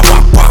 walk,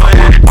 walk, walk,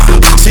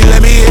 walk. She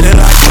let me hit it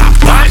like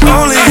pop.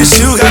 Only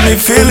you got me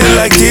feeling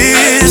like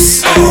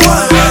this. Oh,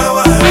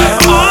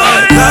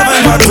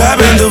 loving by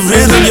grabbing the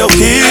rhythm, your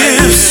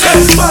hips.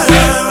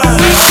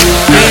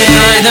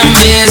 Rhythm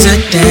is a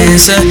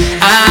dancer,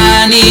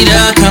 I need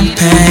a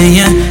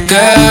companion.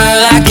 Girl,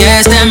 I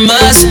guess that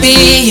must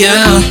be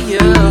you.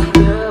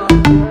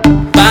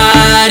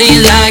 Body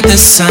like the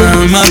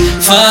summer,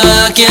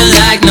 fucking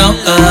like no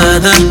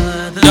other.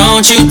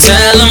 Don't you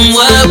tell them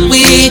what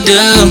we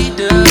do.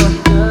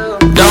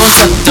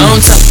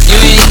 Don't tell you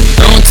ain't,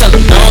 don't tell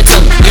them,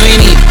 you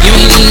ain't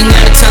even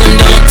gotta tell them,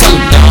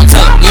 don't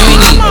tell them, you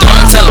ain't even,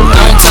 don't tell them,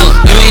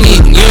 you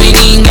ain't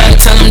even gotta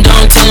tell them,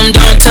 don't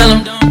tell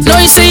them. Know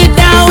you say you're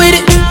down with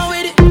it,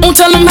 don't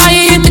tell them how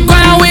you hit the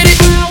ground with it.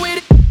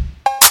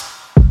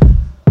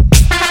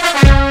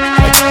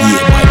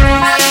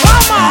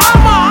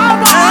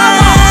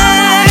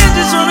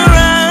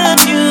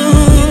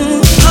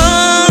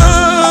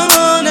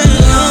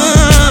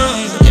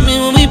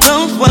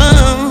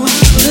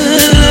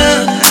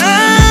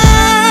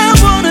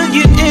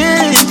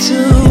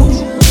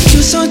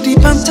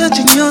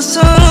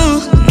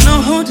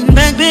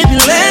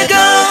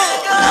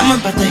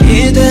 About to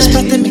hit that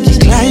spot that make you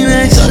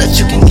climax, so that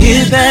you can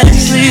get back to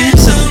sleep.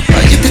 So, or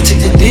you can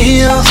take the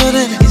day off, so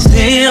that you can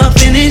stay up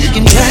in it. You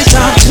can drive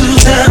off to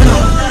the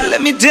moon.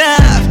 Let me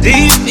dive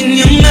deep in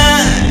your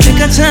mind.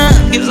 Take our time,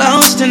 get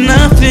lost in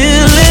our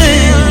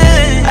feeling.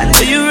 I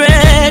know you're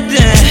ready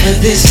for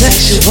this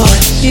sexual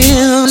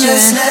healing.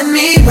 Just let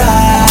me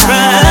ride.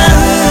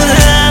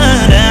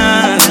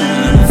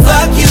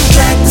 Fuck you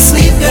back to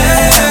sleep,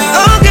 girl.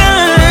 Oh,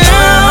 girl,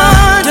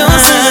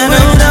 don't say a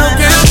word, no,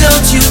 girl,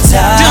 don't you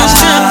die.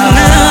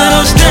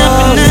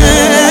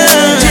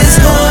 Just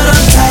hold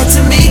on tight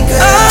to me,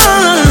 girl.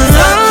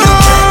 Fuck you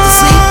back to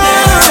sleep,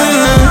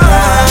 girl.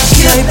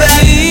 Yeah,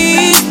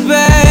 baby,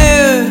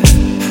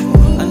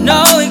 I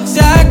know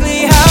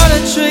exactly how to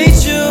treat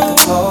you.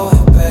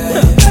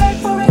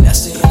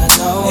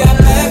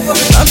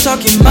 I'm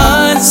talking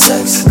mind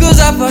sex, cause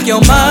I fuck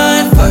your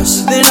mind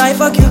first. Then I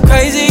fuck you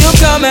crazy, you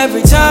come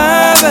every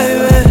time,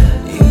 baby.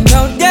 You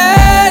know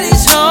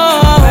daddy's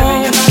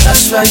home.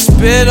 That's right,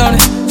 spit on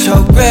it.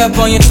 Choke grip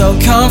on your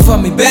throat, come for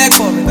me, beg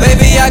for me.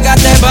 Baby, I got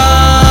that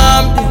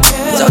bomb.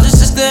 Told your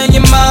sister and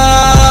your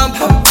mom.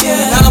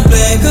 I don't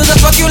play, cause I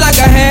fuck you like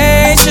I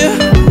hate you,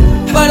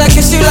 but I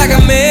kiss you like I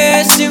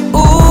miss you.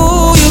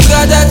 Ooh, you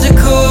got that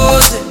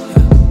jacuzzi,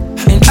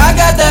 and I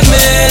got that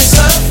mist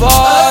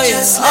for you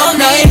all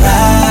night.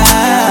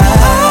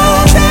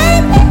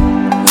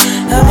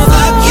 I'ma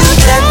fuck you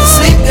back to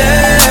sleep,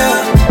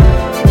 girl.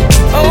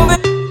 Oh,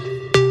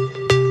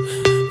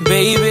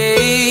 baby.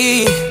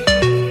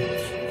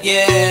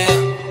 Yeah.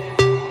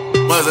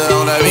 What's that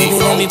on that beat?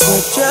 Baby, let me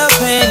put your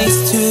panties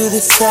to the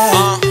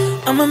side.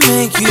 I'ma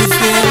make you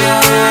feel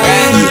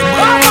alright.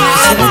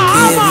 I'ma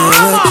give you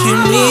what you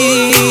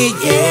need,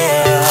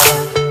 yeah.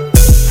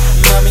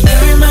 Mommy, you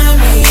remind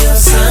me of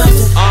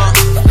something,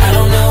 but I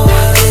don't know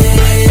what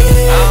it is.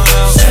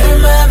 You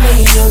remind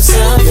me of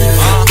something,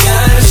 you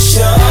gotta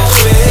show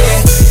me.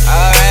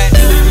 Alright.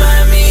 You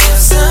remind me of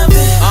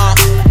something, I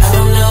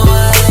don't know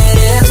what it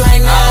is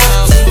right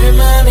now. You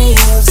remind me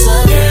of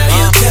something,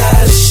 you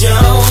gotta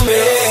show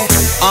me.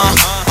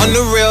 On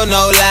the real,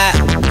 no lie,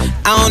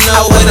 I don't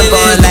know what it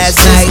is, last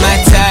night. my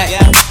type.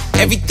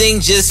 Everything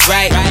just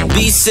right.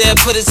 B said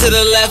put it to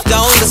the left,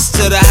 don't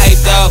listen to the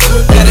hype though.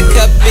 Got a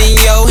cup in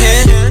your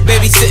hand,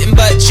 baby sitting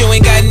but you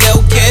ain't got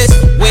no kiss.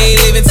 We ain't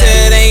leaving till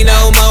it ain't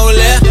no more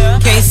left.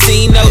 Can't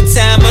see no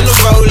time on the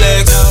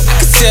Rolex.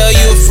 I can tell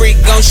you a freak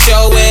gon'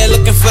 show it.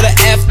 Looking for the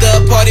after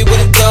party with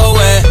a dough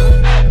at.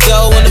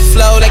 Dough on the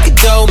flow like a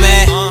dough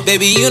man.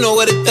 Baby you know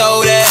where to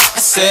throw that.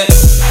 I said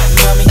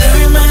Mommy, you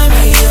remind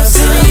me of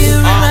something, you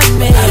remind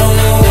me. I don't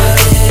know what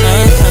it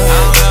is.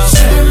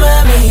 You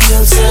remind me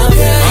of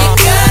something, you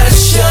gotta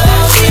show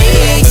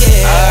me,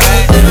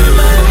 yeah. You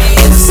remind me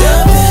of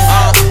something,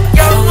 I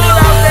don't know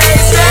what it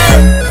is.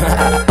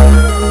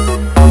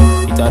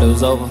 You thought it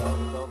was over?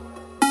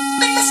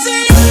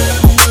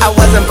 I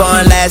wasn't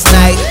born last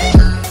night.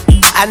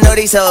 I know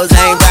these hoes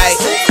ain't right,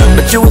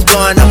 but you was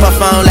blowing up her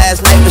phone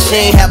last night, but she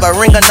ain't have a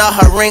ring or not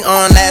her ring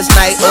on last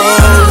night.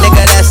 Ooh,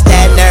 nigga, that's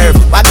that nerve.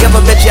 Why give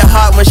a bitch your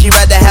heart when she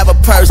rather have a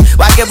purse?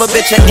 Why give a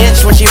bitch an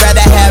inch when she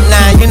rather have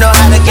 9? You know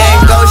how the game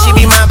goes, she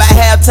be mine by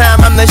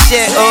halftime. I'm the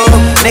shit, ooh.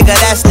 Nigga,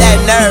 that's that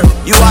nerve.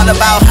 You all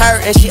about her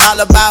and she all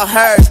about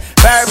hers.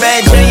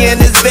 Birdman Jr. and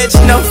this bitch,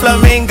 no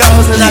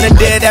flamingos. And I done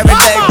did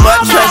everything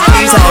but trust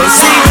these hoes.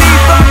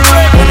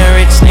 When a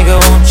rich nigga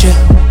want you,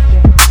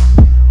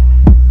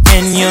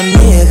 and your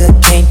nigga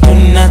can't do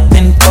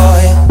nothing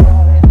for you.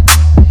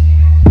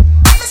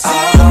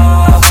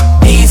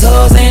 These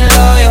hoes ain't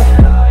loyal.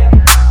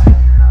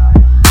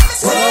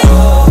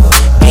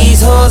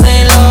 These hoes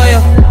ain't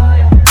loyal.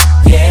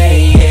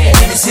 Yeah.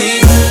 Let me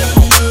see.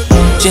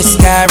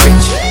 Just got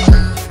rich.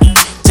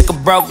 Took a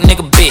broke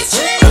nigga bitch.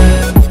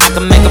 I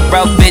can make a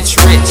broke bitch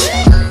rich,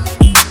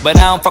 but I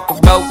don't fuck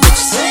with broke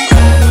bitches.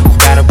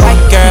 Got a white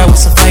girl with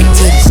some fake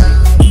titties.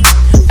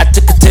 I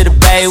took her to the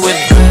bay with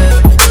me.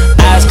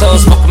 Eyes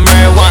closed, smoking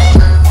marijuana.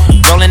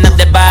 Rolling up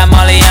that by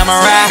Molly, I'm a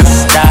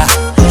rasta.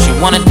 She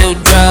wanna do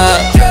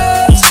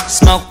drugs,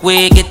 smoke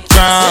weed, get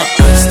drunk.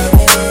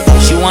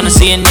 She wanna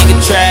see a nigga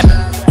trap.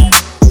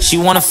 She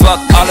wanna fuck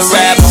all the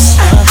rappers.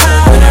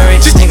 When a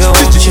rich nigga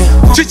want you.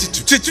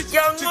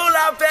 Young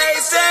Moolah, baby.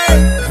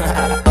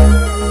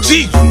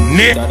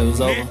 Nick. Thought it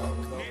was over.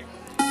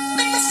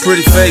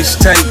 Pretty face,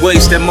 tight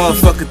waist, that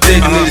motherfucker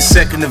thick. Need a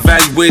second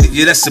evaluate it,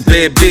 yeah, that's a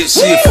bad bitch.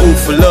 She a fool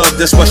for love,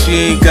 that's why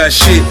she ain't got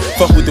shit.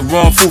 Fuck with the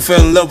wrong fool, fell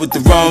in love with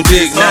the wrong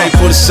dick. Now he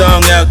put a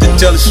song out to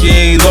tell her she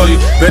ain't loyal.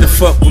 Better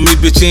fuck with me,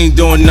 bitch, he ain't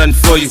doing nothing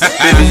for you.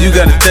 Baby, you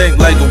gotta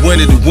think like a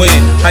winner to win.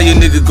 How your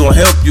nigga gon'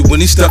 help you when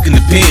he's stuck in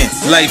the pen?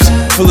 Life's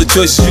full of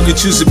choices, you can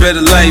choose a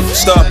better life.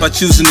 Start by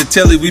choosing the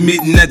telly, we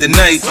meeting at the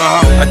night.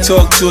 I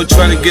talk to her,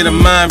 trying to get her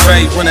mind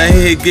right. When I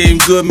hear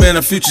game good,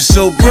 man, her future's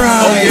so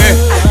bright. Oh yeah.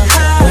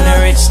 When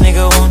a rich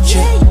nigga want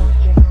you,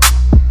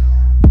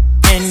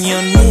 and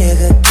your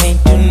nigga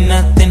can't do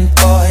nothing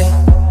for you.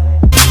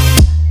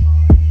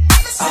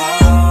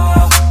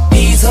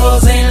 These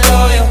hoes ain't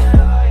loyal.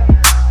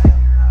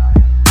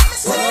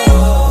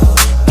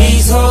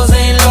 These hoes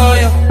ain't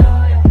loyal.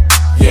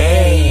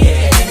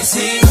 Yeah. Let me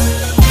see.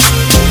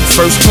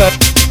 First cut.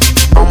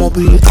 I'ma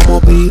be. I'ma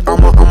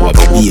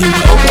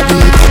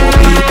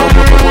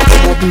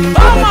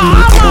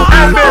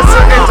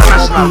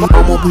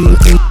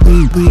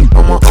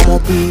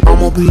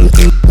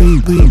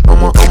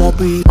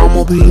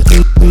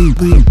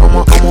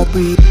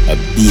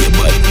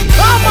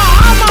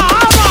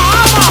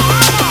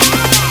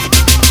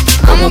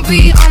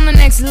be on the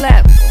next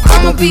level.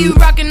 I'ma be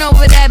rocking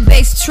over that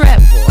bass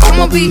treble.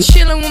 I'ma be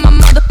chillin' with my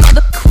mother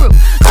crew.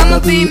 I'ma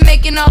be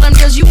making all them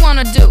deals you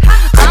wanna do.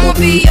 I'ma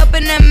be up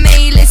in them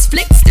A-list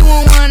flicks,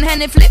 doing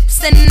one-handed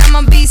flips, and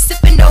I'ma be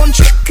sipping, don't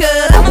trip,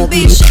 cause I'ma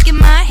be shaking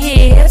my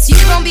hips. You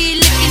gon' be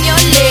licking your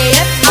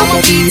lips.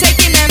 I'ma be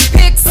taking them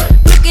pics,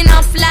 looking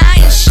all fly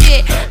and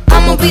shit.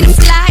 I'ma be the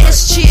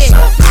flyest chick.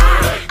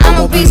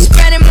 I'ma be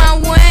spreading my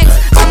wings.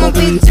 I'ma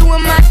be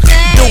doing my thing.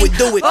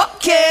 Do it.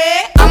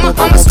 Okay. I'ma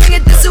swing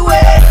it this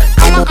way.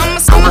 I'ma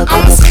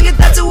swing it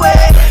that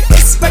way.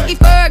 It's Fergie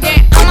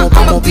Fergie.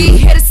 I'ma be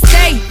here to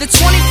stay. The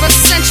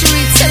 21st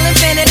century till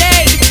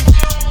infinity.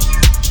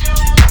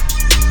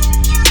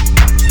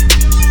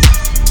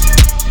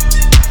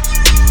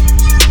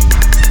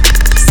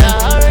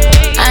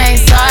 I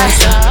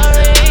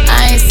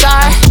ain't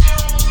sorry.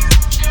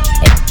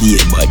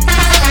 Yeah, buddy.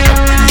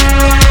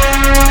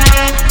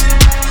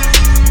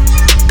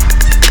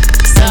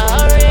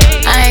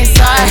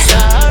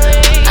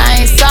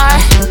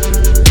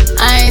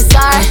 I ain't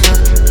sorry.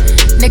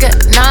 Nigga,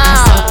 no.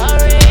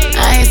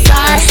 I ain't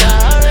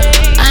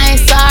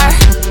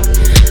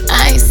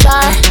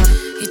sorry.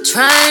 You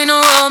trying to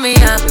roll me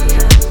up.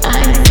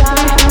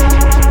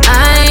 I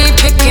ain't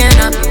picking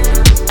up.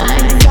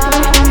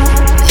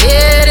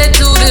 Headed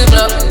to the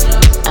block.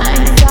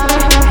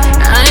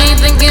 I ain't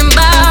thinking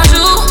about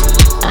you.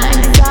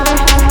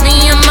 Me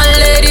and my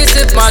lady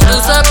sip my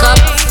juice a cup.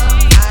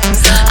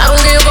 I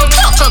don't give a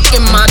fuck,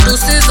 fucking my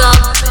deuces up.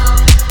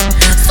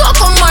 Suck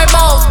on my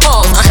balls,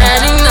 I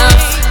had enough.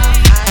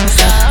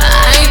 I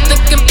ain't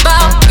thinking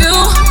about you.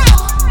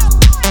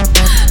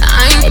 I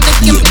ain't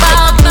thinking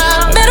about the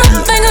middle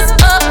fingers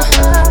up.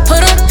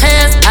 Put them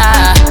hands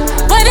high.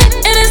 Put it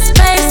in his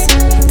face.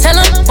 Tell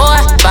him boy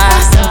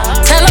bye.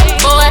 Tell him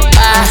boy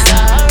bye.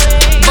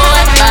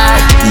 Boy bye.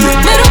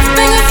 Middle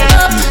fingers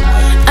up.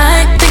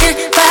 I ain't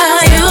thinking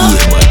about you.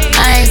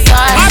 I ain't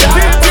sorry.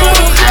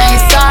 I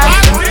ain't sorry.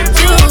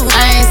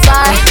 I ain't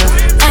sorry.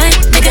 I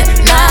ain't thinking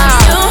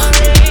about you.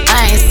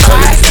 I ain't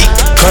sorry.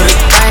 Cut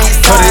it.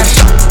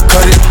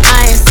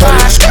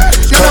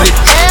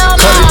 Hell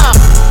no.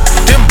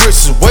 Them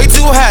bricks is way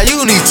too high,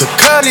 you need to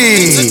cut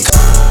it.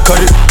 Cut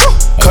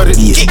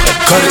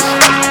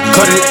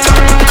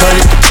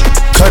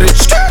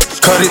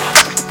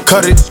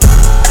it.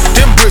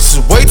 Them bricks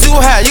is way too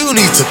high, you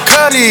need to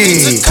cut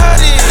it.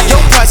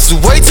 Your price is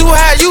way too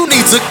high, you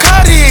need to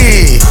cut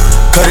it.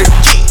 Cut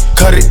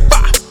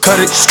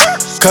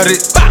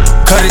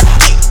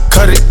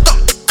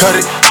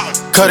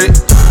it.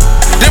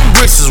 Them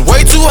bricks is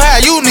way too high,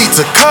 you need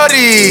to cut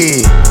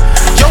it.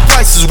 Your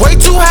price is way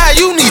too high,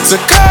 you need to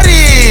cut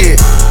it.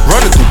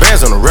 Running through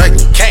bands on the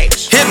regular.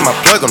 Hitting my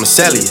plug on the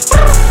cellular.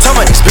 Tell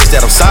my ex bitch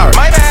that I'm sorry.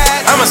 My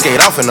bad. I'ma skate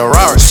off in a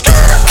Rari.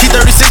 Keep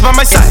 36 by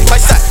my side.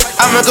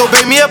 I'ma go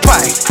bake me a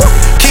pie.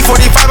 Keep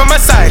 45 on my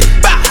side.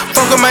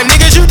 Fuck with my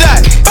niggas, you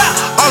die.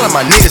 All of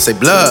my niggas say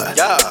blood.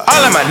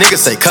 All of my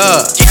niggas say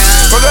cuz.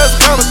 Fuck us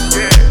some commas.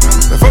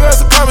 Fuck us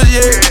some commas,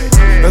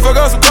 yeah. Fuck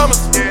us some commas.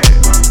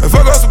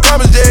 Fuck us some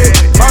commas, yeah.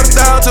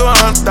 100,000 to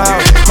 100,000.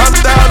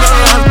 100,000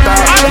 on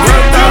 100,000.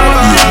 100,000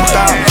 on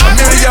 100,000. $1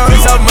 million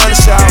is how money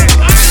shout.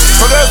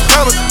 Fuck us some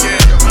commas.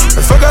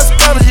 Fuck us some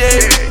commas,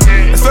 yeah.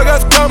 Fuck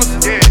us some commas.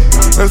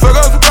 Fuck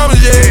us some commas,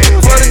 yeah.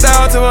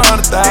 40,000 to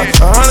 100,000.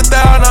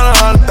 100,000 on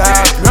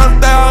 100,000.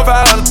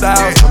 100,000,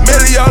 500,000. $1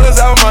 million is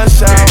how money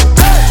shout.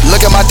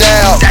 Look at my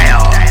down.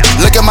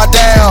 Look at my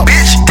down.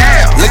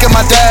 Look at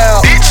my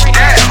down.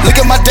 Look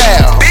at my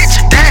down.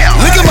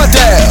 Look at my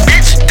down.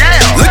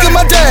 Look at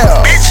my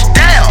down.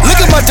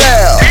 Look at my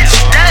down.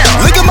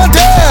 Look at my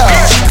down.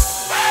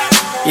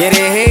 Yeah,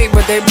 they hate,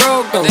 but they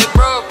broke them.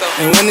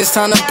 And when it's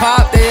time to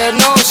pop, they a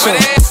no-show.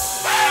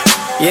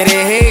 Yeah,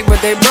 they hate,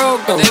 but they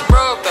broke them.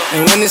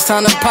 And when it's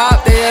time to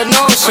pop, they a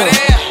no-show.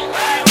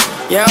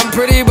 Yeah, I'm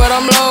pretty, but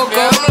I'm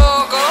loco.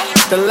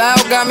 The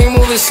loud got me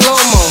moving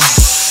slow-mo.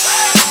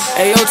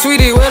 Hey, yo,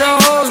 Tweety, where the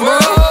hoes, bro?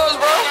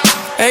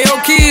 Hey, yo,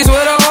 Keys,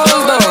 where the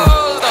hoes,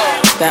 though?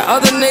 That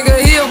other nigga,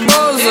 he a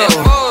bozo.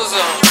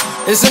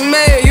 It's a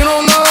mayor, you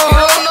don't know.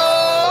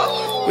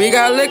 We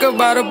got liquor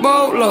by the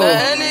boatload.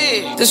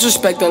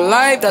 Disrespect the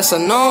life, that's a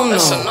no-no.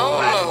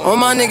 All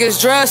my niggas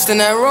dressed in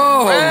that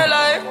rojo.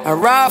 I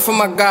ride for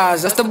my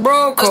guys, that's the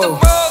bro code.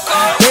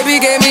 Baby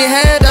gave me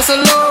head, that's a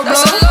low blow.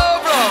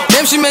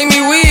 Damn, she make me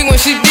weak when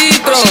she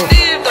deep throw.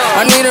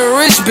 I need a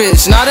rich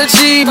bitch, not a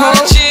cheap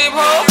hoe.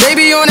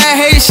 Baby on that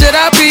hate shit,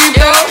 I peep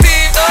though.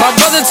 My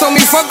brother told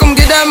me fuck him,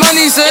 get that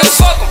money,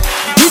 sis.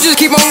 You just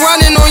keep on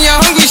running on your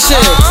hungry shit.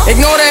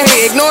 Ignore the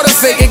hate, ignore the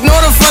fake, ignore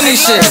the funny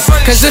shit.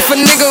 Cause if a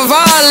nigga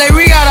violate,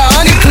 we got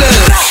 100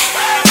 clips.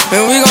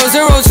 And we go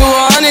 0 to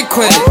 100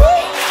 quid.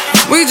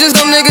 We just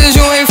them niggas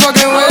you ain't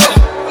fucking with.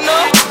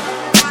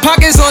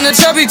 Pockets on the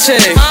chubby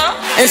chick.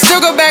 And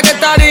still go back a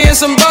thotty and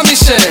some bummy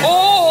shit.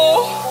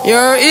 You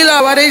heard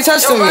Eli, why they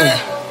testing me?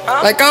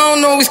 Like I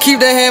don't always keep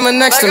the hammer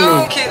next to me.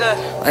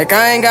 Like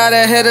I ain't got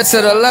a header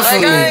to the left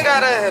of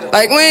me.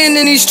 Like we ain't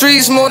in these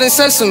streets more than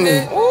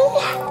sesame.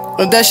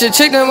 If that shit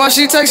chick, then why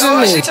she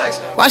texting me?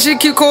 Why she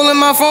keep calling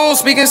my phone,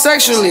 speaking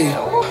sexually?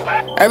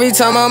 Every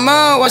time I'm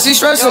out, why she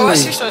stressing me?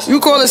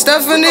 You call her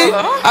Stephanie,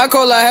 I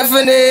call her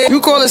Heffany.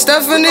 You call her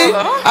Stephanie,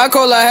 I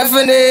call her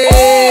Heffany.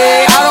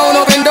 I don't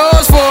open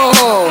doors for a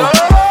hoe.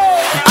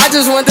 I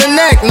just want the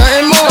neck,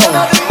 nothing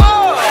more.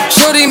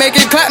 Shorty, make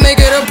it clap,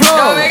 make it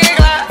applaud.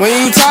 When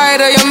you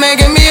tired of your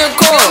man, give me a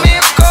call.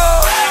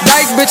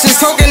 Dyke bitches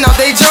talking out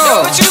they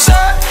jaw.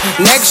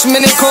 Next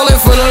minute calling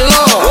for the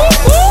law.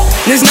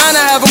 This 9 I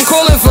have them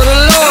calling for the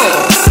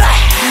law.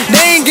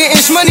 They ain't getting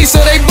shmoney, so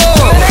they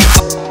bored.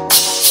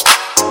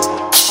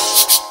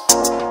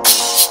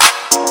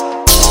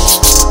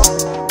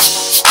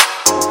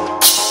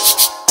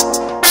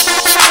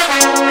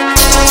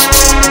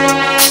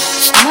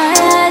 My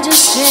head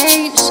just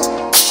changed.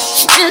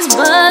 Just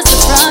bust the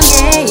front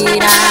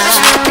gate. I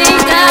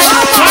think I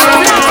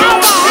can.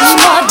 3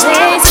 more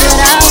days that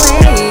I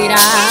wait.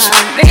 I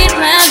made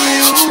my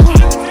move,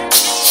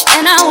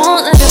 and I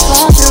won't let it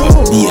fall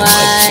through.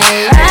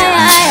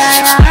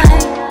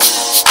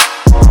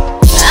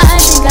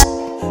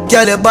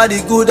 Girl, your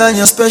body good and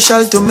you're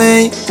special to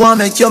me. Want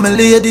make you my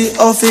lady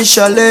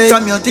officially.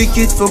 From your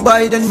ticket for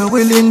buy, then me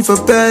willing for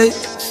pay.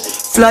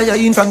 Fly you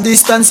in from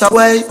distance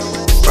away.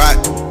 Right,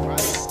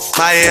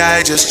 my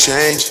AI just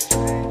changed.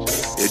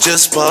 You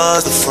just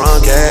buzzed the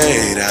front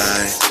gate.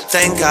 I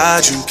thank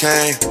God you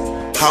came.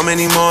 How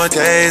many more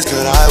days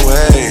could I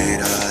wait?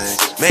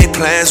 I made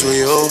plans with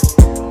you,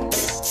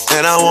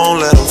 and I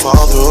won't let them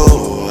fall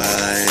through.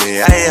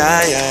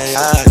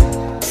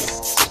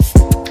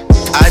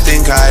 I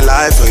think I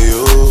lie for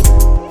you.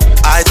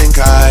 I think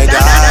I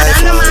die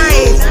for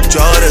you.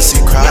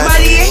 Jodeci cry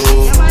for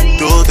you.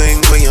 Do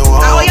things when you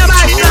want me to.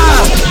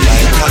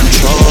 Like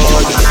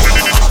controller,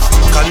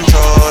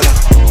 controller.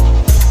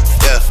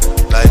 Yeah,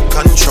 like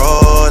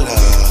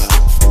controller,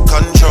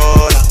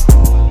 controller.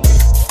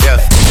 Yeah,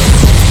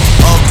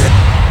 okay.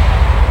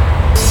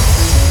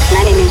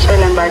 My name is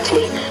Lbc.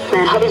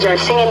 My hobbies are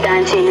singing,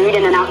 dancing,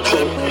 reading, and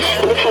acting.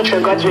 In the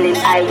future, God's willing,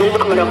 I will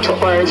become a doctor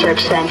or a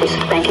research scientist.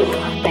 Thank you.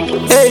 Thank you.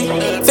 Hey,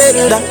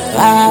 feel that.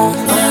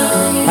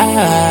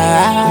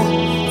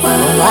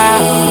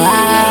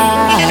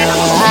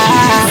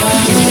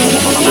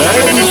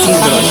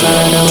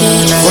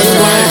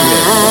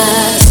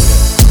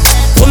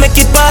 We make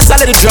it pass all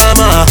of the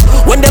drama.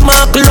 When them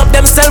all pull up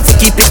themselves, we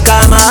keep it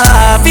calm.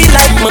 I feel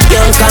like my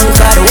can't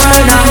conquer the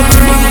world now.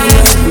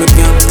 Me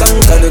can't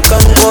conquer the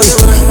convoy.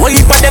 One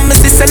heap of them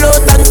is this sell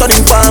out and turn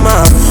in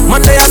farmer.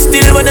 Man, they are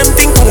still when them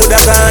think who da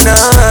gonna.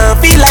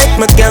 Feel like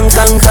me can't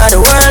conquer the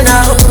world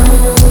now.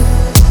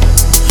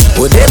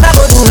 What they back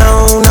go do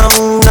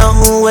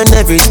now, when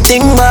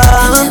everything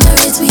bad.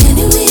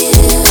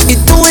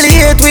 It's too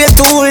late, we're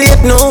too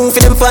late now.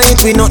 For them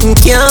fight, we nothing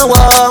can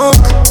walk.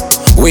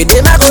 What they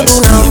back go do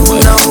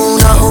now,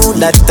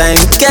 that time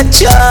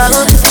catch up.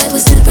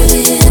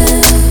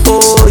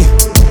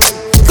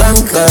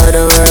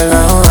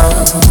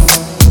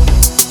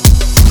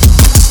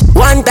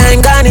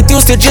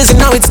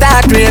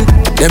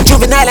 Them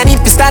juvenile and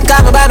if you start call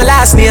me by my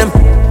last name.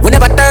 We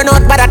never turn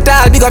out bad at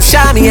all, big up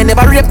Shami. And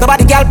never rape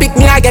nobody, girl pick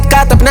me, I get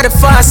caught up in the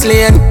fast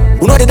lane.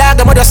 Who know the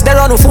dog, I'm just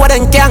there run before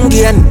them can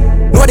gain.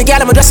 Know the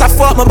girl, I'm just a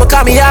fuck, man,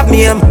 because me have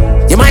name.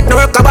 You might not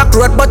work a back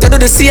road, but you do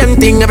the same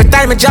thing. Every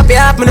time I drop you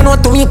off, me know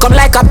to me come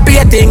like a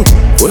painting.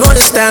 Who know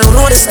the style, who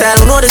know the style,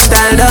 who know the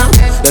style, though.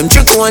 Them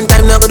trick one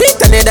time, now go do it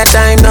another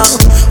time, though.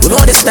 Who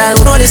know the style,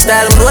 who know the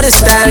style, who know the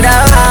style,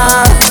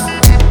 though.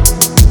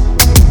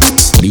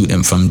 You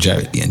them from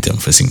Jared, and tell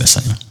them for sing the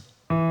song.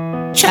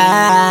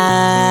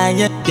 Try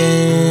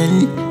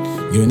again.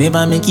 You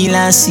never make it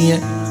last year,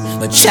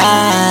 but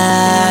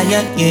try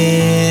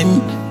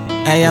again.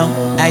 Ayo,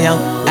 ayo,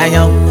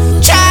 ayo.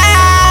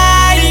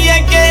 Try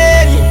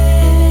again.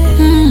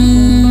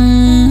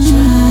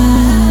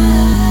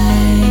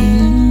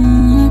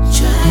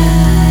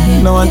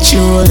 Try. Now I chew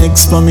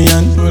Rolex for me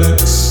and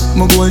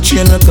my gold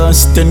chain will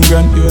cost 10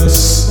 grand.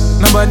 Yes.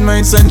 No bad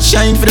mind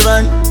sunshine for the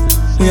van.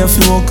 We have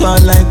to work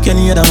hard like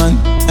any other man.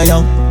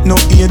 Ayo. No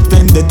 8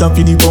 pen, the top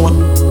of the power.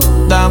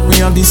 Dark, we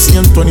have the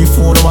same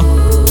 24 hour.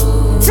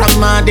 From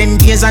modern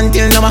days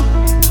until now.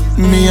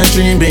 Me a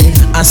dream big,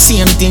 a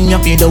same thing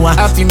up you do.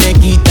 Have to make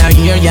it a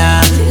year,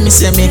 yeah. Me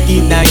say make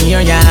it a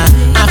year, yeah.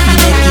 Have to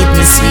make it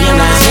me swear,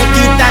 yeah.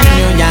 Make it a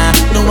year, yeah.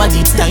 No what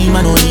the time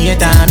and no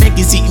later. Make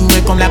it sit and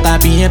wake come like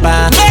a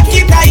paper. Make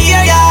it a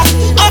year, yeah.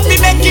 Have to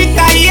make it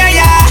a year,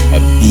 yeah.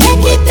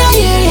 Make it a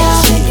year, yeah.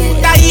 Make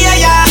it a year,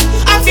 yeah.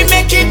 Have to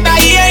make it a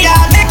year, yeah.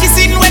 Make it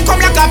sit and wake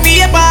come like a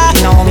paper.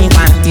 No me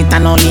want it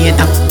and no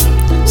later.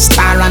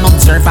 Star and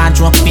observer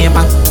drop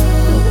paper.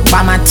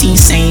 Bama T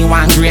say you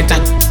want greater.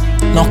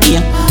 No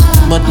care,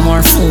 but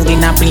more food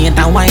in a plate.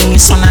 And why me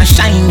sun a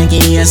shine me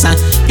gears?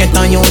 Get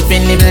on you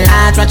feel live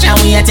large, watch a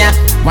wait ya.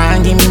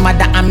 Want give me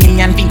mother a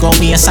million fi go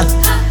waste.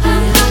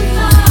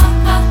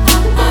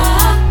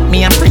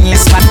 Me a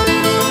prince man.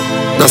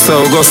 That's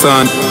how it goes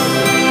on.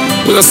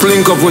 We just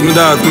link up with my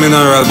dog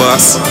Mineral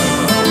Boss.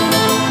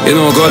 You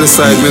know, go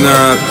inside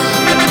Mineral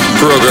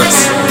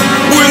Progress.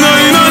 We know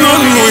you know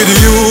nothing with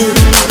you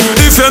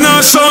if you're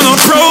not showing no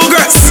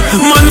progress.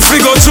 Man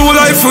figure through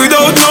life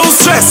without no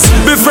stress.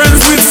 Be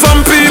friends with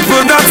some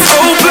people that's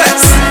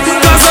hopeless.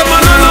 Cause a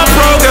man on no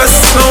progress.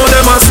 Now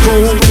them a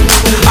school.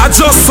 I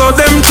just saw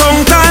them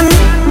tongue tan.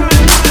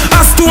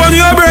 As to when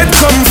your bread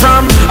come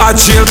from. I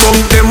jail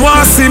bunk them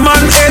want see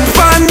man head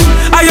pan.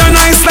 I your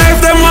nice life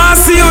them want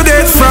see you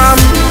dead from.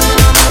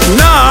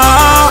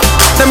 Nah,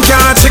 them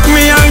can't trick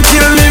me and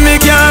kill me, me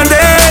can't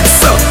dead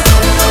so.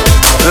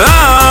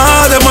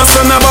 Them a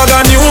send a bag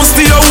of news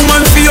to your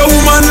woman for your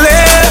woman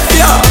live,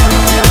 yeah.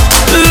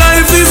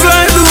 Life is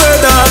like the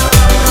weather.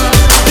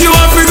 You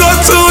have to go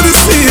through the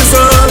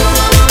season.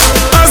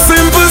 A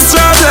simple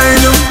straight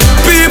line.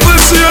 People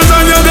change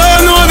and you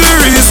don't know the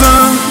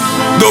reason.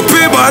 The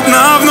people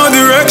now have no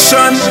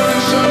direction.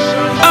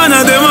 And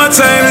of them a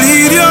time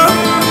lead you.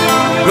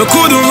 Me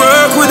couldn't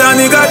work with a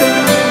nigga.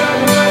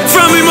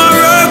 From him I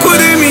work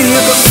with him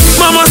evil.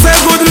 Mama said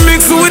good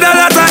mix with a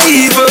lot of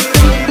evil.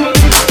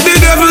 The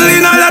devil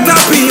in a lot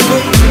of people.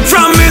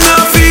 From me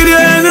now feel the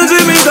energy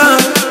me gone.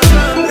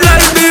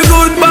 Like the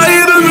good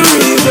Bible me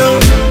read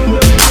down.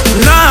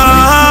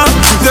 Nah,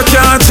 you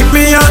can't trick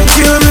me and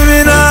kill me,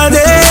 me nah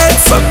dead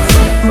fuck.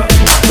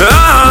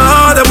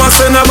 Ah, they must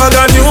send a bag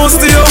of news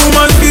to your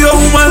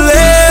woman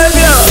live,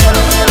 yeah.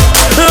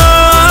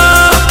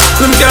 Ah,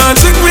 them can't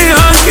trick me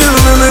and kill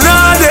me, me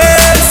nah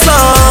dead so.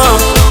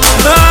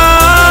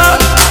 Ah,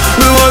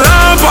 me will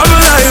laugh on my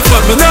life,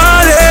 but me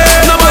nah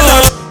dead, no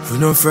matter. We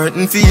no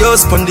frightened for your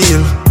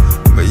spondyle.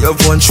 Me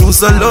have one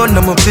shoes alone,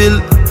 I'm a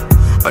bill.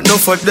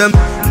 Enough of them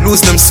lose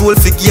them soul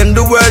for gain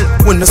the world.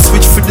 When I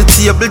switch for the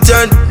table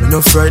turn, me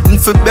no frightened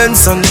for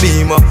Benz and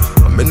Beamer.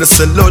 I'm in a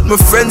sell out my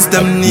friends,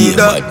 them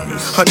neither.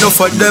 Enough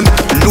of them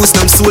lose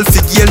them soul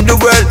for gain the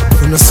world.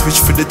 When I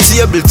switch for the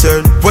table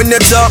turn. When you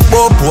talk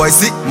about boys,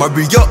 it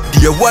marry up,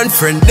 dear one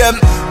friend them.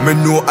 Me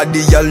know I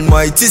the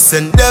Almighty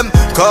send them.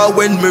 Cause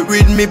when me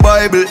read me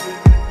Bible,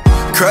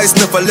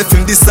 Christ never left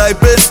him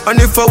disciples.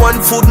 And if I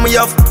want food, me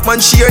have, man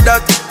share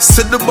that.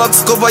 Set the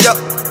box cover ya,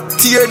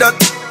 tear that.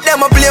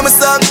 Them a play my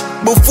song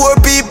before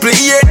people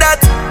hear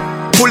that.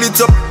 Pull it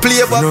up,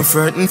 play back. No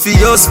frightened for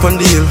your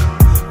spondyle.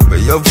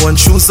 But you have one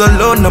shoes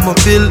alone, I'm a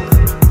bill.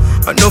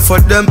 Enough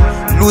of them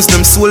lose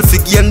them soul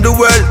for gain the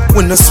world.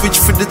 When I switch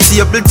for the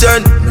table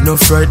turn, me no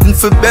frightened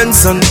for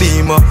Benz and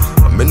Beamer.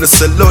 I'm in a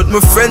sell out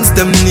my friends,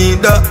 them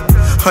neither.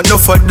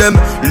 Enough of them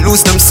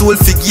lose them soul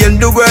for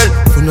gain the world.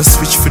 When I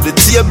switch for the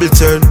table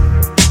turn.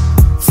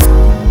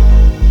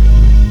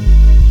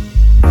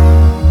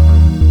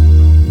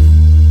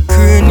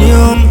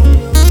 Cranium.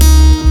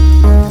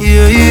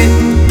 Yeah, yeah.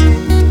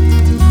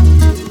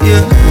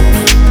 Yeah.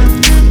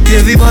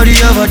 Everybody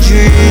have a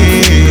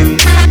dream.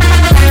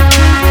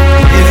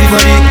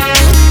 Everybody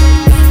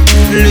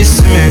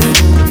listen me.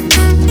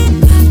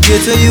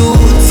 Get a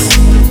youth.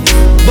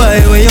 Buy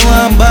where you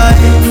want, buy.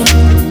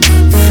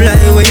 Fly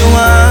where you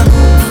want.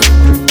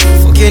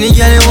 Fuck any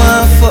girl you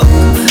want, fuck.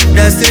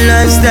 That's the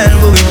lifestyle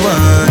what we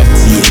want.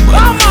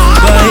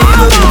 Buy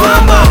what we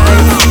want,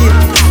 buy.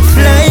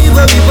 Fly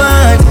what we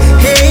want.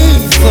 Hey,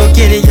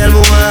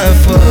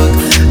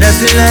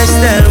 That's the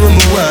lifestyle we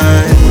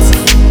want.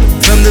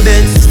 From the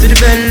Benz to the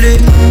Bentley,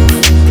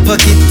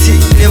 pocket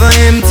tick never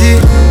empty.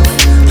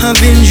 I've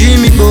been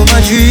dreaming about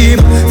my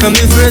dream from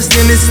the first day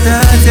me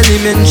start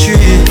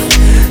elementary.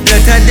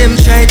 Lot of them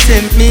try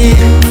tempt me,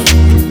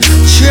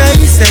 try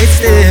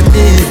sidestep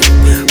me,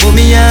 but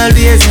me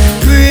always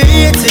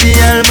pray to the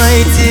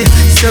Almighty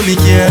so me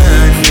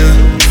can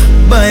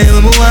buy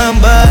what me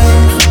want buy,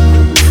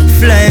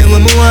 fly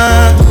what me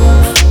want,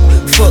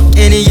 fuck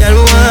any girl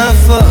me want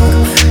fuck.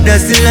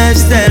 That's the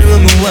lifestyle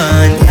what me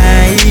want.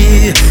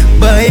 I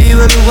buy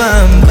what me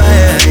want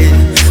buy,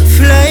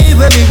 fly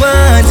what me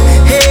want.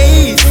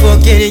 Hey,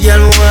 fuck any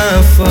girl me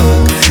want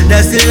fuck.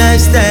 That's the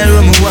lifestyle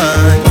what me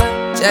want.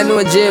 I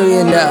know Jerry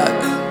and dog.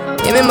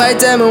 Even by the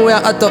time we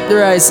are hot up the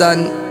rice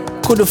and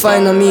couldn't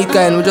find a meat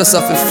kind, we just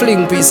have to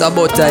fling piece of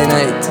butter in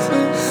it.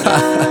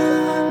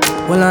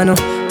 Well I know,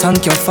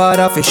 thank your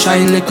father for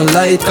shine little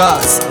light.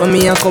 Cause when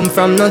me a come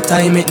from no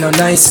time it no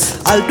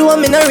nice. Although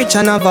me no rich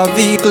and have a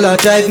vehicle I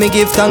drive, me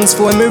give thanks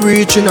for me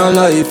reaching a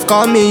life.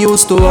 Cause me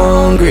used to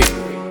hungry,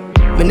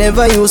 me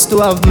never used to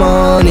have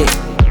money.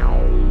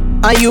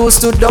 I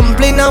used to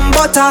dumpling and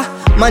butter.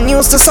 Man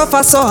used to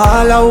suffer so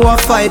all I who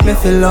fight me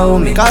feel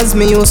love me. Cause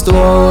me used to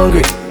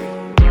hungry,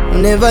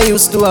 never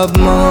used to have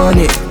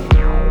money.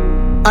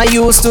 I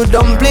used to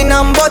dumpling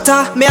and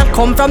butter. Me I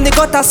come from the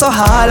gutter so all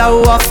I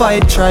who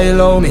fight try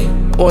love me.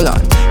 Hold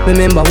on,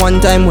 remember one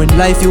time when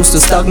life used to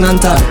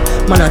stagnant all.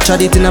 Man I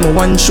tried it in my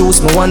one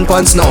shoes, my one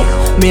pants now.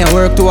 Me I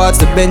work towards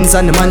the Benz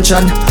and the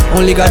mansion.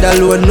 Only God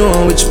alone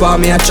know which part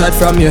me I tried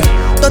from you.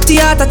 Dirty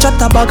heart I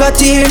chat a bag of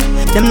team.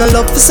 Them no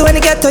love for so when they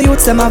get to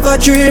youths, them have a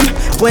dream.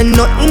 When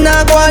nothing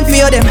I go on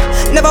for them,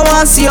 never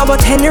want to see you,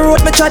 but any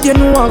road me chat, you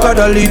know I got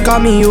a leak. Cause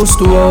me used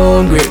to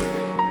hungry,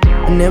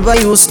 never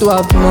used to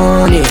have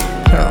money.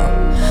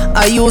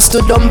 I used to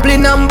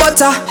dumpling and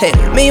butter. Hey,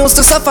 me used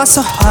to suffer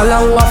so all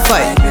I want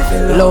fight.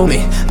 Love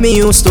me, me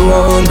used to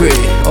hungry.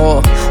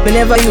 Oh, me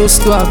never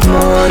used to have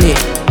money.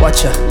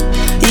 Watch ya.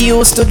 He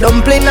used to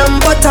dumpling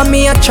and butter.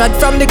 Me a chat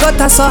from the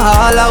gutter so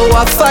all I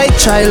want fight.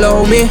 Try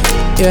love me,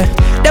 yeah.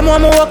 Them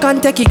want me walk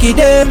and take it give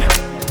them.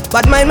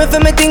 But mind me for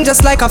me thing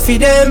just like I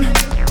feed them.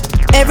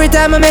 Every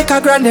time I make a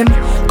grand them,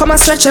 come and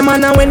stretch them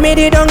and when me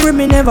did hungry,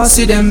 me never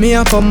see them. Me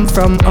a come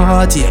from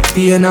heart, yeah,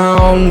 pain and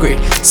hungry.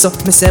 So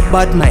me say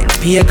bad mind,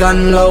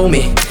 pagan love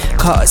me.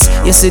 Cause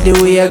you see the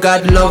way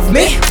God love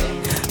me.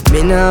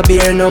 Me nah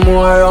bear no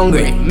more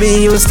hungry.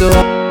 Me used to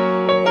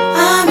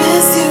I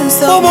miss you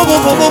so much.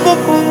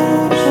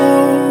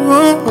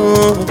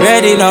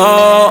 Ready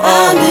now.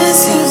 I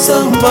miss you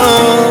so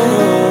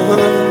much.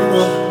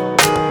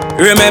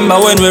 Remember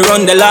when we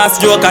run the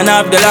last joke and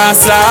have the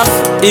last laugh?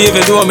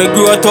 Even though me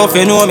grow tough,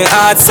 you know me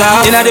heart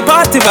soft. Inna the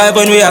party vibe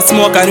when we a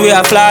smoke and we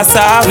a blast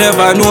off.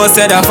 Never know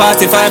said at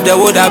 45 they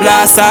would have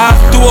blast off.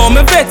 To all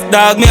me vex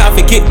dog, me have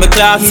to kick my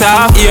clocks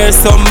off. Hear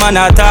some man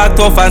a talk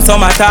tough and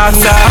some a talk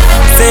soft.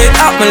 Say it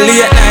happen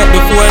late night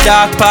before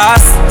dark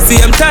pass.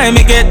 Same time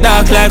me get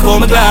dark like how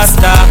me glass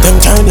dark.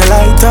 Them turn the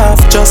light off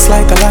just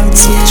like a light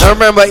switch. I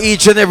remember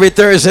each and every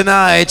Thursday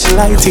night,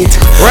 light it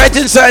right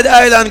inside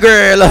Island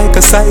Girl, like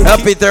a side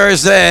happy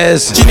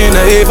Thursdays.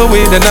 Gina even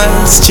with a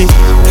nice chick.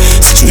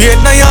 Straight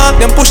New York,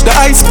 them push the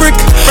ice brick.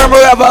 Remember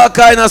we have all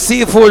kind of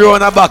seafood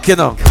on the back, you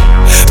know.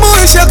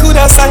 Wish I could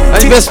have sight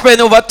and if you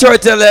spend over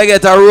 30, you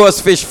get a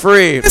roast fish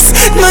free.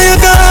 Now you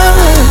gone,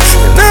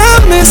 and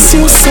I miss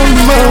you so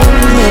much.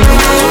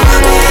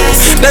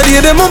 That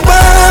you them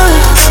about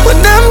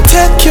when them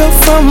take you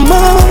from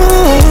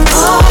us.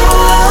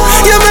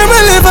 You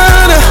never live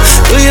on,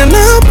 but you're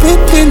not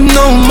with me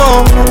no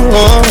more.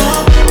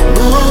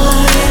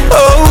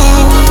 Oh,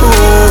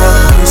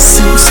 I miss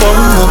you so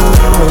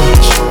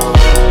much.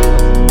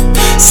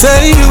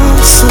 Say you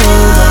so,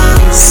 I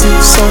miss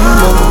you so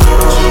much.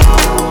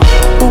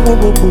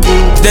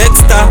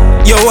 Dexter,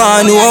 you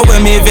wanna know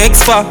when me vex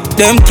for?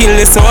 Them kill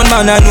the sound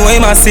man, I know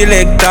him a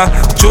selector.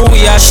 True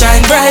we a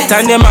shine bright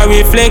and them a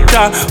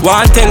reflector.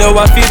 Want tell you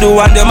what we do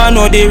and them a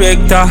no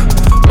director.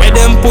 Where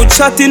them put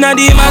shot in a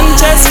the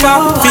Manchester.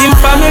 Film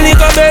family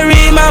go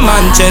bury my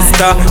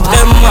Manchester.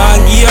 Them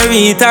want give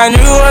you it and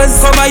rose.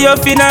 Come at your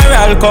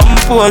funeral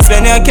compose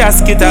when your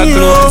casket a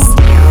close.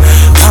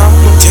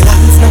 Your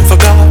life not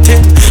forgotten.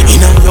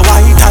 Inna your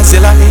white as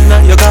you lie inna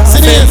your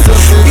garden.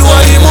 You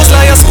are the most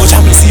liar soldier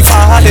me see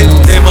falling.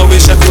 Them I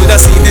wish I could have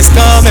seen this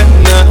coming.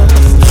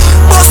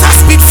 Bust a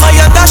spit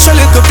fire, dash a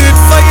little bit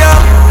fire.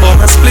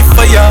 Burn a split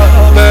fire,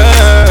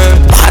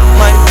 burn. Bad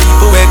mind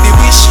people where they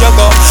wish you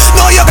go.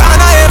 No you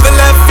gonna ever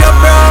left your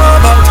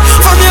brother.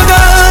 From your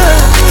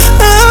girl,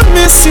 I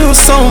miss you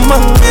so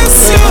much.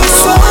 Miss you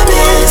so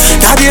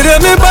much. God you let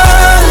me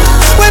back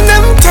when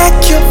them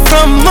take you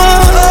from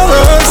us.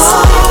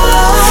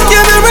 You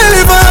be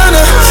really fun,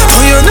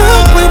 but you're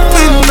not with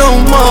me no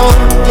more.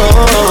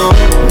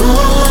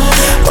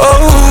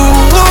 Oh,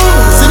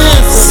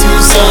 miss you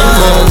so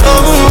much.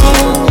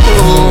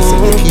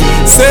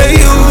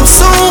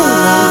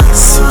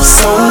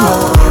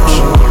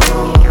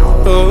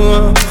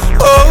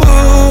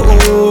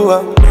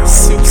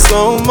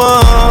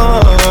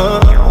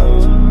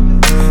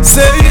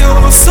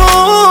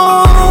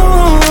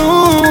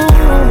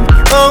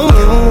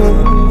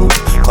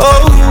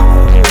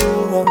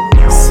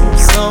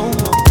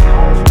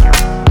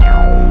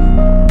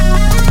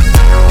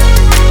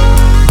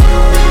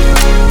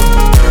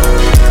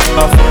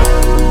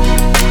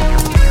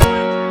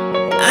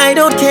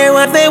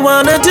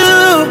 wanna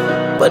do,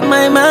 but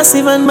my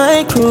massive and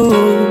my crew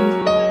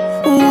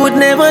would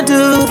never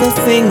do the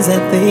things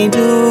that they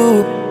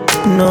do.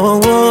 No,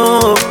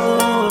 oh,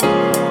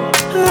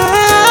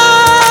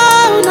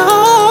 no.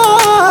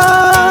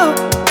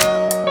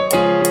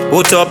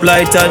 Put up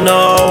lighter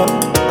now.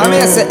 I'm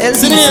here say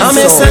LBC. I'm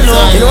here say no.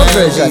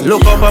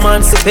 Look up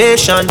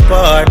emancipation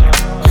part.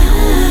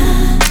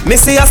 Me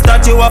see a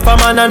statue of a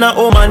man and a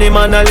woman, him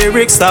and a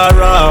lyrics are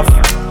rough.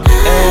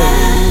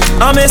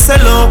 I'm here say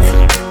look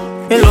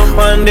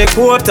on the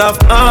coat of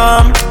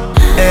arm.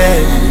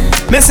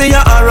 Me see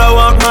a arrow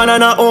walk man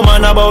and a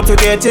woman about to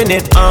get in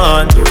it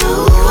on.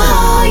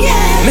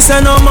 Me say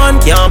no man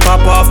can't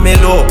pop off me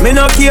low. Me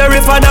no care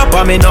if I dap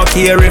or me no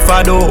care if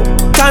I do.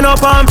 Turn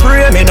up and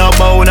pray, me no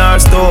bow nor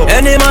stove.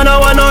 Any man I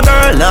want no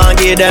girl, nah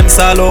give them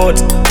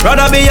salute.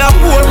 Rather be a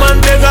poor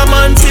man, beggar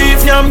man,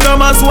 thief. Yam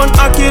grammars, one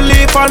ackee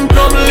leaf and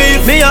plum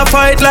leaf. Me a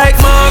fight like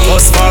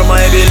Marcus for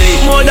my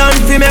belief. More than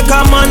fi make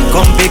a man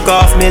come pick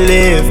off me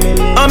leave.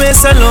 I me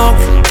say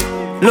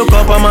look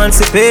up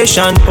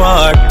emancipation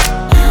part.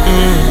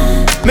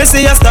 Me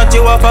see a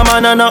statue of a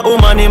man and a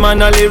woman, him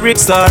and a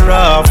lyrics are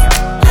rough.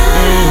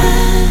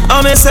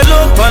 I me say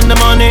look on the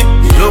money,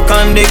 look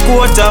on the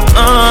coat of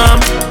arm.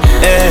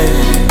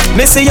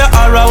 Me see a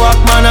Arawak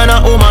man and a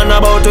woman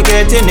about to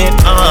get in it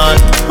on.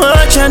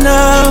 Watch ya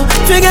now,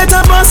 forget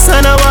a bus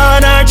and a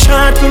water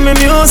chant with me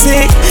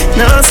music.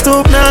 Now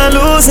stoop, now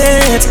lose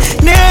it.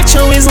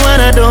 Nature is one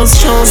of those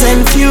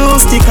chosen few.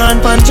 Stick on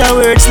punch your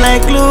words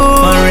like glue.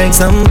 For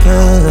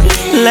example,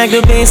 like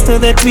the bass to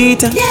the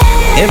tweeter.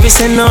 Every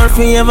senor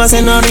free, ever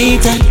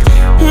senorita.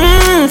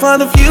 For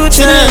the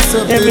future,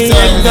 every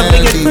act got to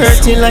get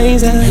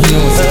fertilizer.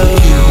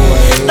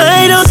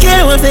 I don't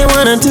care what they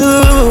wanna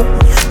do,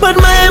 but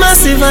my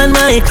massive and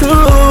my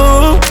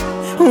crew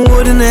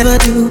would never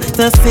do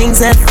the things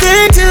that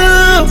they do.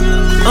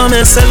 I'm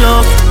a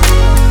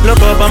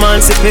look up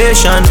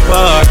emancipation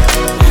part.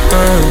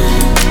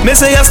 Me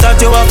say a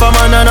statue of a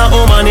man and a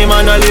woman, him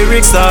and a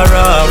lyrics are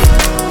rough.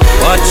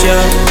 Watch ya,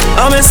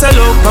 I'm a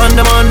look on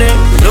the money,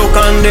 look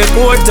on the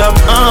coat of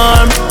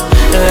arm.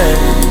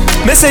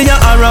 Me say ya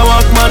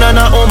Arawak man and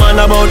a woman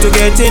about to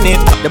get in it.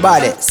 The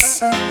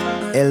baddest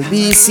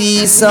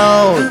LBC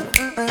sound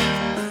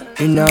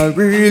in a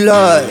real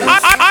life.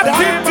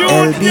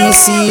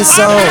 LBC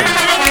sound,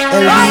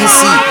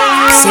 LBC.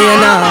 Say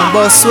nah,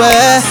 boss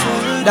way.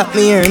 That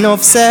me hear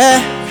enough say.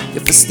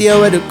 If you stay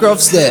where the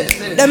crofts there.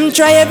 Them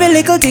try every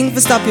little thing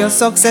to stop your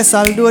success.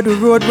 Although the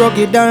road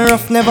rugged and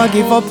rough, never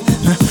give up.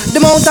 The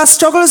amount of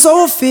struggles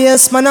so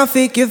fierce, man I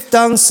fake give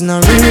thanks in a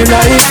real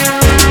life,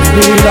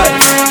 real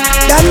life.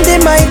 Then they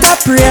might have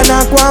pray and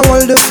I go and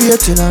hold the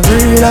faith in a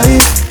real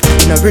life,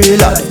 in a real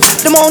life.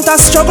 The amount of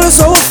struggle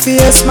so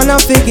fierce, man I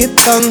fake give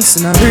thanks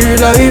in a real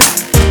life,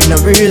 in a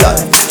real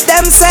life.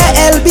 Them say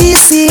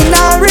LBC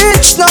not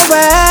rich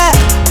nowhere,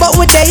 but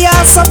we they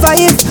are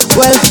survive.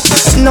 Well,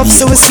 enough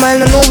so we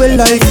smile and know we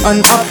life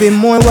and happy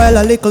more while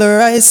a little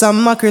rice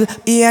and mackerel.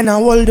 He and I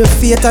hold the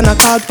faith and I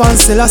call pan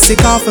still I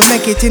sick off and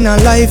make it in a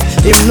life.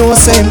 Him know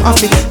say him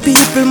happy.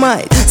 People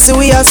might see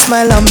we a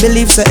smile and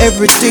believe so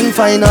everything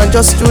fine and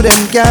just to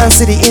them can't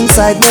see the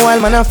inside. More while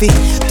man happy.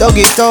 Dug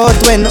it out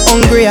when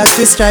hungry at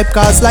twist stripe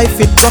cause life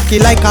it rocky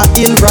like a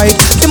tin bright.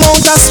 The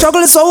amount of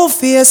struggle so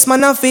fierce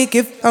man I fake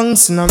give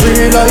thanks in a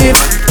real life, in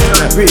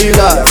a real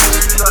life.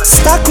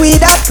 Stuck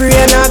with that prayer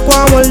and I go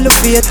and hold the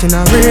faith in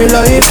a real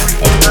life,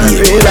 in a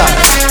real life.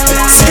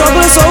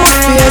 Struggle so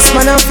fierce,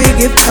 man I feel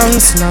give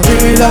thanks in a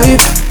real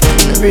life,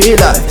 in a real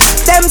life.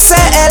 Them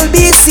say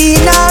LBC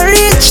not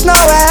rich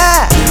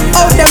nowhere.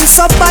 Oh, them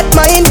so bad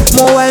mind.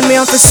 More while me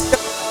have to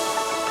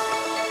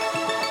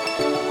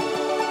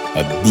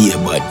a beer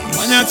bud.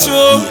 Man, you're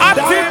true.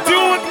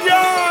 Attitude,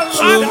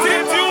 girl.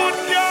 Attitude,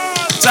 girl.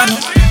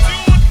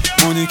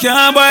 Money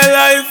can't buy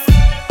life.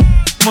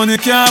 Money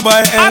can't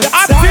buy health.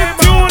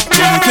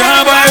 Money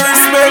can't buy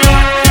respect.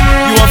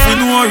 You have to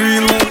know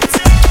real wealth.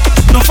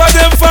 Enough of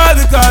them fall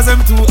because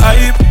them too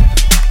hype.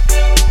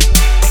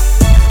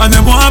 And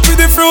them want to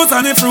the fruits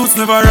and the fruits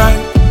never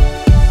ripe.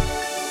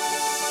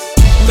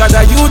 Got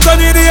a youth on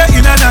the day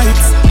in a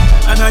night.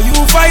 And a you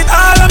fight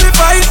all of me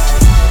fight.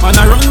 Man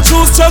I run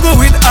through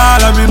struggle with all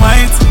of me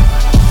might.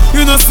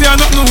 You know see I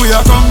don't know where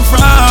I come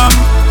from.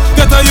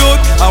 Get a youth,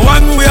 a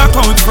one way I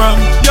come from.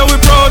 Yeah we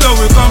proud of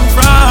where we come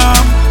from.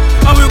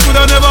 And we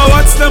coulda never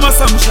watched them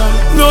assumption.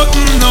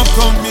 Nothing no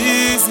come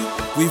easy.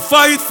 We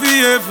fight for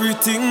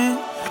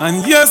everything.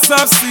 And yes,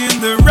 I've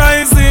seen the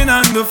rising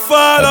and the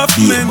fall of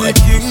many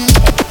kings.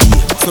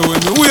 So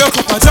when we wake up,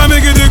 I try me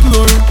give the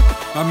glory.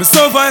 And me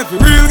survive, we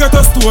real get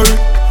a story.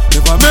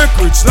 If I make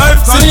rich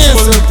life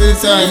control,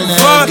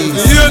 fall the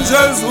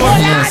angels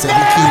one.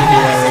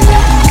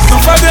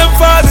 Some of them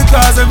fall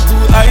because them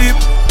too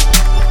hype.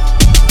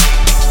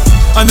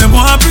 And them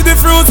want to the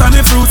fruits and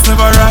the fruits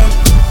never ripe.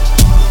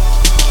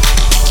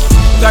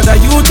 Got a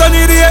youth on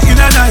the day in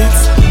a night.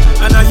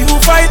 And a you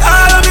fight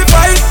all of me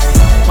fight.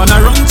 Man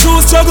I run through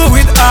struggle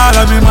with all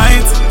of me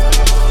might.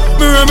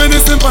 Me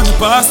reminiscing on the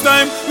past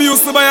time. Me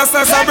used to buy a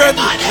slice of bread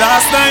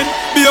last time.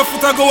 Be a foot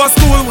to go to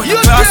school when the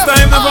last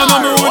time. Never know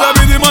me woulda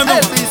be the man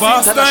of the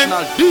past time.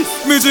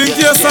 Me drink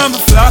yes and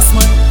me flash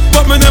mine,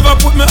 but me never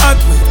put me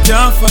heart where it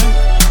can't find.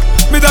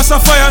 Me dash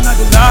a fire not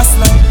the last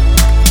line,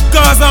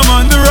 cause I'm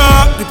on the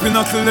rock, the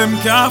pinnacle them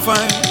can't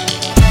find.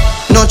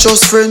 No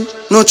trust friend,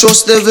 no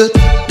trust devil.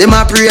 Them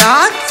a pray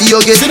hard, for you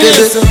get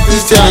devil.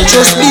 If you don't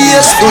trust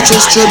BS, don't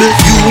trust trouble.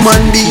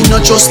 Human being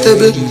not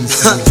trustable.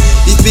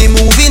 If we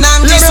moving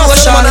on this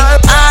ocean,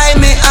 I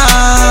may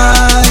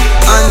I.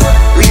 And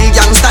real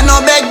gangsta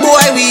no beg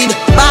boy weed.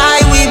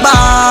 Buy we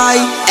buy.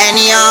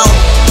 Anyhow,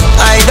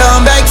 I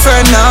don't beg for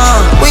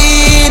now.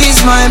 Weed is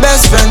my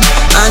best friend,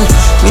 and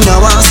me no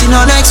want see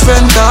no next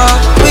friend.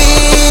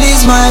 Weed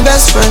is my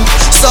best friend.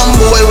 Some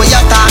boy when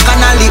you talk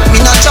and a lip,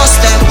 me not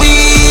trust them.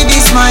 Weed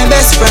is my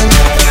best friend.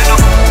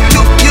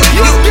 You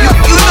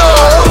know,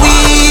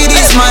 weed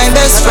is my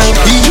best friend.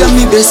 Legal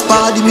me best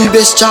party, me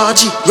best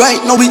charge it. Right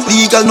now it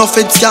legal, no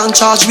feds can't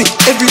charge me.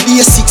 Every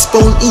day 6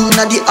 pound in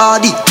a the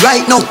RD.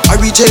 Right now, I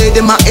reject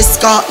them a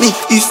escort me.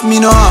 If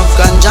me no have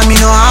ganja, me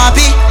no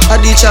happy. A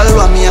the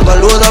chalwa me a go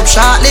load up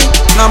shortly.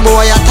 No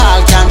boy at all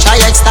can try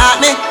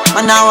extort me.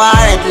 Man now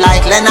I red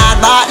like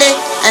Leonard Bartley.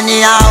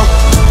 Anyhow,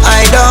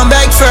 I don't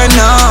beg for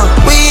no.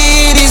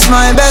 Weed is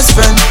my best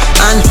friend,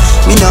 and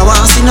me no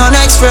want see no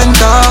next friend.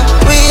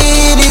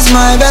 Weed is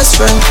my best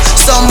friend.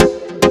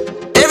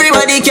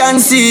 Everybody can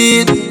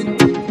see it.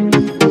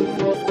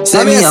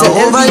 Say me a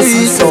overdo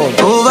it,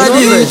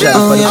 overdo it.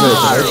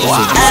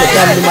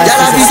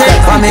 Jalabi say,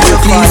 why make you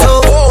clean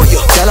so?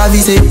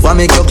 Jalabi say, why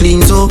make you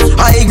clean so?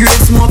 High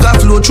grade smoke a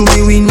flow through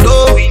me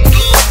window.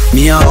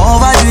 Me a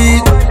overdo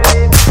it.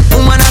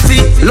 Woman a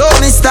feel, love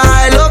me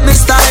style.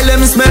 Let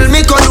me smell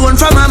me cologne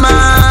from my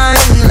mind.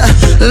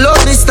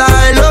 Love me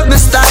style,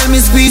 me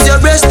squeeze your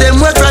breast, them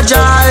we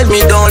fragile.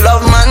 Me don't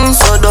love man,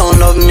 so don't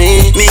love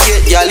me. Me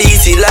get y'all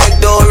easy like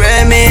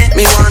Doremi.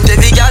 Me want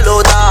every gal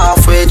out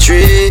halfway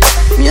tree.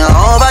 Me a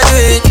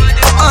overdo it.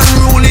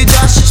 Unruly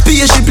Josh,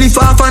 spaceshiply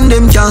far from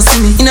them can't see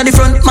me. Inna the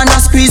front, man a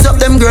squeeze up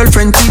them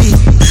girlfriend TD.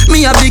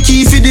 Me have the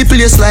key for the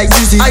place like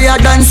Dizzy. Higher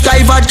than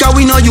Sky Vodka,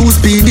 we no use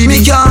PD.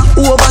 Me can't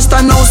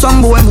overstand now,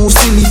 some boy move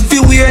silly.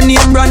 Fi wear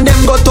name brand,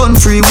 them got on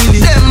free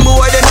willy. Them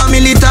boy they no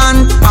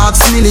militant,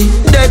 ask milly.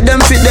 Dead them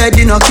fit dead,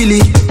 they no kill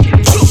it.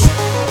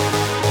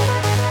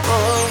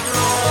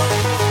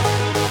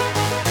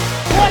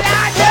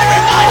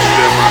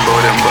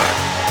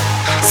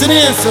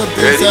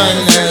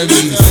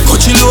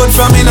 Coachy load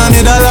from in a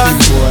Netherland,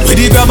 where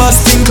the grabbers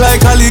stink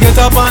like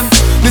alligator pan.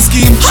 The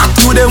scheme hot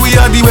today, we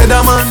are the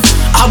weatherman.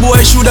 A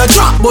boy shoulda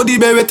drop, but the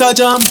beretta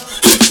jam.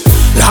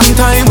 Long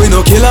time we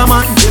no kill a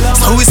man,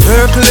 so we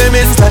circle them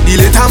ends like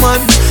the letterman.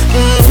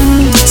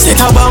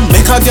 Set a bomb,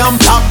 make a damn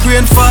black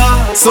rain fall,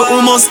 so we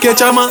must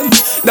catch a man.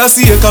 That's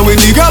the echo when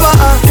the grabber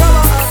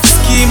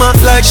schema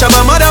like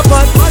Shabba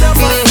Motherpot.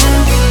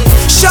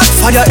 Shot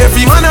fire,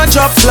 every man a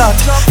drop flat.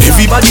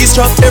 Everybody's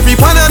trapped, every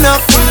pan a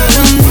knock.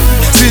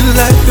 Still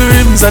like the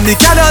rims and the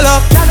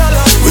Cadillac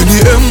when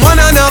the M1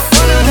 a knock.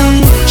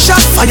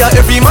 Shot fire,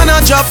 every man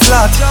a drop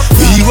flat.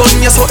 We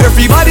run ya so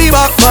everybody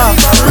back.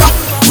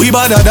 We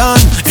badder than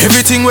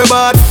everything we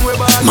bad.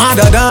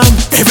 Madder than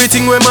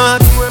everything we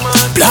mad.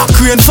 Black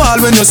rain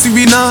fall when you see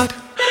we not.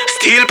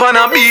 Steel pan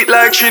a beat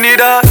like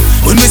Trinidad.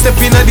 When we step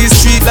in the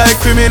street like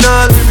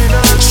criminal.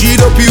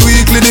 Cheat up your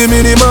weekly the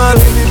minimal.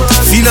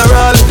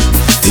 Funeral,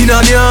 dinner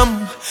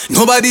yam.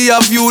 Nobody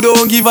have you,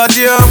 don't give a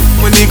damn.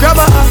 When they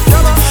grab a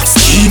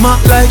schema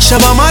like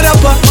Shabba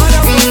Motherpot.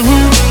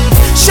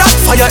 Shot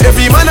fire,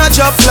 every man a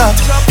drop flat.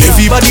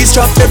 Everybody's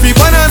trapped, every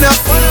banana.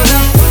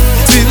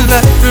 Still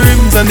like the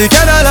rims and the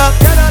Cadillac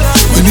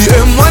when the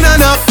M1 a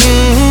knock.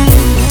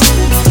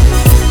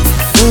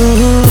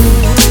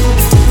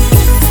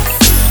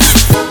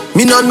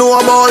 Me no know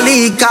about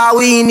league, cause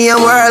we in a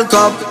World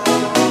Cup.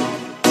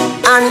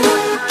 And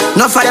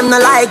enough of them no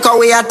like how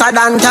we hotter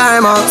than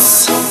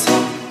thermos.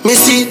 Me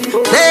see,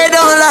 they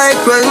don't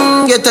like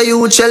when get a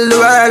youth shell the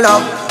world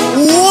up.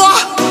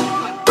 What?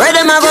 Where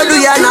them a go do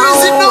ya now?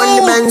 When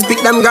the men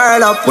pick them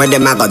girl up. When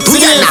them a go do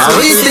ya now?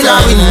 We still a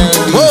win.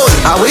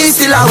 We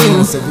still a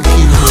win.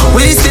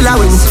 We still a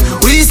win.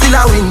 We still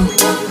a win.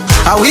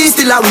 We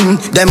still a win.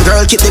 Them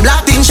girl keep the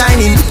black thing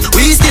shining.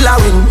 We still a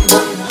win.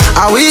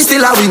 We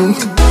still a win.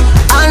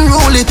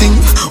 Unruly thing.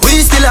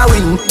 We still a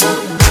win.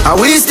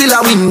 We still a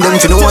win. Don't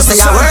you know what's a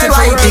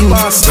worldwide thing?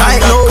 Right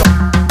now.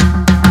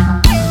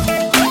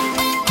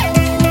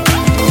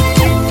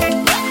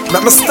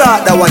 Let me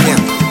start that one here.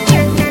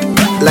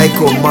 Like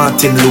how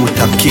Martin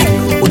Luther King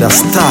would have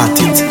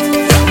started.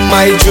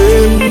 My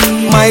dream,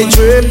 my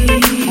dream,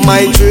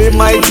 my dream,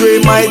 my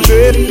dream, my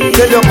dream.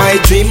 Tell you my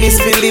dream is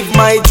to live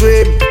my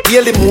dream.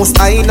 Hear the most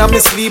I in me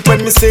sleep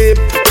when me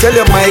sleep. Tell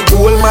you my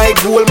goal, my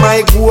goal,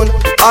 my goal.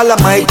 All of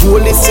my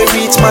goal is to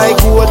reach my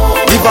goal.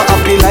 Live a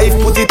happy life,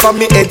 put it on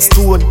me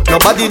headstone.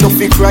 Nobody no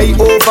fi cry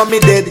over me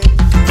dead.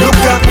 Look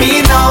at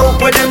me now,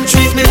 when them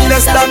treat me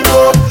less than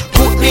gold.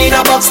 Put me in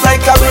a box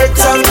like a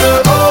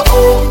rectangle. Oh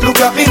oh, look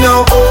at me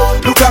now.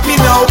 Oh, look at me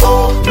now.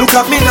 Oh, look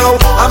Look at me now,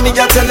 and me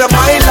just tell you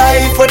my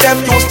life. Where them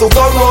used to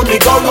go round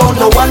me, go round.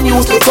 No one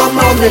used to come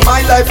round me.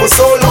 My life was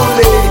so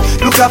lonely.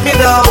 Look at me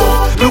now,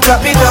 look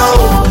at me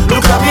now,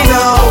 look at me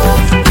now.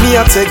 Me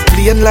a take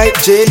plane like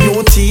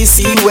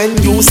JUTC. When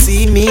you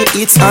see me,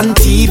 it's on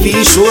TV.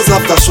 Shows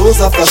after shows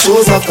after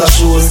shows after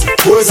shows.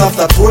 Tours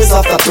after tours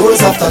after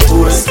tours after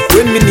tours.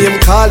 When me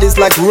name call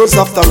is like roars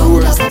after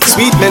roars.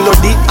 Sweet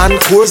melody and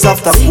chords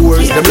after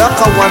chords. Them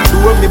like a one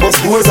door, me bust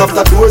doors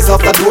after doors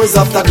after doors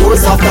after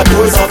doors after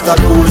doors after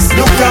doors.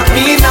 Look at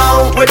me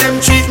now, where them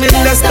treat me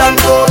less than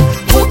gold.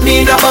 Put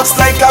me in a box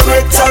like a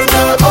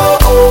rectangle. Oh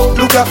oh,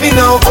 look at me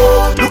now.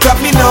 Oh, look at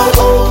me now.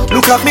 Oh,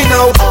 look at me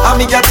now. I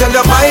me just tell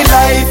you my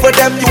life. Where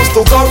them used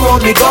to go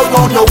round me, go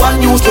round. No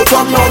one used to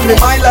come round me.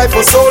 My life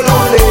was so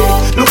lonely.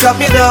 Look at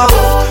me now.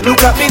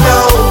 Look at me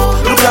now.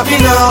 Look at me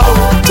now.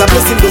 The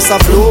blessing does a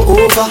flow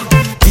over.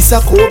 This a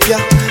copia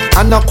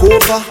and a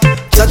cover.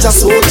 Jaja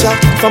soldier,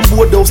 from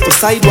board house to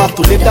sidewalk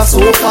to leather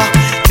sofa.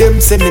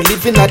 Them say me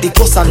living at the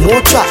coast and no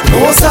track.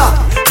 No sir,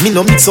 me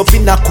no mix up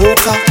in a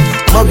coca.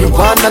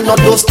 Marijuana no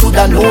dust to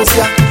the nose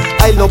ya.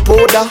 I no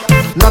powder,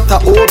 not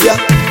a obia.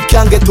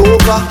 Can't get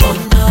over.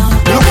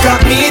 Look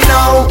at me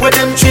now, where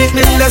them treat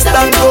me less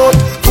than gold.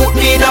 Put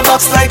me in a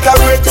box like a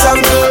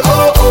rectangle.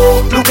 Oh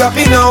oh, look at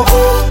me now.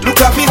 Oh, look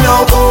at me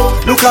now. Oh,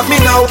 look at me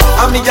now.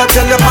 I me just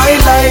tell you my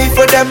life.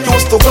 Where them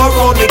used to go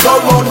round me, go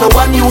round. No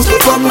one used to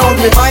come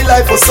round me. My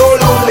life was so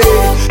lonely.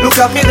 Look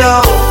at me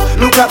now.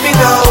 Look at me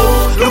now.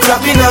 Look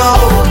at me now.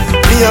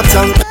 Me a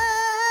tank.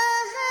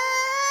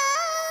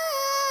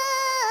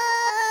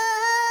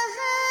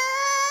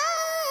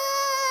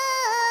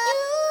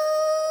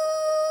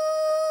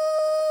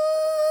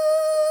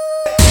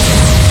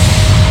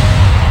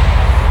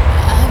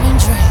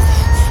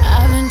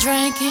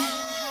 Drinking,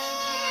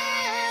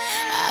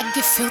 I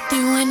get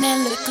filthy when that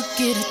liquor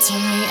get it to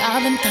me.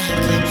 I've been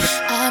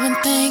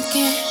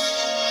thinking,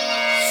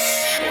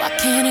 why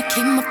can't I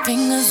keep my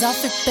fingers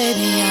off it,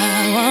 baby?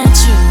 I want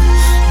you,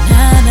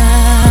 nah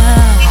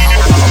nah.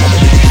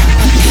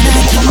 Why can't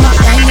I keep my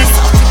fingers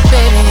off it,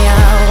 baby?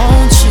 I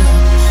want you,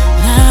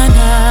 nah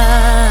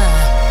nah.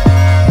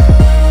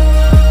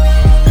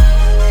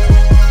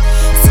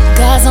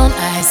 Cigars on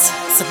ice,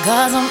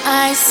 cigars on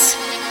ice.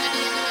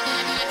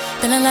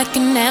 Feeling like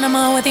an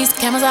animal with these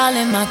cameras all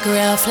in my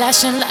grill.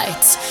 Flashing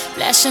lights,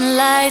 flashing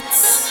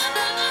lights.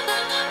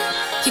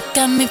 You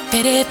got me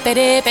pity,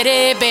 pity,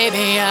 pity,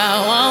 baby.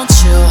 I want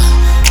you,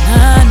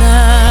 nah,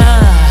 nah.